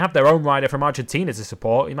they have their own rider from Argentina to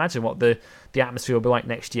support, imagine what the atmosphere will be like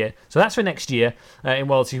next year. So that's for next year in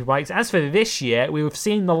World Superbikes. As for this year, we've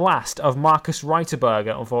seen the last of Markus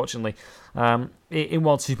Reiterberger, unfortunately, in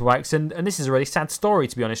World Superbikes, and this is a really sad story,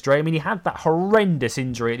 to be honest, Dre. I mean, he had that horrendous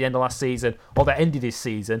injury at the end of last season, or that ended his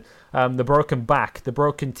season, the broken back, the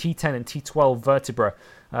broken T10 and T12 vertebra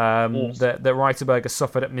that Reiterberger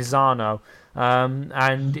suffered at Misano,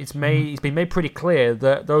 and it's been made pretty clear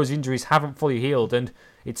that those injuries haven't fully healed, and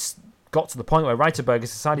it's got to the point where Reiterberger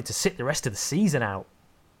decided to sit the rest of the season out.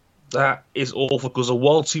 That is awful because a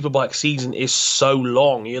World Superbike season is so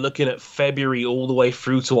long. You're looking at February all the way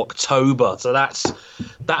through to October. So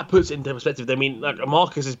that puts it into perspective. I mean, like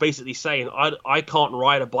Marcus is basically saying, I can't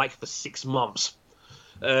ride a bike for 6 months,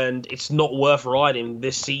 and it's not worth riding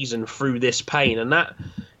this season through this pain. And that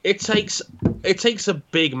it takes a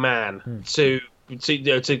big man to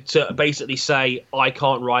to basically say, I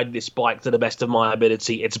can't ride this bike to the best of my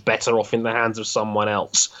ability. It's better off in the hands of someone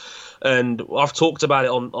else. And I've talked about it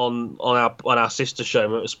on our sister show,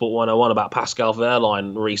 Motorsport 101, about Pascal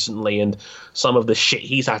Wehrlein recently, and some of the shit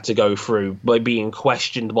he's had to go through by being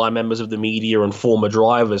questioned by members of the media and former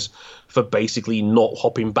drivers for basically not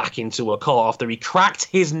hopping back into a car after he cracked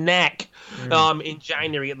his neck in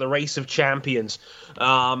January at the Race of Champions,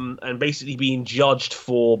 and basically being judged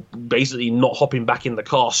for basically not hopping back in the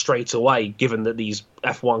car straight away, given that these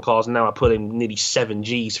F1 cars now are putting nearly 7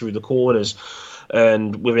 Gs through the corners.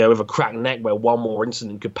 And with a cracked neck where one more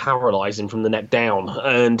incident could paralyse him from the neck down.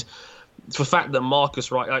 And for the fact that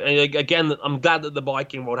Marcus Wright, again, I'm glad that the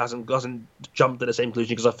biking world hasn't jumped to the same conclusion,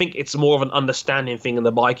 because I think it's more of an understanding thing in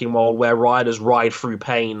the biking world where riders ride through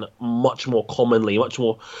pain much more commonly, much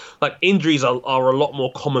more like injuries are a lot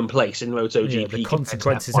more commonplace in MotoGP. Yeah, the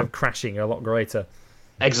consequences of crashing are a lot greater.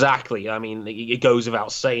 Exactly. I mean, it goes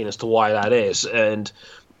without saying as to why that is. And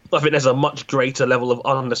I think there's a much greater level of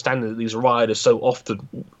understanding that these riders so often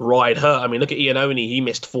ride hurt. I mean, look at Iannone. He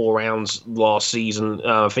missed 4 rounds last season.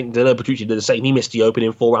 I think Danilo Petrucci did the same. He missed the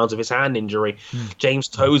opening 4 rounds of his hand injury. James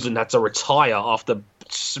Tozen had to retire after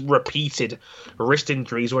repeated wrist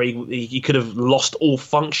injuries where he could have lost all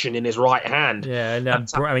function in his right hand. Yeah, and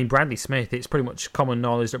I mean, Bradley Smith, it's pretty much common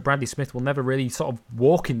knowledge that Bradley Smith will never really sort of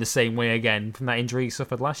walk in the same way again from that injury he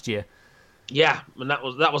suffered last year. Yeah, and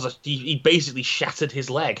he basically shattered his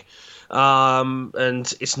leg,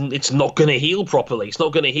 and it's not going to heal properly. It's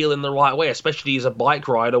not going to heal in the right way, especially as a bike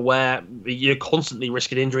rider where you're constantly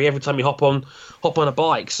risking injury every time you hop on a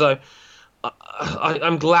bike. So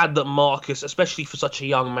I'm glad that Marcus, especially for such a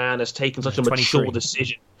young man, has taken such a mature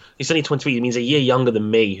decision. He's only 23. It means a year younger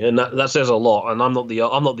than me, and that says a lot. And I'm not the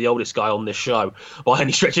oldest guy on this show by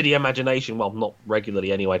any stretch of the imagination. Well, not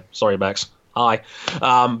regularly anyway. Sorry, Max. Hi.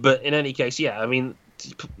 But in any case, yeah, I mean,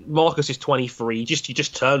 Marcus is 23. He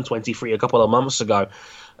just turned 23 a couple of months ago.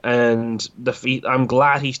 And I'm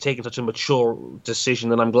glad he's taken such a mature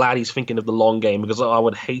decision, and I'm glad he's thinking of the long game, because I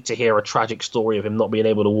would hate to hear a tragic story of him not being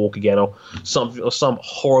able to walk again, or some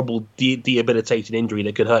horrible debilitating injury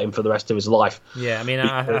that could hurt him for the rest of his life. Yeah, I mean,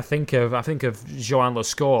 I think of Joan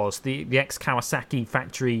Lescores, the ex-Kawasaki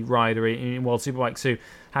factory rider in World Superbikes, who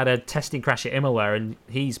had a testing crash at Imola, and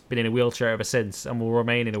he's been in a wheelchair ever since and will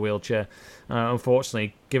remain in a wheelchair,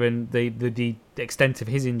 unfortunately, given the extent of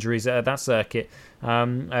his injuries at that circuit.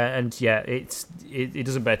 And yeah, it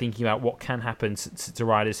doesn't bear thinking about what can happen to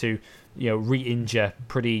riders who, re-injure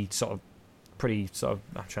pretty sort of, I'm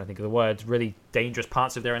trying to think of the word, really dangerous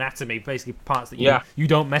parts of their anatomy, basically parts that you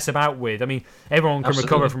don't mess about with. I mean, everyone can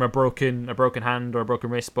recover from a broken hand or a broken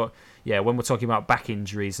wrist, but yeah, when we're talking about back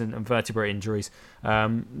injuries and vertebrae injuries,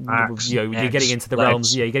 you're getting into the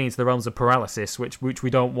realms. Yeah, you're getting into the realms of paralysis, which we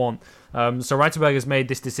don't want. So Reiterberg has made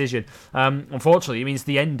this decision. Unfortunately, it means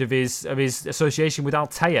the end of his association with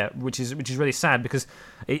Altea, which is really sad, because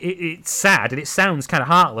it's sad and it sounds kind of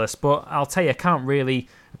heartless, but Altea can't really,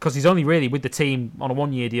 because he's only really with the team on a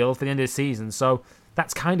 1-year deal for the end of the season. So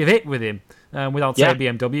that's kind of it with him, with Altea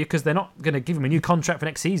BMW, because they're not going to give him a new contract for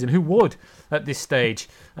next season. Who would at this stage?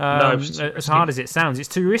 As hard as it sounds, it's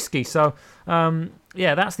too risky. So,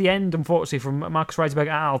 yeah, that's the end, unfortunately, from Marcus Reiterberg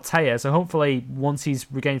at Altea. So hopefully, once he's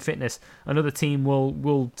regained fitness, another team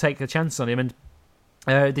will take a chance on him. And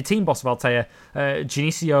the team boss of Altea,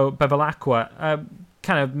 Genesio Bevilacqua,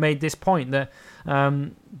 kind of made this point that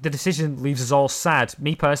the decision leaves us all sad.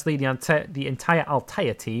 Me personally, the entire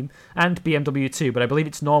Altea team, and BMW too. But I believe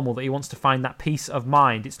it's normal that he wants to find that peace of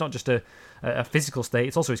mind. It's not just a physical state,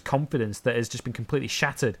 it's also his confidence that has just been completely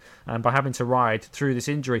shattered by having to ride through this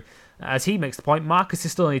injury. As he makes the point, Marcus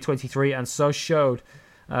is still only 23 and so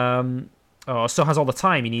has all the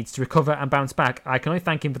time he needs to recover and bounce back. I can only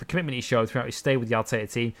thank him for the commitment he showed throughout his stay with the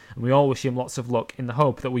Altea team, and we all wish him lots of luck in the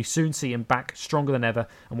hope that we soon see him back stronger than ever,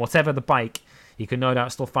 and whatever the bike, he can no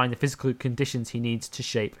doubt still find the physical conditions he needs to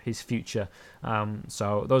shape his future.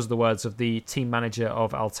 So those are the words of the team manager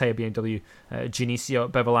of Altea BMW, Genesio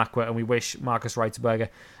Bevilacqua, and we wish Marcus Reiterberger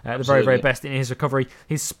the very, very best in his recovery.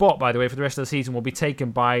 His spot, by the way, for the rest of the season will be taken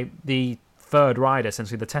by the third rider,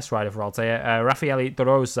 essentially the test rider for Altea, Raffaele De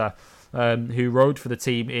Rosa, who rode for the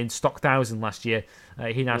team in Stock 1000 last year.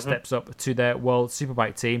 He now steps up to their World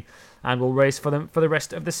Superbike team and will race for them for the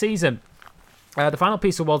rest of the season. The final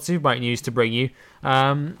piece of World Superbike news to bring you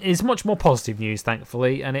is much more positive news,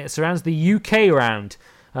 thankfully, and it surrounds the UK round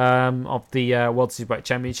of the World Superbike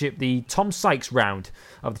Championship, the Tom Sykes round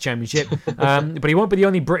of the championship. But he won't be the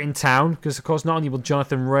only Brit in town, because of course not only will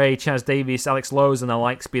Jonathan Rea, Chaz Davies, Alex Lowes and the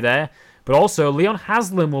likes be there, but also Leon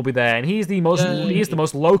Haslam will be there, and he's the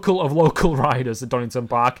most local of local riders at Donington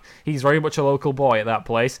Park. He's very much a local boy at that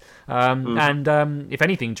place. And if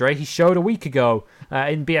anything, Dre, he showed a week ago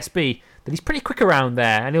in BSB that he's pretty quick around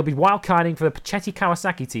there, and he'll be wildcarding for the Pachetti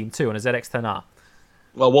Kawasaki team too on a ZX-10R.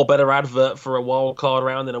 Well, what better advert for a wild card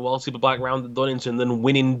round and a World Superbike round at Donington than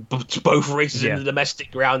winning both races in the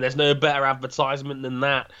domestic round? There's no better advertisement than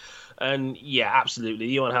that. And yeah, absolutely,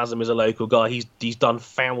 Leon Haslam is a local guy. He's done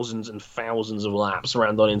thousands and thousands of laps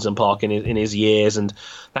around Donington Park in his years, and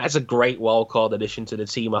that's a great wildcard addition to the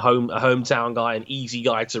team. A hometown guy, an easy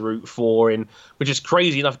guy to root for, which is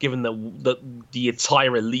crazy enough given that the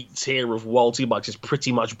entire elite tier of World Superbikes is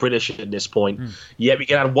pretty much British at this point. Yet we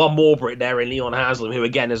can add one more Brit there in Leon Haslam, who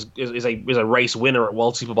again is a race winner at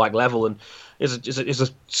World Superbike level and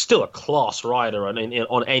is still a class rider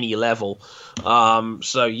on any level.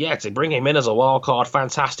 So yeah, to bring him in as a wild card,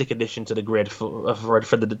 fantastic addition to the grid for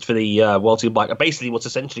the World Superbike. Basically, what's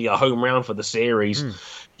essentially a home round for the series,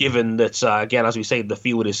 given that again, as we say, the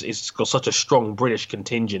field is got such a strong British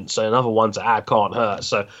contingent. So another one to add can't hurt.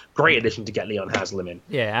 So great addition to get Leon Haslam in.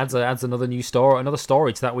 Yeah, adds another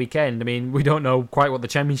story to that weekend. I mean, we don't know quite what the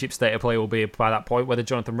championship state of play will be by that point. Whether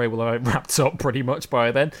Jonathan Rea will have wrapped up pretty much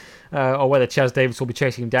by then, or whether Chaz Davies will be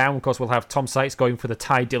chasing him down. Of course, we'll have Tom Sykes going for the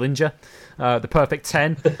Ty Dillinger, the perfect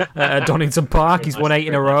 10 at Donington Park. He's won 8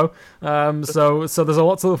 in a row. So there's a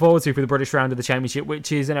lot to look forward to for the British round of the championship,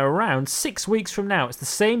 which is in around 6 weeks from now. It's the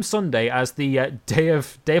same Sunday as the Day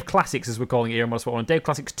of Classics, as we're calling it here in Motorsport 1, Day of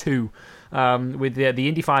Classics 2. With the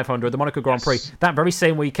Indy 500, the Monaco Grand Prix. That very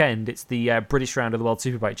same weekend, it's the British round of the World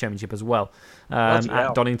Superbike Championship as well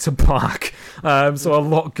at Donington Park. So a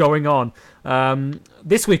lot going on.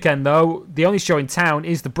 This weekend, though, the only show in town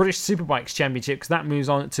is the British Superbikes Championship, because that moves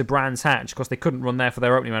on to Brands Hatch. Of course, they couldn't run there for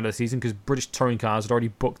their opening round of the season because British Touring Cars had already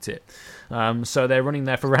booked it. So they're running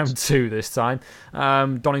there for round 2 this time.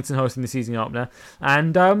 Donington hosting the season opener.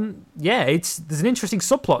 And there's an interesting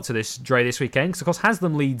subplot to this, Dre, this weekend, because of course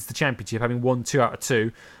Haslam leads the championship, having won 2 out of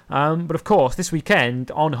 2. But of course, this weekend,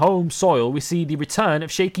 on home soil, we see the return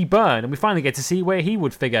of Shaky Byrne, and we finally get to see where he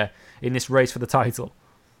would figure in this race for the title.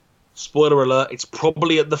 Spoiler alert, it's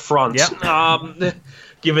probably at the front. Yep.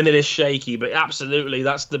 Given it is Shaky, but absolutely,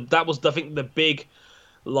 that was I think the big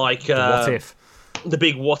what if. The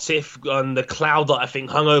big what if and the cloud that I think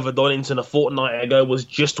hung over Donington a fortnight ago was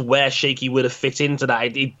just where Shaky would have fit into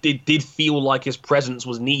that. It did feel like his presence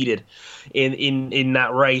was needed in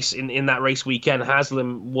that race. In that race weekend,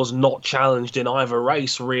 Haslam was not challenged in either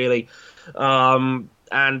race, really.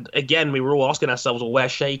 And again, we were all asking ourselves, well,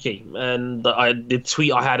 where's Shaky? And the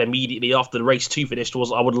tweet I had immediately after the race 2 finished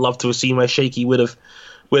was, I would love to have seen where Shaky would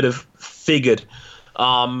have figured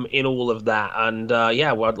in all of that. And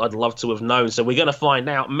I'd love to have known. So we're going to find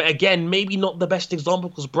out. Again, maybe not the best example,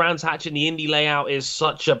 because Brands Hatch in the Indy layout is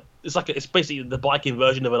it's basically the biking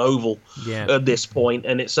version of an oval at this point,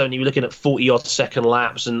 and it's only, you're looking at 40-odd second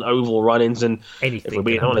laps and oval run-ins, and if we're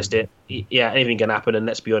being honest, anything can happen. And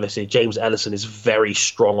let's be honest here, James Ellison is very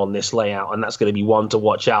strong on this layout, and that's going to be one to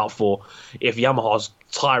watch out for. If Yamaha's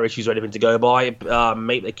tyre issues are anything to go by,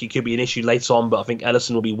 maybe it could be an issue later on, but I think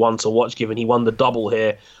Ellison will be one to watch, given he won the double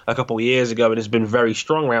here a couple of years ago and has been very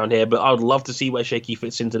strong around here. But I would love to see where Shaky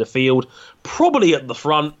fits into the field. Probably at the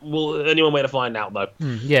front. Anyone way to find out, though.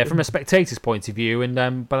 From a spectator's point of view,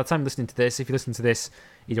 and by the time listening to this, if you listen to this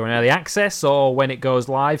either on early access or when it goes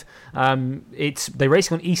live, they're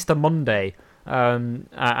racing on Easter Monday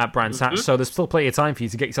at Brands Hatch, so there's still plenty of time for you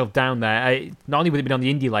to get yourself down there. Not only would it be on the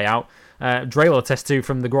Indy layout, Dre will attest to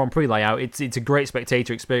from the Grand Prix layout, it's a great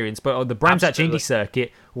spectator experience, but on the Brands Hatch Indy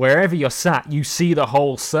circuit, wherever you're sat, you see the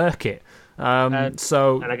whole circuit. And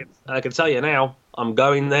I can tell you now, I'm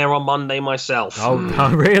going there on Monday myself. Oh,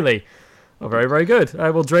 really? Oh, very, very good.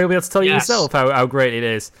 Well, Dre will be able to tell you yourself how great it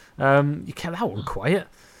is. You kept that one quiet.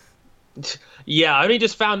 Yeah, I only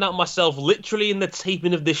just found out myself literally in the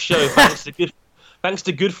taping of this show, thanks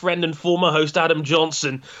to good friend and former host Adam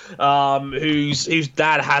Johnson, whose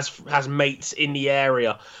dad has mates in the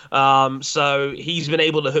area. So he's been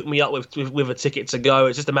able to hook me up with a ticket to go.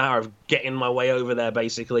 It's just a matter of getting my way over there,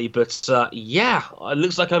 basically. But it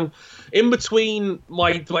looks like I'm in between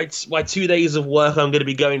my 2 days of work. I'm going to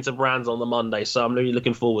be going to Brands on the Monday, so I'm really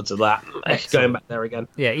looking forward to that. Going back there again.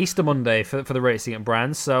 Yeah, Easter Monday for the racing at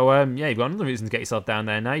Brands. So you've got another reason to get yourself down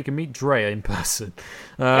there now. You can meet Dre in person.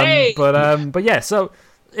 Hey! But yeah, so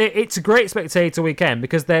it's a great spectator weekend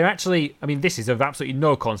because they're actually, I mean, this is of absolutely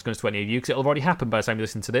no consequence to any of you because it'll have already happened by the time you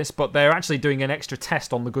listen to this, but they're actually doing an extra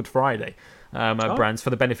test on the Good Friday at Brands for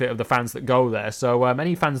the benefit of the fans that go there. So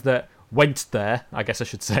any fans that went there, I guess I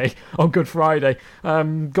should say, on Good Friday,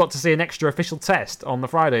 got to see an extra official test on the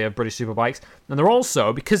Friday of British Superbikes. And they're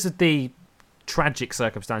also, because of the tragic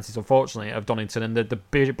circumstances, unfortunately, of Donington and the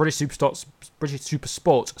British Super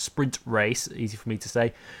Sports sprint race, easy for me to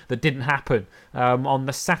say, that didn't happen on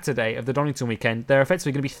the Saturday of the Donington weekend. There are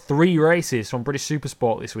effectively going to be 3 races from British Super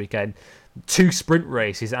Sport this weekend, 2 sprint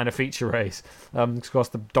races and a feature race. Of course,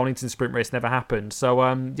 the Donington sprint race never happened.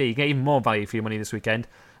 So, you get even more value for your money this weekend.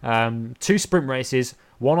 2 sprint races,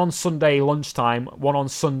 one on Sunday lunchtime, one on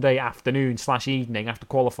Sunday afternoon/evening after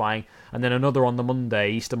qualifying, and then another on the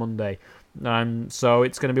Monday, Easter Monday. So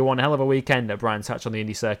it's going to be one hell of a weekend at Brands Hatch on the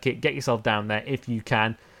Indy circuit. Get yourself down there if you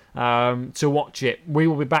can to watch it. We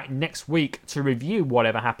will be back next week to review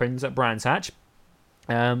whatever happens at Brands Hatch.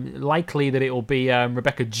 Likely that it will be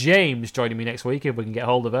Rebecca James joining me next week if we can get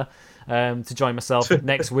hold of her to join myself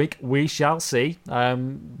next week. We shall see.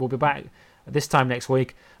 We'll be back this time next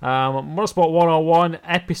week. Motorsport 101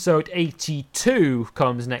 episode 82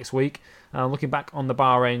 comes next week. Looking back on the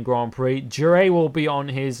Bahrain Grand Prix, Jure will be on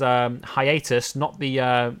his hiatus, not the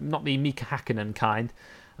Mika Hakkinen kind.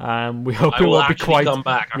 We hope it won't be quite. Come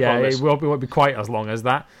back, I promise. It won't be quite as long as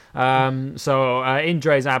that. So in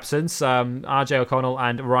Dre's absence, RJ O'Connell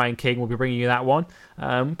and Ryan King will be bringing you that one.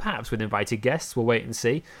 Perhaps with invited guests. We'll wait and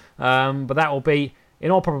see. But that will be, in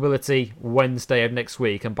all probability, Wednesday of next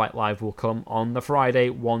week, and Bike Live will come on the Friday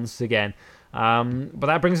once again. But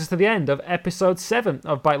that brings us to the end of episode 7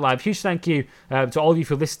 of Bike Live. Huge thank you to all of you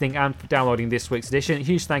for listening and for downloading this week's edition.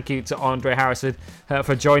 Huge thank you to Andre Harrison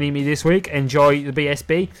for joining me this week. Enjoy the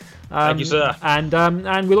BSB. Thank you, sir.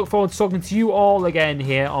 And we look forward to talking to you all again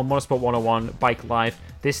here on Motorsport 101 Bike Live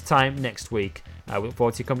this time next week. We look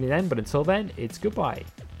forward to your company then, but until then, it's goodbye.